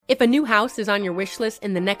 If a new house is on your wish list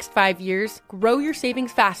in the next 5 years, grow your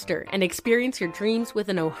savings faster and experience your dreams with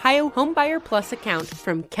an Ohio Homebuyer Plus account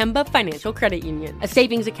from Kemba Financial Credit Union. A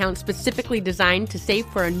savings account specifically designed to save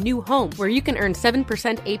for a new home where you can earn 7%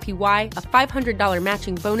 APY, a $500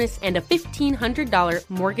 matching bonus, and a $1,500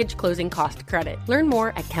 mortgage closing cost credit. Learn more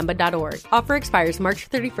at Kemba.org. Offer expires March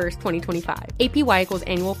 31st, 2025. APY equals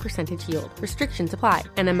annual percentage yield. Restrictions apply.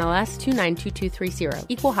 NMLS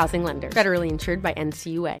 292230. Equal housing lender. Federally insured by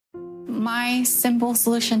NCUA. My simple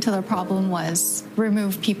solution to the problem was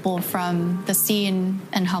remove people from the scene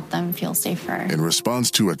and help them feel safer. In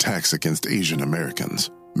response to attacks against Asian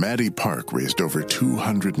Americans, Maddie Park raised over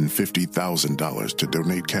 $250,000 to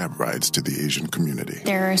donate cab rides to the Asian community.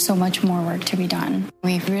 There is so much more work to be done.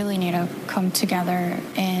 We really need to come together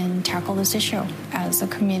and tackle this issue as a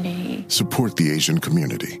community. Support the Asian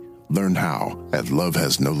community. Learn how at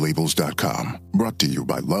lovehasnolabels.com. Brought to you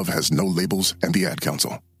by Love Has No Labels and the Ad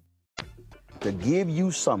Council. To give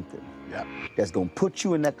you something that's going to put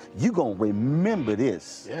you in that, you're going to remember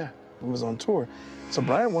this. Yeah, we was on tour. So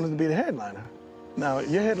Brian wanted to be the headliner. Now,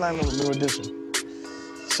 your headliner was New Edition.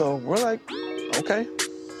 So we're like, okay,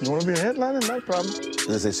 you want to be a headliner? No problem.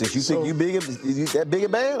 Since you think you big, you that big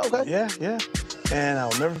and bad? Okay. Yeah. And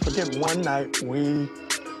I'll never forget one night we,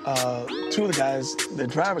 two of the guys, the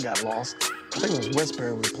driver got lost. I think it was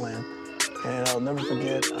Westbury we were playing. And I'll never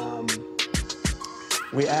forget,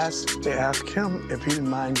 they asked him if he didn't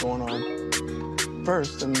mind going on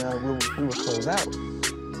first, and we would close out.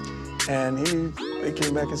 And they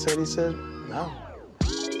came back and said, no.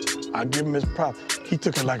 I'll give him his prop. He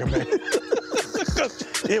took it like a man.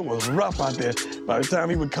 It was rough out there. By the time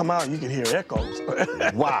he would come out, you could hear echoes.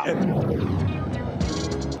 Wow.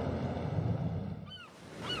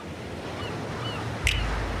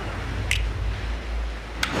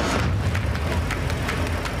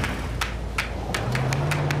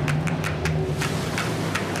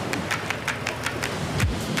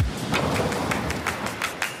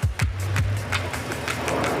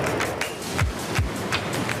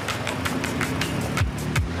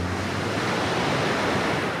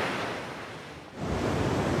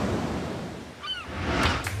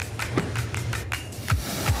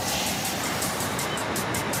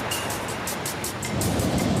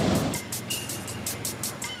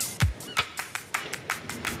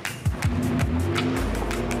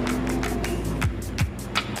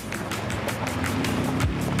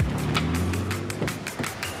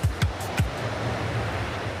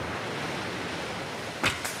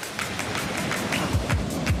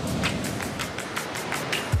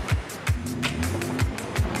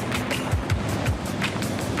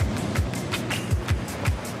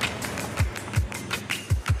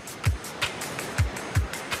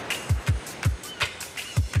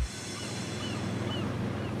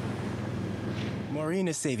 Maureen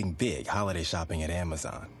is saving big holiday shopping at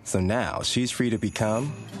Amazon. So now she's free to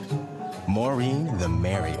become Maureen the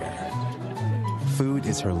Merrier. Food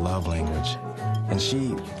is her love language, and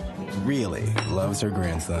she really loves her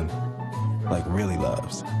grandson. Like, really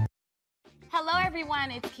loves. Hello,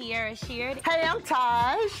 everyone. It's Kiara Sheard. Hey, I'm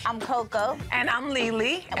Taj. I'm Coco. And I'm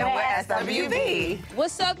Lily. And we're SWV.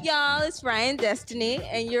 What's up, y'all? It's Ryan Destiny,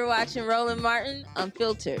 and you're watching Roland Martin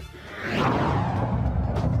Unfiltered.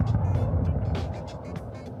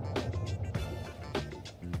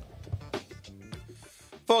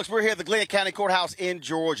 Folks, we're here at the Glenn County Courthouse in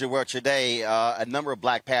Georgia, where today a number of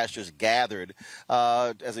black pastors gathered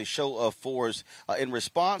as a show of force in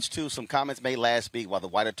response to some comments made last week by the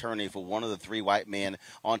white attorney for one of the three white men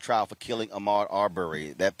on trial for killing Ahmaud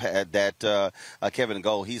Arbery. That Kevin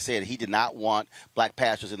Gold, he said he did not want black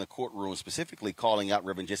pastors in the courtroom, specifically calling out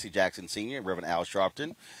Reverend Jesse Jackson Sr. and Reverend Al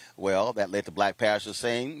Sharpton. Well, that led to black pastors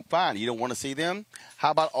saying, fine, you don't want to see them?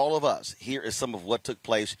 How about all of us? Here is some of what took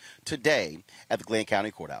place today at the Glenn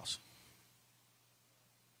County Courthouse.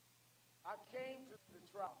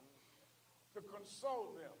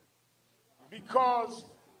 because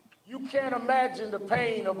you can't imagine the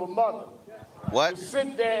pain of a mother. What? To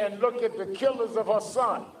sit there and look at the killers of her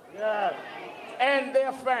son and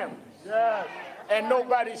their families. And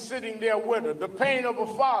nobody sitting there with her. The pain of a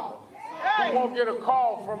father who won't get a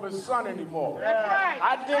call from his son anymore.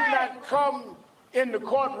 I did not come in the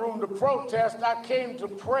courtroom to protest. I came to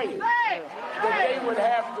pray that they would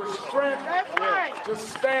have the strength to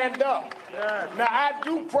stand up. Now, I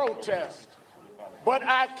do protest, but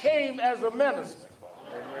I came as a minister.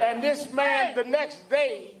 And this man the next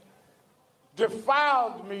day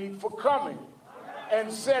defiled me for coming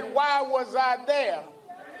and said, why was I there?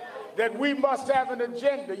 That we must have an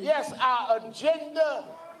agenda. Yes, our agenda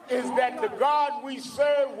is that the God we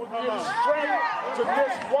serve will give strength to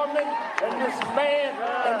this woman and this man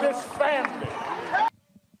and this family.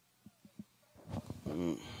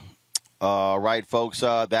 All right, folks,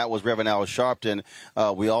 that was Reverend Al Sharpton.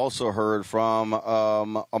 We also heard from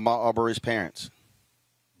Ahmaud Arbery's parents.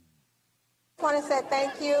 I want to say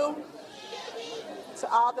thank you to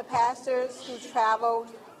all the pastors who traveled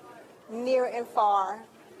near and far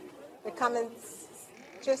to come in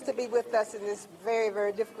just to be with us in this very,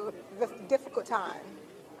 very difficult time.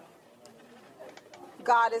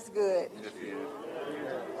 God is good.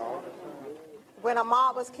 When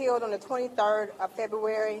Ahmaud was killed on the 23rd of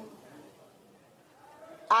February,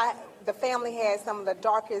 the family had some of the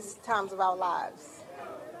darkest times of our lives.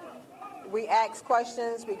 We asked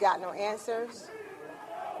questions, we got no answers.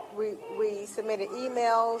 We submitted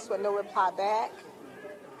emails with no reply back.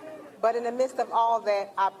 But in the midst of all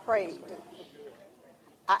that, I prayed.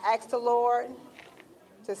 I asked the Lord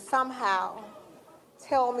to somehow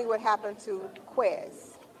tell me what happened to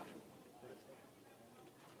Quez.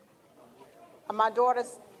 My daughter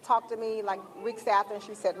talked to me like weeks after, and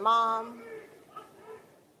she said, Mom,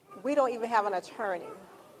 we don't even have an attorney.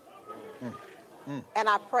 And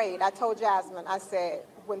I prayed. I told Jasmine, I said,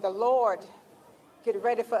 when the Lord get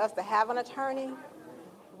ready for us to have an attorney,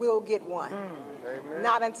 we'll get one. Amen.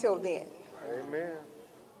 Not until then. Amen.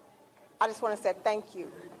 I just want to say thank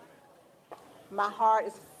you. My heart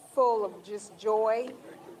is full of just joy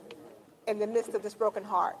in the midst of this broken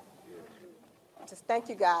heart. Just thank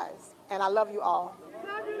you guys, and I love you all.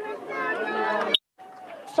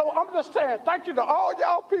 So I'm just saying thank you to all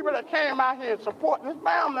y'all people that came out here and support this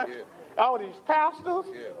family, all these pastors.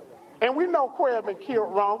 And we know Quez been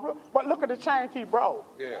killed wrong, but look at the change he brought.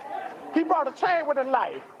 He brought a change with his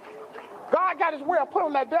life. God got his way of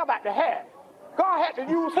pulling that devil out the hat. God had to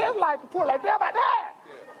use his life to pull that devil out the hat.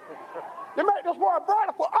 To make this world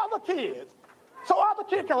brighter for other kids. So other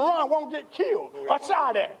kids can run, won't get killed or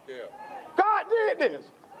shot at. God did this.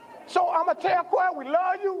 So I'm going to tell Quez, we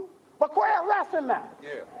love you, but Quez resting now.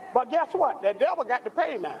 But guess what? That devil got to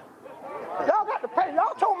pay now. Y'all got to pay.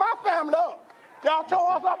 Y'all told my family up. Y'all told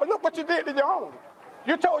us up, but look what you did to your own.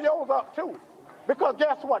 You told yours up too. Because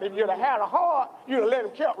guess what? If you'd have had a heart, you'd have let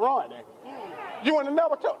him keep running. You would have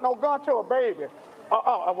never took no gun to a baby.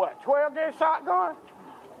 What, 12-gauge shotgun?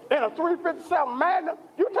 And a .357 Magnum?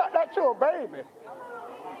 You took that to a baby.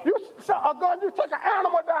 A gun you took an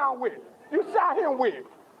animal down with. You shot him with.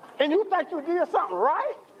 And you think you did something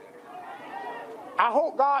right? I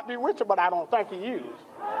hope God be with you, but I don't think he is.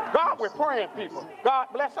 God, we're praying, people. God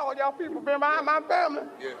bless all y'all people been behind my family.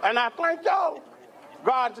 And I thank y'all.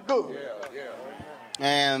 God's good.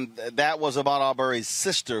 And that was Ahmaud Arbery's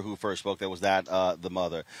sister who first spoke. That was the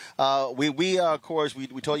mother. We of course, we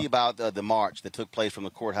told you about the march that took place from the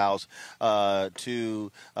courthouse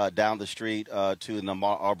to down the street to the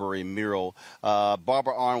Ahmaud Arbery mural.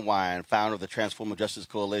 Barbara Arnwine, founder of the Transformative Justice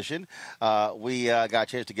Coalition, we got a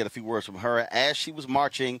chance to get a few words from her as she was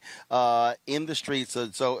marching in the streets.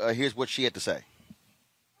 So here's what she had to say.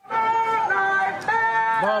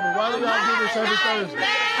 Barbara, why do y'all do this every Thursday?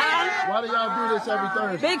 Why do y'all do this every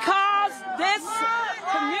Thursday? Because this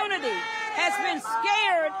community has been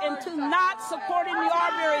scared into not supporting the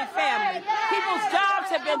Arbery family. People's jobs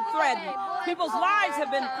have been threatened. People's lives have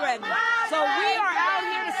been threatened. So we are out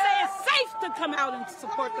here to say it's safe to come out and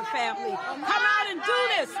support the family. Come out and do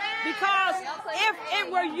this, because if it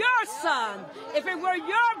were your son, if it were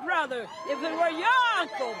your brother, if it were your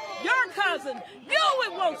uncle, your cousin, you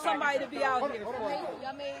would want somebody to be out here for you.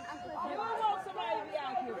 You would want somebody to be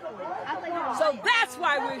out here for you. So that's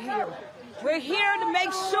why we're here. We're here to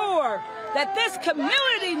make sure that this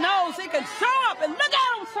community knows it can show up, and look at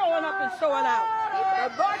them showing up and showing out. The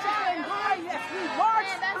march has been going. Yes, we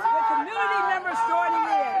marched with community members joining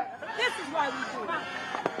in. This is why we do it.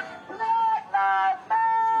 Black Lives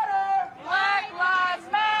Matter. Black Lives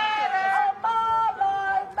Matter. My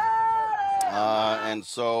lives matter. And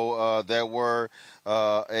so there were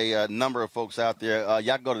a a number of folks out there.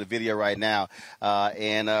 Y'all can go to the video right now.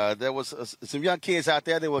 And there was some young kids out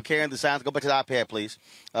there that were carrying the signs. Go back to the iPad, please.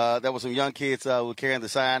 There were some young kids who were carrying the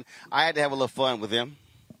sign. I had to have a little fun with them.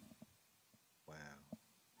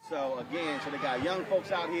 So, again, they got young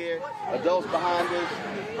folks out here, adults behind us.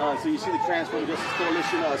 So you see the Transform Justice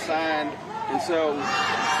Coalition sign. And so,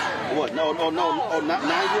 what? No. Oh, now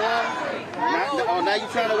you are? Now you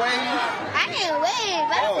trying to wave? I didn't wave.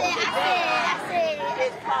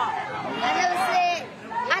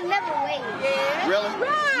 I never waved. Really?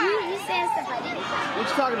 You saying stuff I didn't. What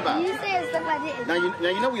you talking about? You saying stuff I didn't. Now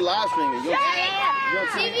you know we live streaming.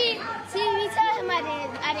 TV told him I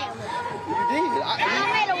didn't wave. You did. I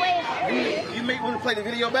made a wave. You want to play the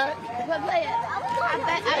video back? But play it.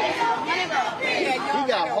 He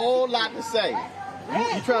got a whole lot to say.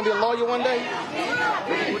 You trying to be a lawyer one day?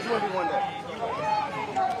 What you want to be one day?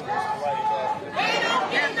 They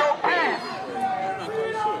don't get no peace.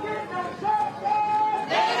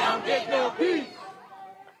 They don't get no peace.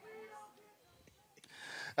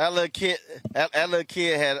 That little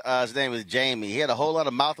kid had his name was Jamie. He had a whole lot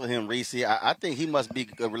of mouth with him, Reese. I think he must be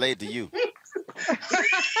related to you.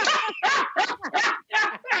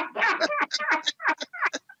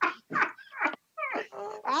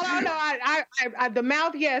 I don't know. I the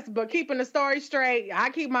mouth, yes, but keeping the story straight, I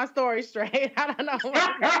keep my story straight. I don't know.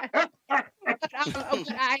 I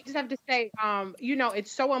just have to say,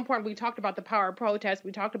 it's so important. We talked about the power of protest.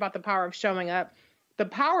 We talked about the power of showing up. The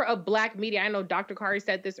power of Black media, I know Dr. Kari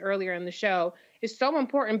said this earlier in the show, is so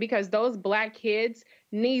important because those Black kids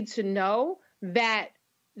need to know that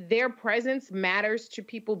their presence matters to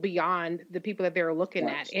people beyond the people that they're looking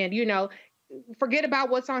at. And, forget about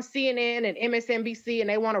what's on CNN and MSNBC, and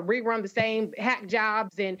they want to rerun the same hack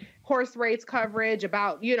jobs and horse race coverage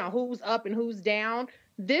about, who's up and who's down.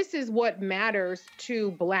 This is what matters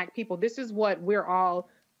to Black people. This is what we're all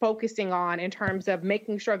focusing on in terms of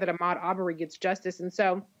making sure that Ahmaud Arbery gets justice. And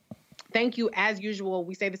so thank you, as usual.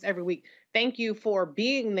 We say this every week. Thank you for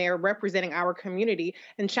being there, representing our community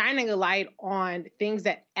and shining a light on things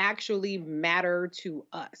that actually matter to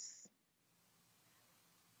us.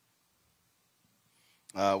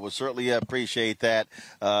 We'll certainly appreciate that.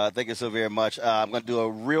 Thank you so very much. I'm going to do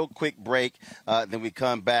a real quick break. Then we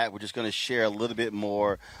come back. We're just going to share a little bit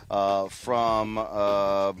more from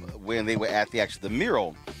when they were at the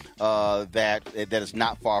mural that is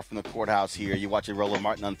not far from the courthouse here. You're watching Roland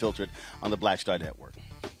Martin Unfiltered on the Black Star Network.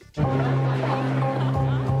 Are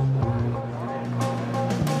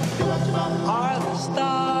the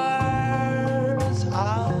stars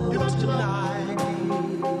out tonight?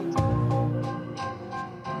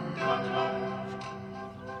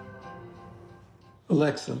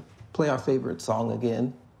 Alexa, play our favorite song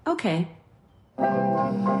again. Okay.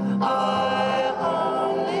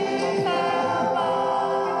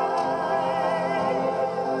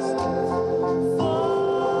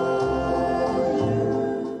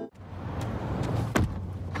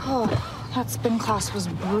 Oh, that spin class was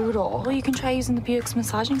brutal. Well, you can try using the Buick's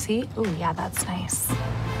massaging seat. Ooh, yeah, that's nice.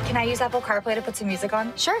 Can I use Apple CarPlay to put some music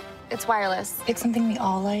on? Sure. It's wireless. Pick something we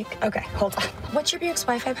all like. Okay, hold on. What's your Buick's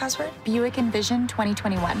Wi-Fi password? Buick Envision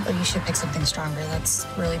 2021. Oh, you should pick something stronger. That's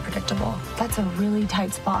really predictable. That's a really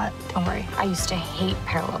tight spot. Don't worry. I used to hate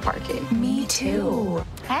parallel parking. Me too.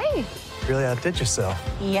 Hey. Really outdid yourself.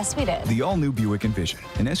 Yes, we did. The all-new Buick Envision,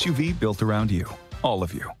 an SUV built around you. All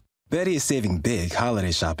of you. Betty is saving big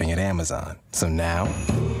holiday shopping at Amazon. So now,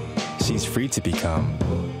 she's free to become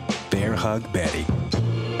Bear Hug Betty.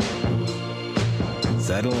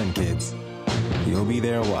 Settle in, kids. You'll be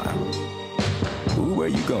there a while. Ooh, where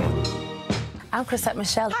you going? I'm Chrisette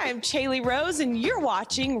Michelle. Hi, I'm Chaley Rose, and you're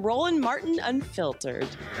watching Roland Martin Unfiltered.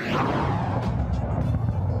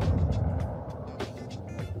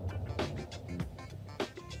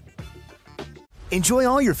 Enjoy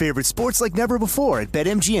all your favorite sports like never before at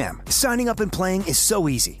BetMGM. Signing up and playing is so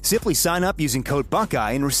easy. Simply sign up using code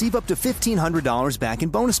Buckeye and receive up to $1,500 back in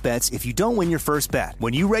bonus bets if you don't win your first bet.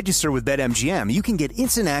 When you register with BetMGM, you can get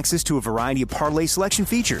instant access to a variety of parlay selection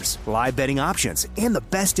features, live betting options, and the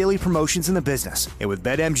best daily promotions in the business. And with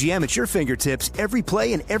BetMGM at your fingertips, every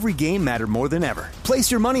play and every game matter more than ever.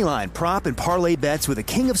 Place your moneyline, prop, and parlay bets with the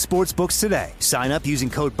king of sportsbooks today. Sign up using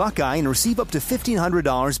code Buckeye and receive up to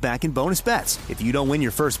 $1,500 back in bonus bets if you don't win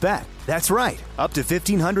your first bet. That's right, up to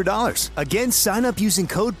 $1,500. Again, sign up using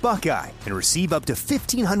code Buckeye and receive up to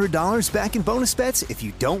 $1,500 back in bonus bets if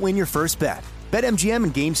you don't win your first bet. BetMGM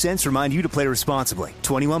and GameSense remind you to play responsibly.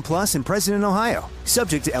 21 plus and present in Ohio.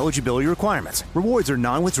 Subject to eligibility requirements. Rewards are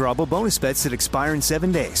non-withdrawable bonus bets that expire in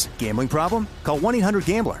 7 days. Gambling problem? Call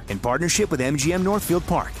 1-800-GAMBLER in partnership with MGM Northfield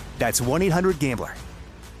Park. That's 1-800-GAMBLER.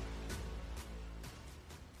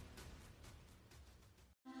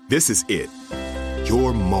 This is it.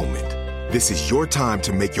 Your moment. This is your time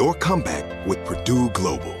to make your comeback with Purdue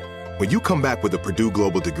Global. When you come back with a Purdue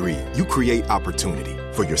Global degree, you create opportunity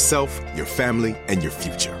for yourself, your family, and your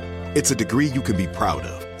future. It's a degree you can be proud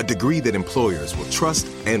of, a degree that employers will trust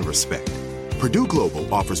and respect. Purdue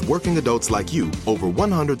Global offers working adults like you over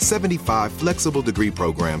 175 flexible degree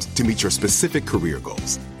programs to meet your specific career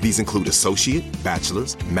goals. These include associate,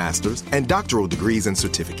 bachelor's, master's, and doctoral degrees and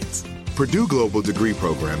certificates. Purdue Global degree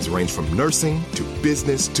programs range from nursing to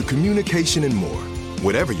business to communication and more.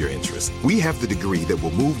 Whatever your interest, we have the degree that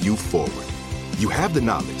will move you forward. You have the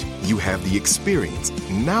knowledge, you have the experience.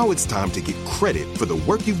 Now it's time to get credit for the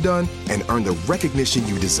work you've done and earn the recognition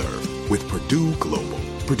you deserve with Purdue Global,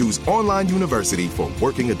 Purdue's online university for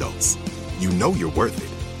working adults. You know you're worth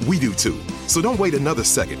it. We do too. So don't wait another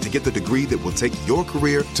second to get the degree that will take your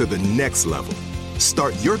career to the next level.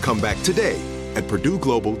 Start your comeback today at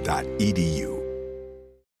purdueglobal.edu.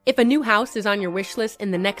 If a new house is on your wish list in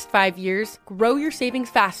the next 5 years, grow your savings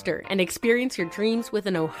faster and experience your dreams with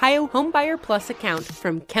an Ohio Homebuyer Plus account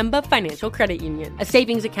from Kemba Financial Credit Union. A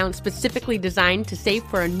savings account specifically designed to save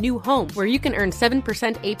for a new home where you can earn 7%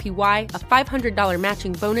 APY, a $500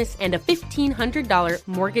 matching bonus, and a $1,500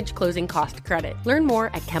 mortgage closing cost credit. Learn more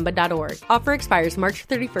at Kemba.org. Offer expires March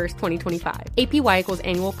 31st, 2025. APY equals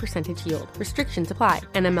annual percentage yield. Restrictions apply.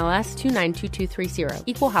 NMLS 292230.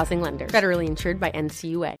 Equal housing lender. Federally insured by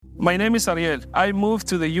NCUA. My name is Ariel. I moved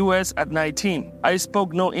to the U.S. at 19. I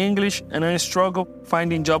spoke no English and I struggled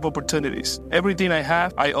finding job opportunities. Everything I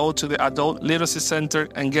have, I owe to the Adult Literacy Center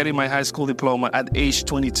and getting my high school diploma at age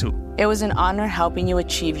 22. It was an honor helping you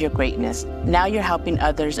achieve your greatness. Now you're helping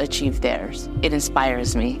others achieve theirs. It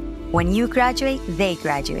inspires me. When you graduate, they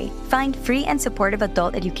graduate. Find free and supportive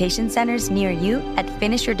adult education centers near you at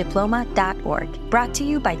finishyourdiploma.org. Brought to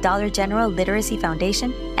you by Dollar General Literacy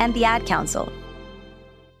Foundation and the Ad Council.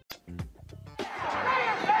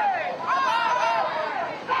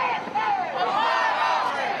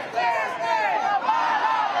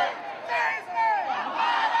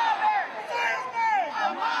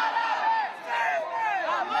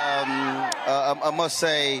 I must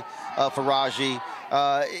say, Faraji,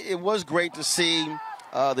 it was great to see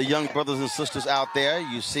the young brothers and sisters out there.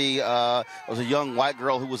 You see, there was a young white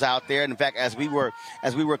girl who was out there. And in fact, as we were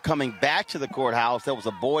coming back to the courthouse, there was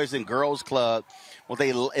a Boys and Girls Club.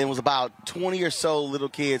 It was about 20 or so little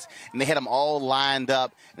kids, and they had them all lined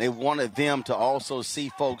up. And they wanted them to also see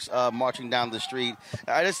folks marching down the street.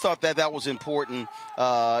 I just thought that was important.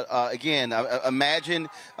 Again, imagine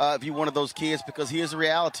if you're one of those kids, because here's the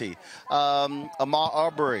reality. Ahmaud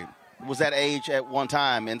Arbery was that age at one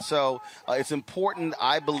time. And so it's important,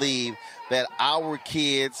 I believe, that our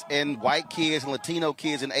kids and white kids and Latino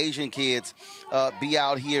kids and Asian kids be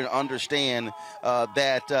out here and understand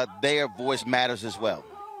that their voice matters as well.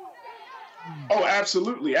 Oh,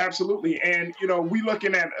 absolutely. Absolutely. And, we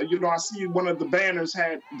looking at, I see one of the banners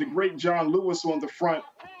had the great John Lewis on the front.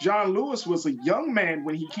 John Lewis was a young man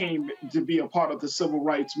when he came to be a part of the civil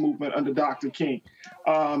rights movement under Dr. King.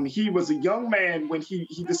 He was a young man when he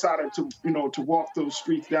decided to walk those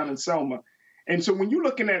streets down in Selma. And so when you're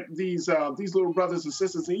looking at these little brothers and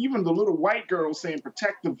sisters, and even the little white girls saying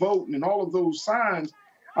protect the vote and all of those signs,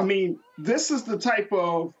 I mean, this is the type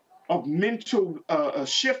of mental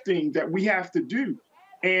shifting that we have to do.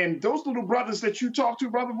 And those little brothers that you talk to,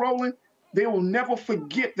 Brother Roland, they will never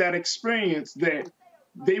forget that experience, that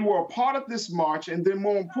they were a part of this march, and then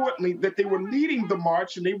more importantly, that they were leading the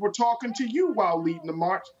march and they were talking to you while leading the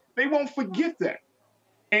march. They won't forget that.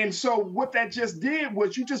 And so what that just did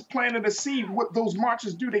was you just planted a seed. What those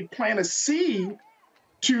marches do, they plant a seed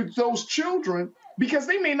to those children, because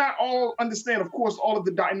they may not all understand, of course, all of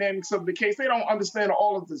the dynamics of the case. They don't understand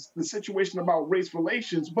all of the situation about race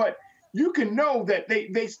relations, but you can know that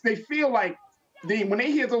they feel like when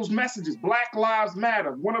they hear those messages, Black Lives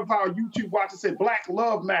Matter. One of our YouTube watchers said Black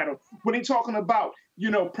Love Matter. When they're talking about,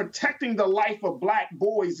 protecting the life of Black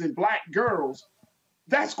boys and Black girls,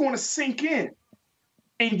 that's going to sink in.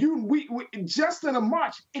 And we just in a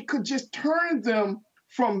march, it could just turn them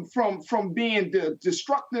from being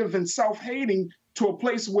destructive and self-hating to a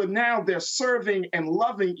place where now they're serving and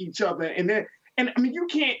loving each other. And I mean, you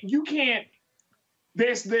can't.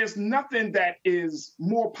 There's nothing that is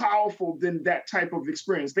more powerful than that type of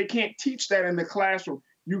experience. They can't teach that in the classroom.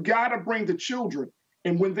 You got to bring the children.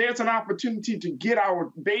 And when there's an opportunity to get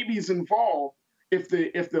our babies involved, if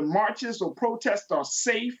the marches or protests are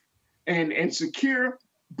safe and secure,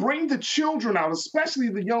 bring the children out, especially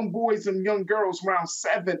the young boys and young girls around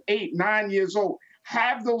 7, 8, 9 years old.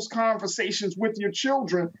 Have those conversations with your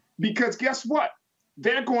children, because guess what?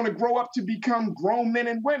 they're going to grow up to become grown men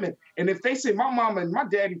and women. And if they say, my mama and my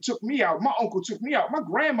daddy took me out, my uncle took me out, my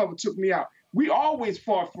grandmother took me out, we always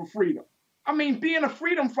fought for freedom. I mean, being a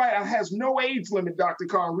freedom fighter has no age limit, Dr.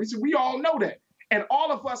 Carl Reese. We all know that. And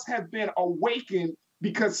all of us have been awakened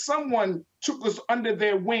because someone took us under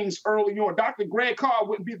their wings early on. Dr. Greg Carr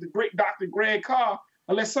wouldn't be the great Dr. Greg Carr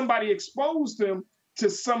unless somebody exposed him to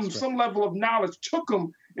some level of knowledge, took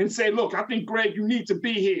him and said, look, I think, Greg, you need to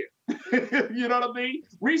be here. You know what I mean?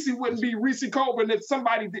 Reese wouldn't be Reese Colburn if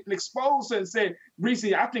somebody didn't expose her and say,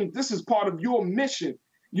 Reese, I think this is part of your mission,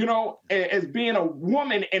 you know, as being a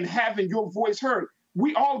woman and having your voice heard.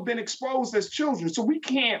 We all been exposed as children, so we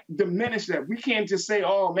can't diminish that. We can't just say,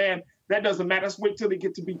 oh, man, that doesn't matter. Let's wait till they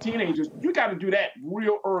get to be teenagers. You got to do that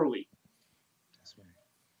real early. That's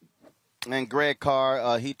right. And Greg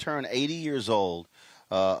Carr, he turned 80 years old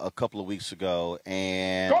a couple of weeks ago.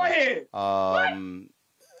 And go ahead.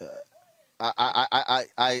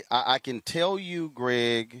 I can tell you,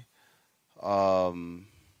 Greg, you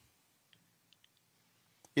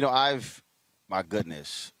know, my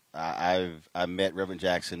goodness, I met Reverend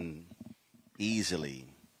Jackson easily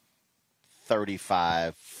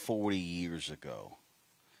 35, 40 years ago.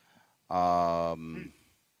 And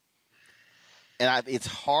it's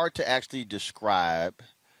hard to actually describe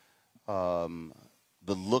the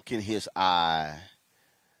look in his eye.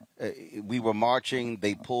 We were marching,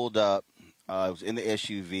 they pulled up, it was in the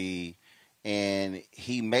SUV, and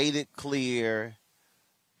he made it clear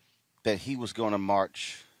that he was going to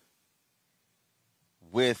march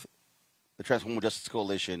with the Transformative Justice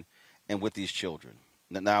Coalition and with these children.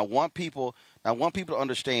 Now I want people to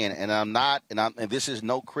understand, and this is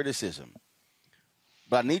no criticism,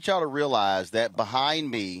 but I need y'all to realize that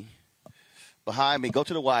behind me, go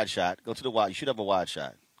to the wide shot, you should have a wide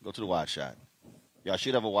shot. Go to the wide shot. Y'all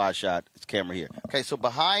should have a wide shot. It's camera here. Okay, so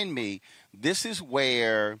behind me, this is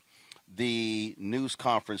where the news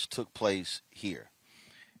conference took place here.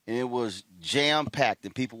 And it was jam-packed,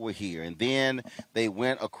 and people were here. And then they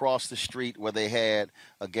went across the street where they had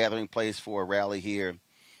a gathering place for a rally here.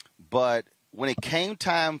 But when it came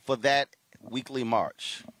time for that weekly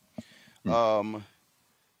march, 99%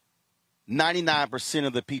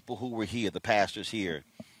 of the people who were here, the pastors here,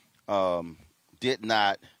 did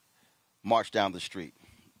not march down the street.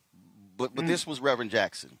 But this was Reverend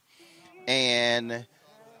Jackson. And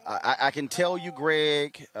I can tell you,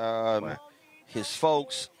 Greg, his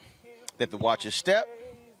folks, they have to watch his step.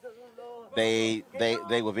 They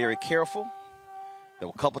were very careful. There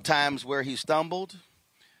were a couple times where he stumbled.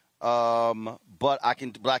 But I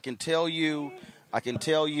can tell you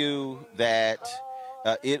that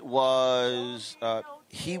it was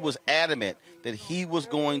he was adamant that he was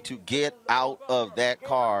going to get out of that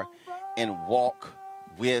car and walk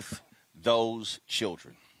with those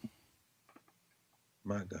children.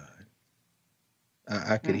 My God.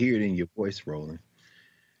 I could hear it in your voice, Roland,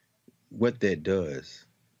 what that does.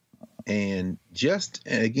 And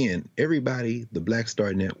again, everybody, the Black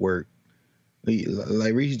Star Network,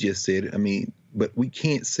 like Reese just said, I mean, but we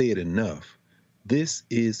can't say it enough. This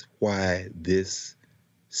is why this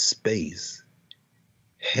space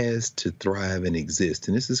has to thrive and exist.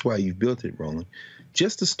 And this is why you've built it, Roland.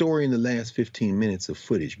 Just a story in the last 15 minutes of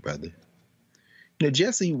footage, brother. You know,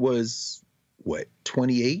 Jesse was,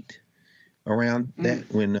 28? Around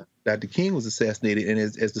that when Dr. King was assassinated. And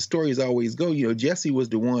as the stories always go, you know, Jesse was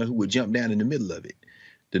the one who would jump down in the middle of it.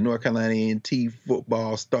 The North Carolina A&T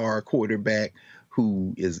football star quarterback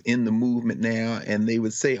who is in the movement now. And they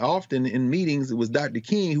would say often in meetings, it was Dr.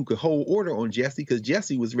 King who could hold order on Jesse because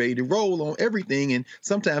Jesse was ready to roll on everything. And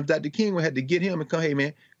sometimes Dr. King would have to get him and come, hey,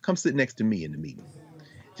 man, come sit next to me in the meeting.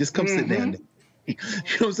 Just come sit down there. You know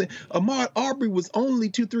what I'm saying? Ahmaud Arbery was only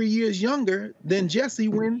 2-3 years younger than Jesse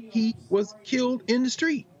when he was killed in the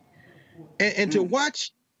street. And to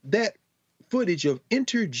watch that footage of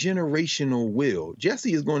intergenerational will,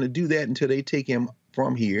 Jesse is going to do that until they take him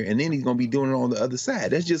from here, and then he's going to be doing it on the other side.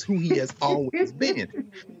 That's just who he has always been.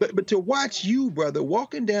 But to watch you, brother,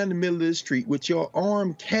 walking down the middle of the street with your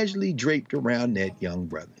arm casually draped around that young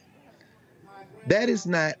brother, that is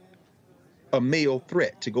not a male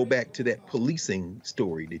threat, to go back to that policing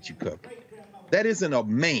story that you covered. That isn't a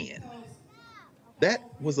man. That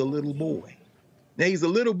was a little boy. Now, he's a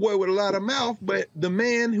little boy with a lot of mouth, but the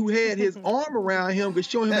man who had his arm around him could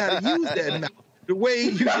show him how to use that mouth. The way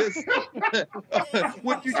you just,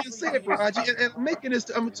 what you just said, Roger, and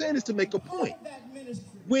I'm saying this to make a point.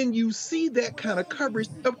 when you see that kind of coverage,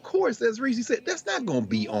 of course, as Reese said, that's not going to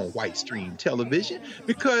be on white stream television,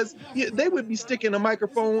 because they would be sticking a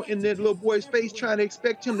microphone in that little boy's face trying to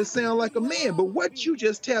expect him to sound like a man. But what you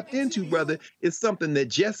just tapped into, brother, is something that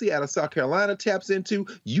Jesse out of South Carolina taps into,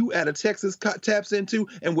 you out of Texas taps into,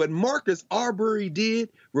 and what Marcus Arbery did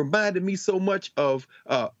reminded me so much of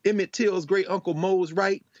Emmett Till's great uncle Mose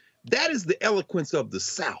Wright. That is the eloquence of the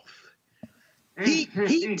South. He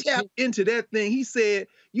tapped into that thing. He said,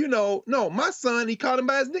 no, my son, he called him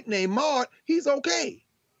by his nickname, Maud, he's okay.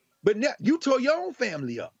 But now you tore your own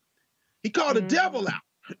family up. He called the devil out.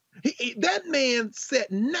 That man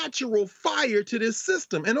set natural fire to this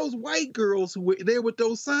system. And those white girls who were there with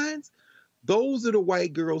those signs, those are the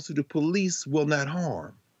white girls who the police will not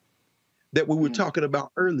harm, that we were talking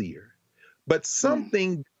about earlier. But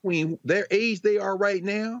something between their age they are right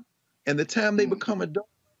now and the time they become adults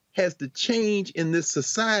has to change in this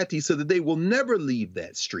society so that they will never leave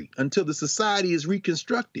that street until the society is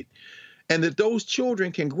reconstructed. And that those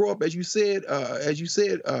children can grow up, as you said,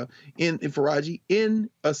 in Faraji, in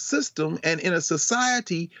a system and in a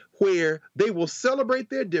society where they will celebrate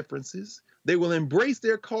their differences, they will embrace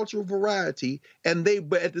their cultural variety,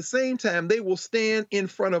 but at the same time, they will stand in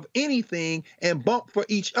front of anything and bump for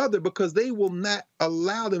each other, because they will not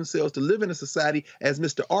allow themselves to live in a society, as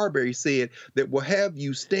Mr. Arbery said, that will have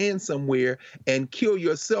you stand somewhere and kill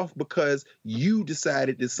yourself because you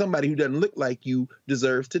decided that somebody who doesn't look like you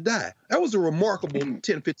deserves to die. That was a remarkable 10,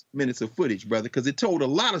 15 minutes of footage, brother, because it told a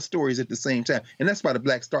lot of stories at the same time. And that's why the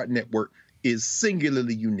Black Star Network is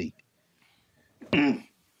singularly unique.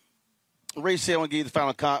 Ray said, I want to give you the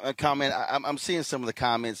final comment. I'm seeing some of the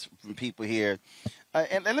comments from people here.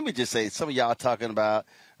 And let me just say, some of y'all talking about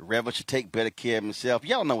Reverend should take better care of himself.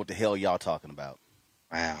 Y'all know what the hell y'all talking about.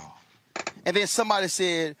 Wow. And then somebody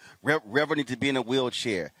said, Reverend needs to be in a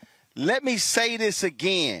wheelchair. Let me say this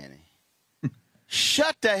again.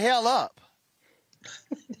 Shut the hell up.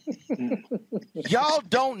 Y'all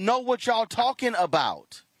don't know what y'all talking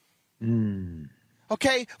about.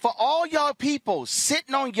 Okay, for all y'all people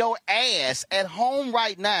sitting on your ass at home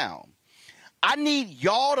right now, I need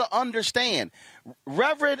y'all to understand,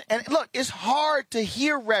 Reverend, and look, it's hard to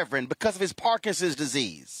hear Reverend because of his Parkinson's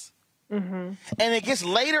disease. And it gets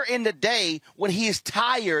later in the day when he is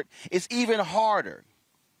tired, it's even harder.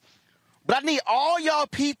 But I need all y'all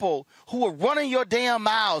people who are running your damn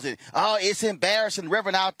mouths and, oh, it's embarrassing,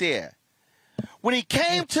 Reverend out there. When he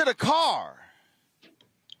came to the car,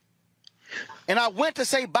 and I went to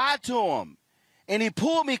say bye to him, and he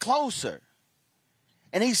pulled me closer.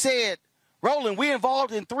 And he said, Roland, we're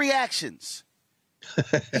involved in 3 actions.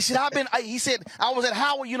 He said, I was at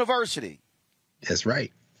Howard University. That's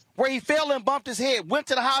right. Where he fell and bumped his head, went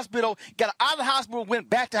to the hospital, got out of the hospital, went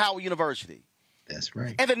back to Howard University. That's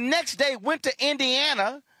right. And the next day went to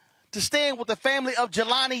Indiana to stand with the family of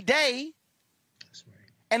Jelani Day. That's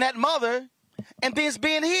right. And that mother, and then's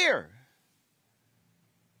being here.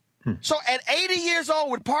 So at 80 years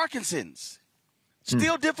old with Parkinson's,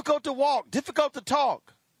 still difficult to walk, difficult to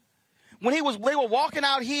talk. When they were walking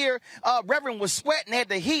out here, Reverend was sweating, had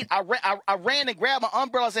the heat. I ran and grabbed my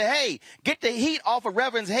umbrella and said, hey, get the heat off of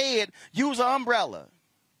Reverend's head, use an umbrella.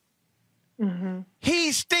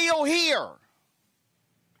 He's still here.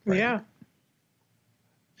 Yeah.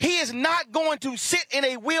 He is not going to sit in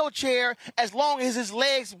a wheelchair as long as his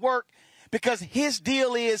legs work, because his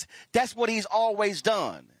deal is that's what he's always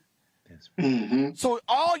done. So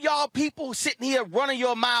all y'all people sitting here running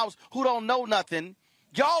your mouths who don't know nothing,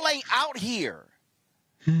 y'all ain't out here.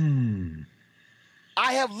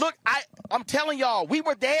 I have looked, I'm telling y'all, we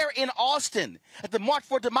were there in Austin at the March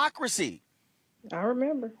for Democracy. I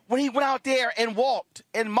remember. When he went out there and walked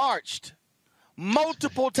and marched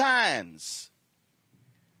multiple times.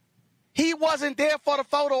 He wasn't there for the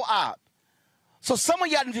photo op. So some of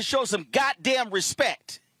y'all need to show some goddamn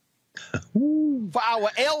respect for our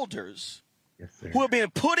elders who have been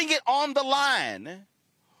putting it on the line,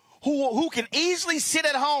 who can easily sit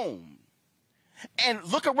at home and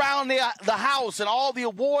look around the house and all the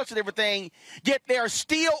awards and everything, yet they're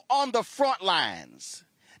still on the front lines.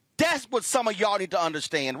 That's what some of y'all need to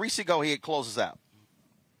understand. Reese, go ahead, close us out.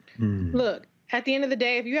 Look, at the end of the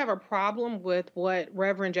day, if you have a problem with what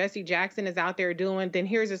Reverend Jesse Jackson is out there doing, then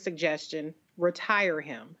here's a suggestion. Retire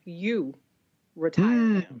him. You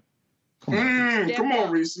retire him. Come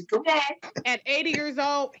on, Reese. Come on. At 80 years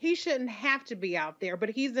old, he shouldn't have to be out there, but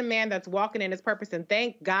he's the man that's walking in his purpose, and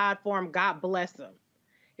thank God for him. God bless him.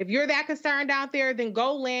 If you're that concerned out there, then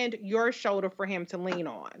go lend your shoulder for him to lean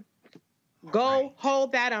on. Go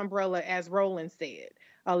hold that umbrella, as Roland said.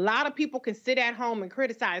 A lot of people can sit at home and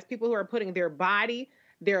criticize people who are putting their body,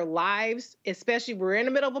 their lives, especially we're in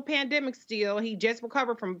the middle of a pandemic still. He just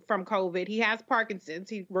recovered from COVID. He has Parkinson's.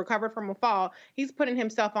 He recovered from a fall. He's putting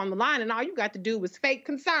himself on the line, and all you got to do was fake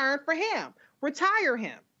concern for him. Retire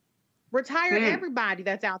him. Retire everybody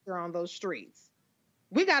that's out there on those streets.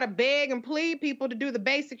 We got to beg and plead people to do the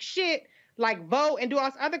basic shit like vote and do all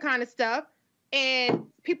this other kind of stuff. And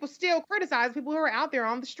people still criticize people who are out there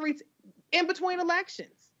on the streets in between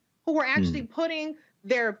elections, who are actually putting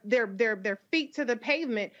their feet to the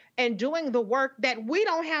pavement and doing the work that we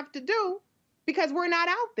don't have to do because we're not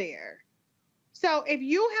out there. So if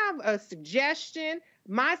you have a suggestion,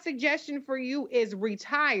 my suggestion for you is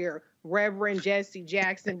retire Reverend Jesse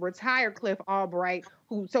Jackson, retire Cliff Albright,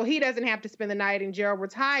 so he doesn't have to spend the night in jail,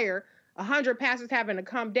 retire 100 pastors having to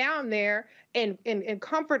come down there and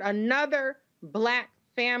comfort another Black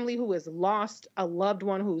family who has lost a loved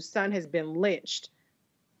one whose son has been lynched.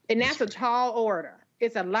 And that's a tall order.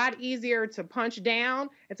 It's a lot easier to punch down.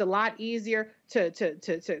 It's a lot easier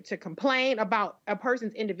to complain about a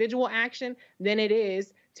person's individual action than it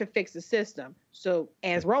is to fix the system. So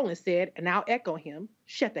as Roland said, and I'll echo him,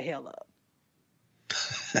 shut the hell up.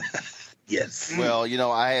 Yes. Well, you know,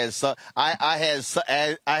 I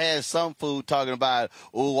had some food talking about,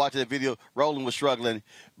 watching the video, Roland was struggling.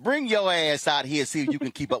 Bring your ass out here and see if you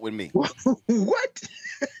can keep up with me. What?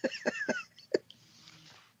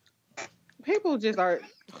 People just are.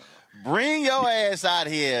 Bring your ass out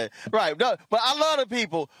here. Right. No, but I love the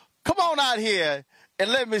people. Come on out here and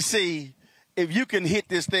let me see if you can hit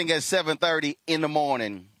this thing at 7:30 in the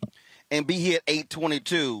morning and be here at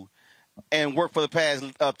 8:22 and work for the past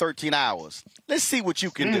 13 hours. Let's see what you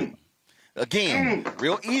can do. Again,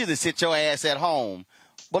 real easy to sit your ass at home.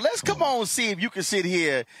 But let's come on and see if you can sit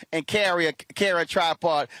here and carry a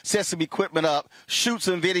tripod, set some equipment up, shoot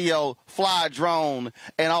some video, fly a drone,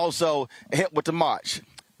 and also help with the march.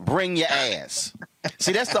 Bring your ass.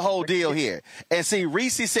 See, that's the whole deal here. And see,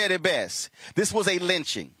 Reese said it best. This was a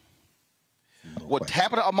lynching. What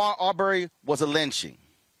happened to Ahmaud Arbery was a lynching.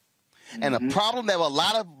 And the problem that a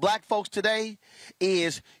lot of Black folks today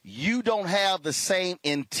is you don't have the same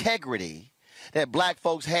integrity that Black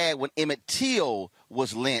folks had when Emmett Till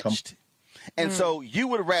was lynched. And so you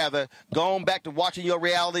would rather go on back to watching your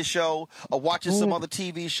reality show or watching some other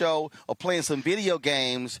TV show or playing some video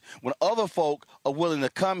games when other folk are willing to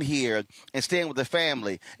come here and stand with the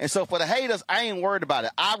family. And so for the haters, I ain't worried about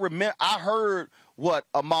it. I heard what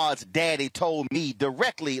Ahmaud's daddy told me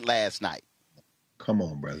directly last night. Come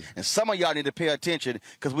on, brother. And some of y'all need to pay attention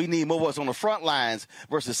because we need more of us on the front lines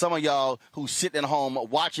versus some of y'all who's sitting at home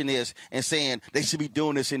watching this and saying they should be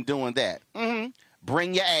doing this and doing that.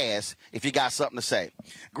 Bring your ass if you got something to say.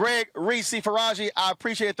 Greg, Reese, Faraji, I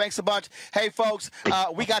appreciate it. Thanks a bunch. Hey, folks,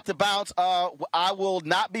 we got to bounce. I will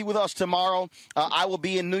not be with us tomorrow. I will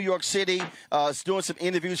be in New York City doing some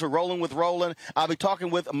interviews for Rolling with Roland. I'll be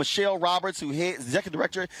talking with Michelle Roberts, who is Executive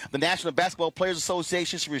Director of the National Basketball Players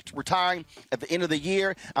Association. She's retiring at the end of the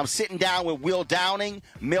year. I'm sitting down with Will Downing,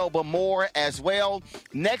 Melba Moore as well.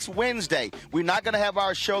 Next Wednesday, we're not going to have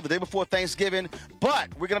our show the day before Thanksgiving, but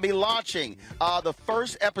we're going to be launching the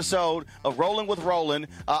first episode of Rolling with Roland,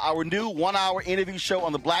 our new 1-hour interview show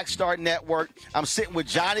on the Black Star Network. I'm sitting with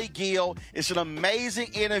Johnny Gill. It's an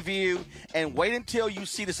amazing interview, and wait until you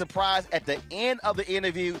see the surprise at the end of the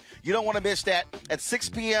interview. You don't want to miss that. At 6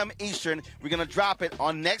 p.m. Eastern, we're going to drop it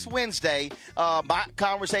on next Wednesday. My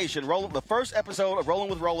conversation, the first episode of Rolling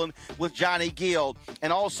with Roland with Johnny Gill,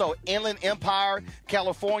 and also Inland Empire,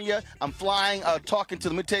 California. I'm flying, talking to,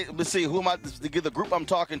 let's see, who am I, the group I'm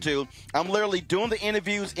talking to. I'm literally doing the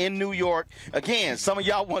interviews in New York. Again, some of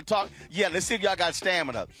y'all want to talk. Yeah, let's see if y'all got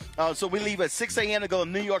stamina. So we leave at 6 a.m. to go to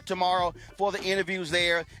New York tomorrow for the interviews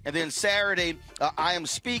there. And then Saturday, I am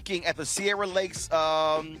speaking at the Sierra Lakes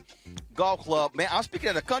Golf Club. Man, I'm speaking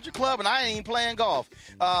at a country club, and I ain't even playing golf.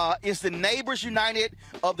 It's the Neighbors United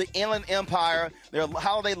of the Inland Empire. Their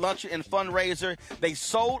holiday luncheon and fundraiser. They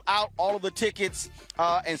sold out all of the tickets,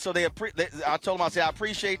 and so I told them, I said, I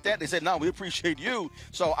appreciate that. They said, no, we appreciate you.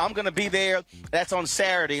 So I'm going to be there. That's on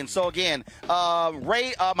Saturday. And so, again,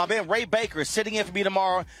 my man Ray Baker is sitting in for me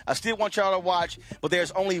tomorrow. I still want y'all to watch, but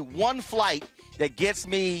there's only one flight that gets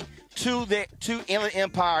me to Inland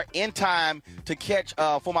Empire in time to catch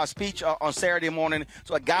for my speech on Saturday morning.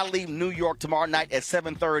 So I got to leave New York tomorrow night at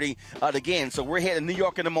 7:30 again. So we're heading to New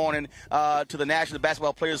York in the morning to the National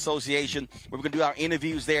Basketball Players Association. We're going to do our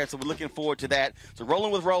interviews there, so we're looking forward to that. So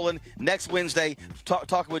Rolling with Roland next Wednesday,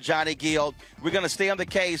 talking with Johnny Gill. We're going to stay on the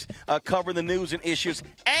case, covering the news and issues.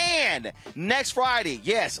 And next Friday,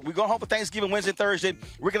 yes, we're going home for Thanksgiving, Wednesday, Thursday.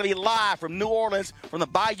 We're going to be live from New Orleans from the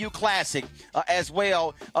Bayou Classic as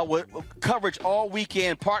well with coverage all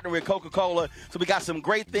weekend, partnering with Coca-Cola. So we got some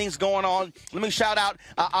great things going on. Let me shout out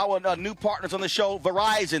our new partners on the show,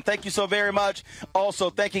 Verizon. Thank you so very much. Also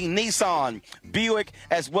thanking Nissan, Buick,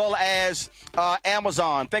 as well as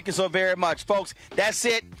Amazon. Thank you so very much, folks. That's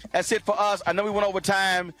it. That's it for us. I know we went over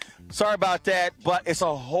time. Sorry about that, but it's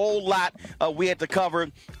a whole lot we had to cover,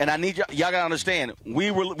 and I need y'all gotta understand.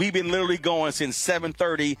 We've been literally going since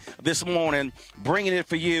 7:30 this morning, bringing it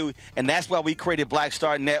for you, and that's why we created Black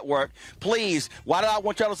Star Network. Please, why do I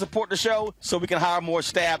want y'all to support the show? So we can hire more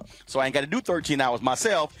staff, so I ain't got to do 13 hours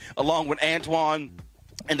myself, along with Antoine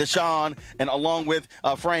and Deshaun, and along with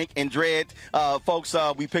Frank and Dredd. Folks,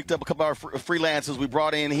 we picked up a couple of our freelancers we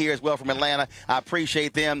brought in here as well from Atlanta. I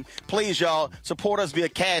appreciate them. Please, y'all, support us via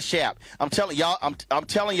Cash App. I'm telling y'all, I'm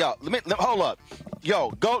telling y'all. Let me hold up.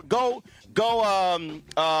 Yo, go.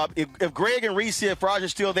 If Greg and Reese, if Raj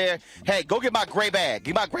is still there, hey, go get my gray bag.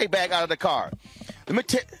 Get my gray bag out of the car. Let me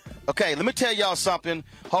tell y'all something.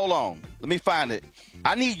 Hold on. Let me find it.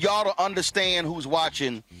 I need y'all to understand, who's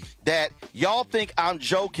watching, that y'all think I'm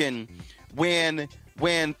joking when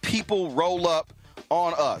people roll up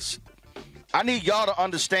on us. I need y'all to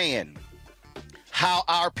understand how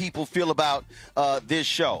our people feel about this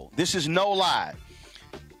show. This is no lie.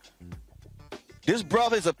 This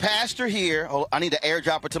brother is a pastor here. Oh, I need to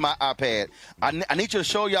airdrop it to my iPad. I need you to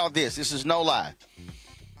show y'all this. This is no lie.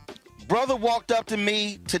 Brother walked up to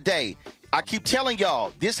me today. I keep telling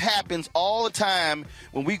y'all, this happens all the time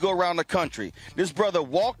when we go around the country. This brother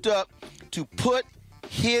walked up to put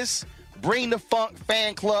his Bring the Funk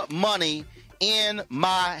fan club money in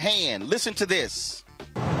my hand. Listen to this.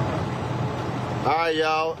 All right,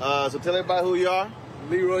 y'all. So tell everybody who you are.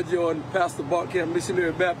 Leroy Jordan, pastor Bart Camp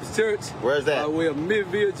Missionary Baptist Church. Where's that? We're in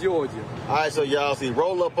Midville, Georgia. All right, so y'all see,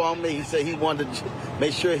 roll up on me. He said he wanted to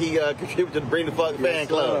make sure he contributed to the Bring the Funk fan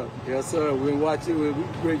club. Yes, sir. We're watching. We're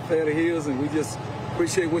a great fan of his, and we just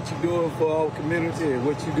appreciate what you're doing for our community and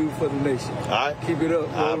what you do for the nation. All right. Keep it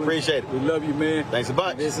up. I appreciate it. We love you, man. Thanks a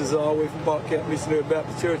bunch. This is all the way from Bart Camp Missionary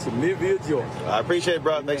Baptist Church in Midville, Georgia. I appreciate it,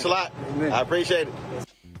 bro. Amen. Thanks a lot. Amen. I appreciate it.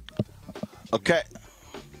 Okay.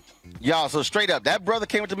 Y'all, so straight up, that brother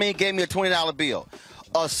came up to me and gave me a $20 bill.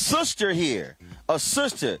 A sister here,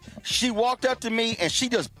 she walked up to me and she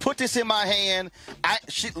just put this in my hand.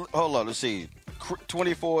 Hold on, let's see.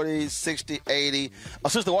 20, 40, 60, 80. A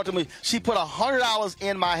sister walked up to me. She put $100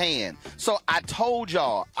 in my hand. So I told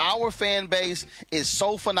y'all, our fan base is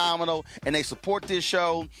so phenomenal, and they support this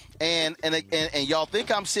show. And y'all think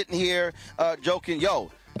I'm sitting here joking.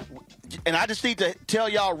 Yo, and I just need to tell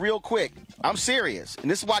y'all real quick, I'm serious, and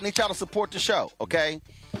this is why I need y'all to support the show, okay?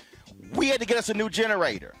 We had to get us a new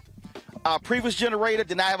generator. Our previous generator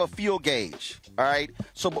did not have a fuel gauge, all right?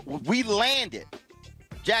 So we landed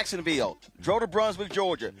Jacksonville, drove to Brunswick,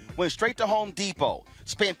 Georgia, went straight to Home Depot,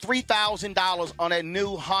 spent $3,000 on a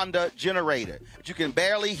new Honda generator that you can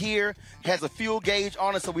barely hear, has a fuel gauge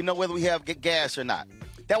on it so we know whether we have gas or not.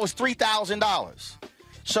 That was $3,000.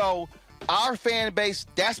 So our fan base,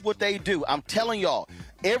 that's what they do. I'm telling y'all,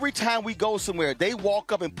 every time we go somewhere, they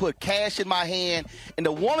walk up and put cash in my hand, and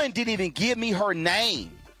the woman didn't even give me her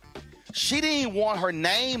name. She didn't even want her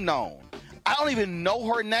name known. I don't even know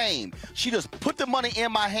her name. She just put the money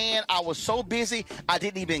in my hand. I was so busy, I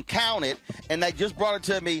didn't even count it, and they just brought it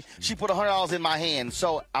to me. She put $100 in my hand.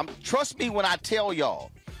 So trust me when I tell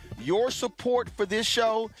y'all, your support for this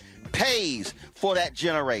show pays for that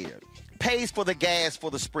generator, pays for the gas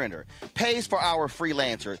for the Sprinter, pays for our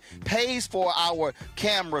freelancer, pays for our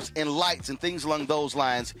cameras and lights and things along those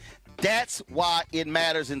lines. That's why it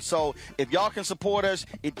matters. And so if y'all can support us,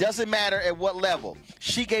 it doesn't matter at what level.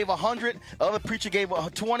 She gave 100, other preacher gave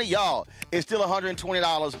 20. Y'all, it's still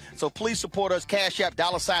 $120. So please support us. Cash App,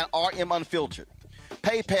 $RM Unfiltered.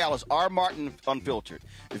 PayPal is R Martin Unfiltered.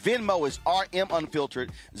 Venmo is RM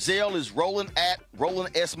Unfiltered. Zelle is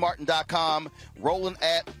RolandSMartin.com.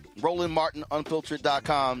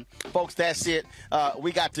 RolandMartinUnfiltered.com. Folks, that's it.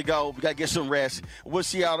 We got to go. We got to get some rest. We'll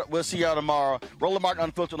see y'all tomorrow. Roland Martin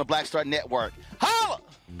Unfiltered on the Black Star Network. Holla!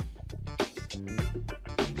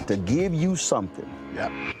 To give you something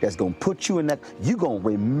that's going to put you in that, you're going to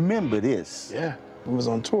remember this. Yeah, we was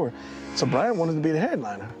on tour. So Brian wanted to be the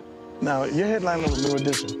headliner. Now, your headliner was New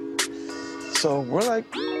Edition. So we're like,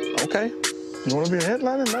 okay, you want to be a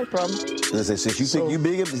headliner? No problem. Since you think you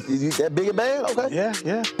that big a band? Okay.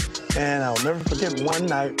 Yeah. And I'll never forget one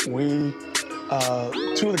night we,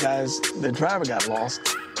 two of the guys, the driver got lost.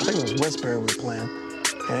 I think it was Westbury we were playing.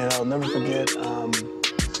 And I'll never forget,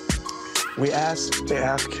 they asked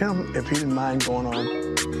him if he didn't mind going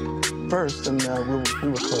on first, and we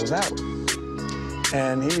would close out.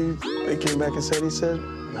 And they came back and said,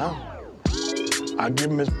 no. I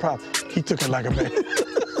give him his props. He took it like a man.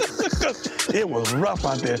 It was rough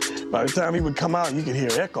out there. By the time he would come out, you could hear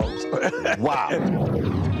echoes. Wow.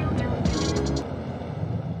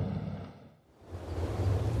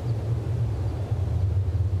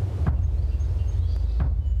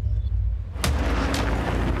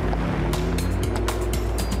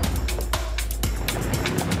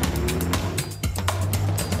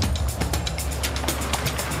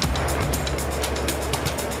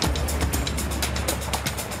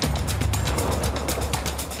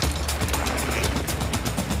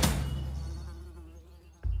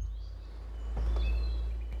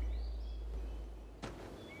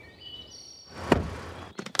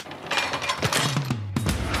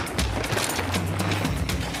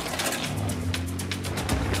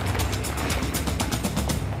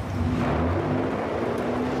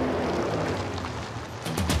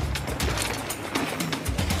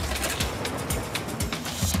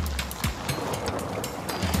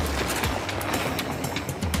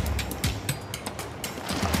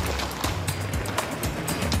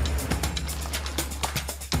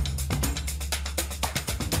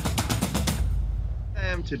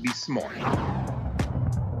 To be smart.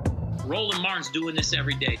 Roland Martin's doing this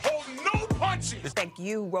every day. Oh, no punches! Thank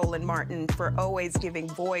you, Roland Martin, for always giving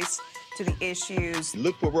voice to the issues.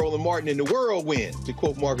 Look for Roland Martin in the whirlwind, to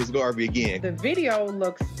quote Marcus Garvey again. The video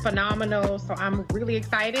looks phenomenal, so I'm really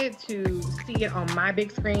excited to see it on my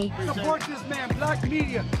big screen. Support this man, Black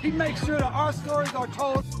Media. He makes sure that our stories are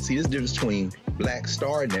told. See, this difference between Black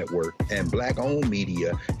Star Network and Black-owned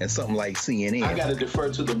media and something like CNN. I got to defer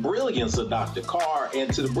to the brilliance of Dr. Carr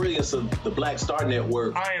and to the brilliance of the Black Star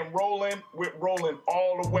Network. I am rolling with Roland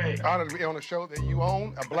all the way. Honored to be on a show that you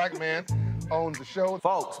own. A black man owns the show.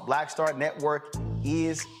 Folks, Black Star Network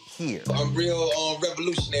is here. I'm real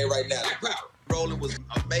revolutionary right now. Roland was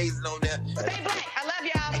amazing on there. Stay black. I love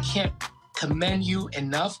y'all. I can't commend you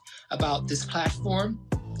enough about this platform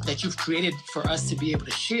that you've created for us to be able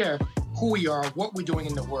to share who we are, what we're doing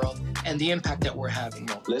in the world, and the impact that we're having.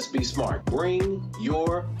 Let's be smart. Bring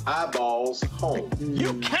your eyeballs home.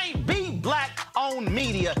 You can't be Black-owned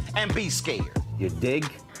media and be scared. You dig?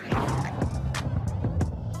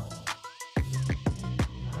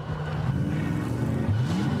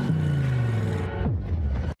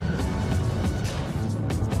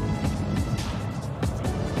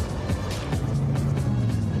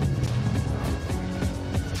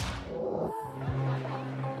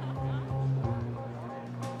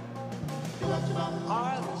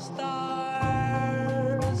 Are the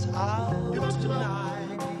stars out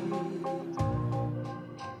tonight?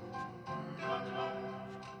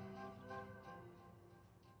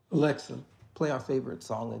 Alexa, play our favorite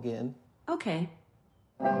song again. Okay.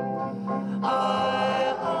 I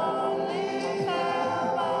only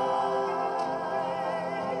have eyes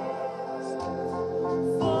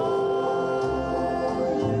for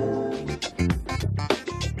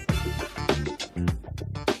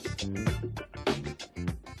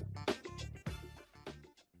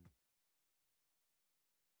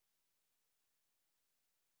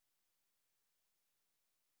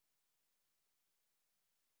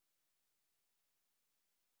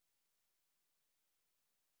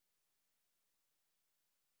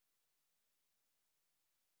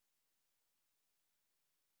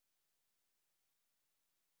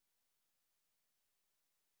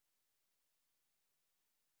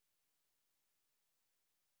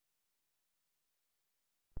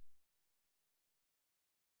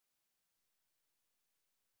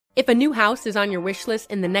If a new house is on your wish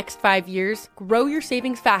list in the next 5 years, grow your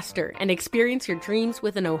savings faster and experience your dreams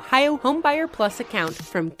with an Ohio Homebuyer Plus account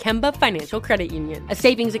from Kemba Financial Credit Union. A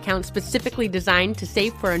savings account specifically designed to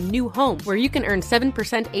save for a new home where you can earn 7%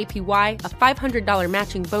 APY, a $500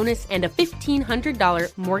 matching bonus, and a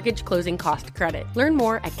 $1,500 mortgage closing cost credit. Learn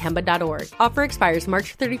more at Kemba.org. Offer expires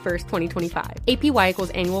March 31st, 2025. APY equals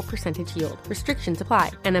annual percentage yield. Restrictions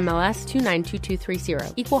apply. NMLS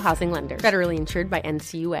 292230. Equal housing lender. Federally insured by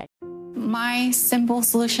NCUA. My simple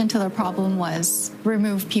solution to the problem was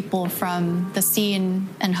remove people from the scene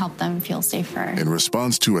and help them feel safer. In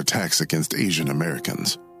response to attacks against Asian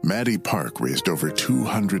Americans, Maddie Park raised over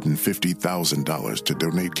 $250,000 to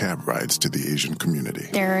donate cab rides to the Asian community.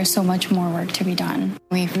 There is so much more work to be done.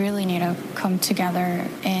 We really need to come together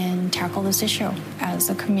and tackle this issue as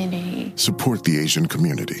a community. Support the Asian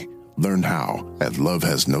community. Learn how at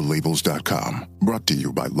lovehasnolabels.com. Brought to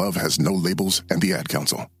you by Love Has No Labels and the Ad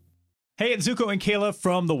Council. Hey, it's Zuko and Kayla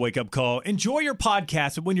from The Wake Up Call. Enjoy your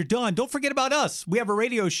podcast, but when you're done, don't forget about us. We have a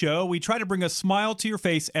radio show. We try to bring a smile to your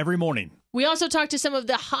face every morning. We also talk to some of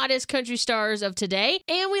the hottest country stars of today,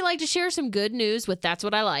 and we like to share some good news with That's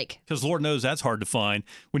What I Like. Because Lord knows that's hard to find.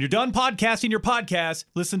 When you're done podcasting your podcast,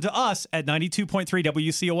 listen to us at 92.3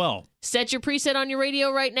 WCOL. Set your preset on your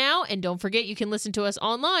radio right now, and don't forget you can listen to us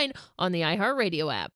online on the iHeartRadio app.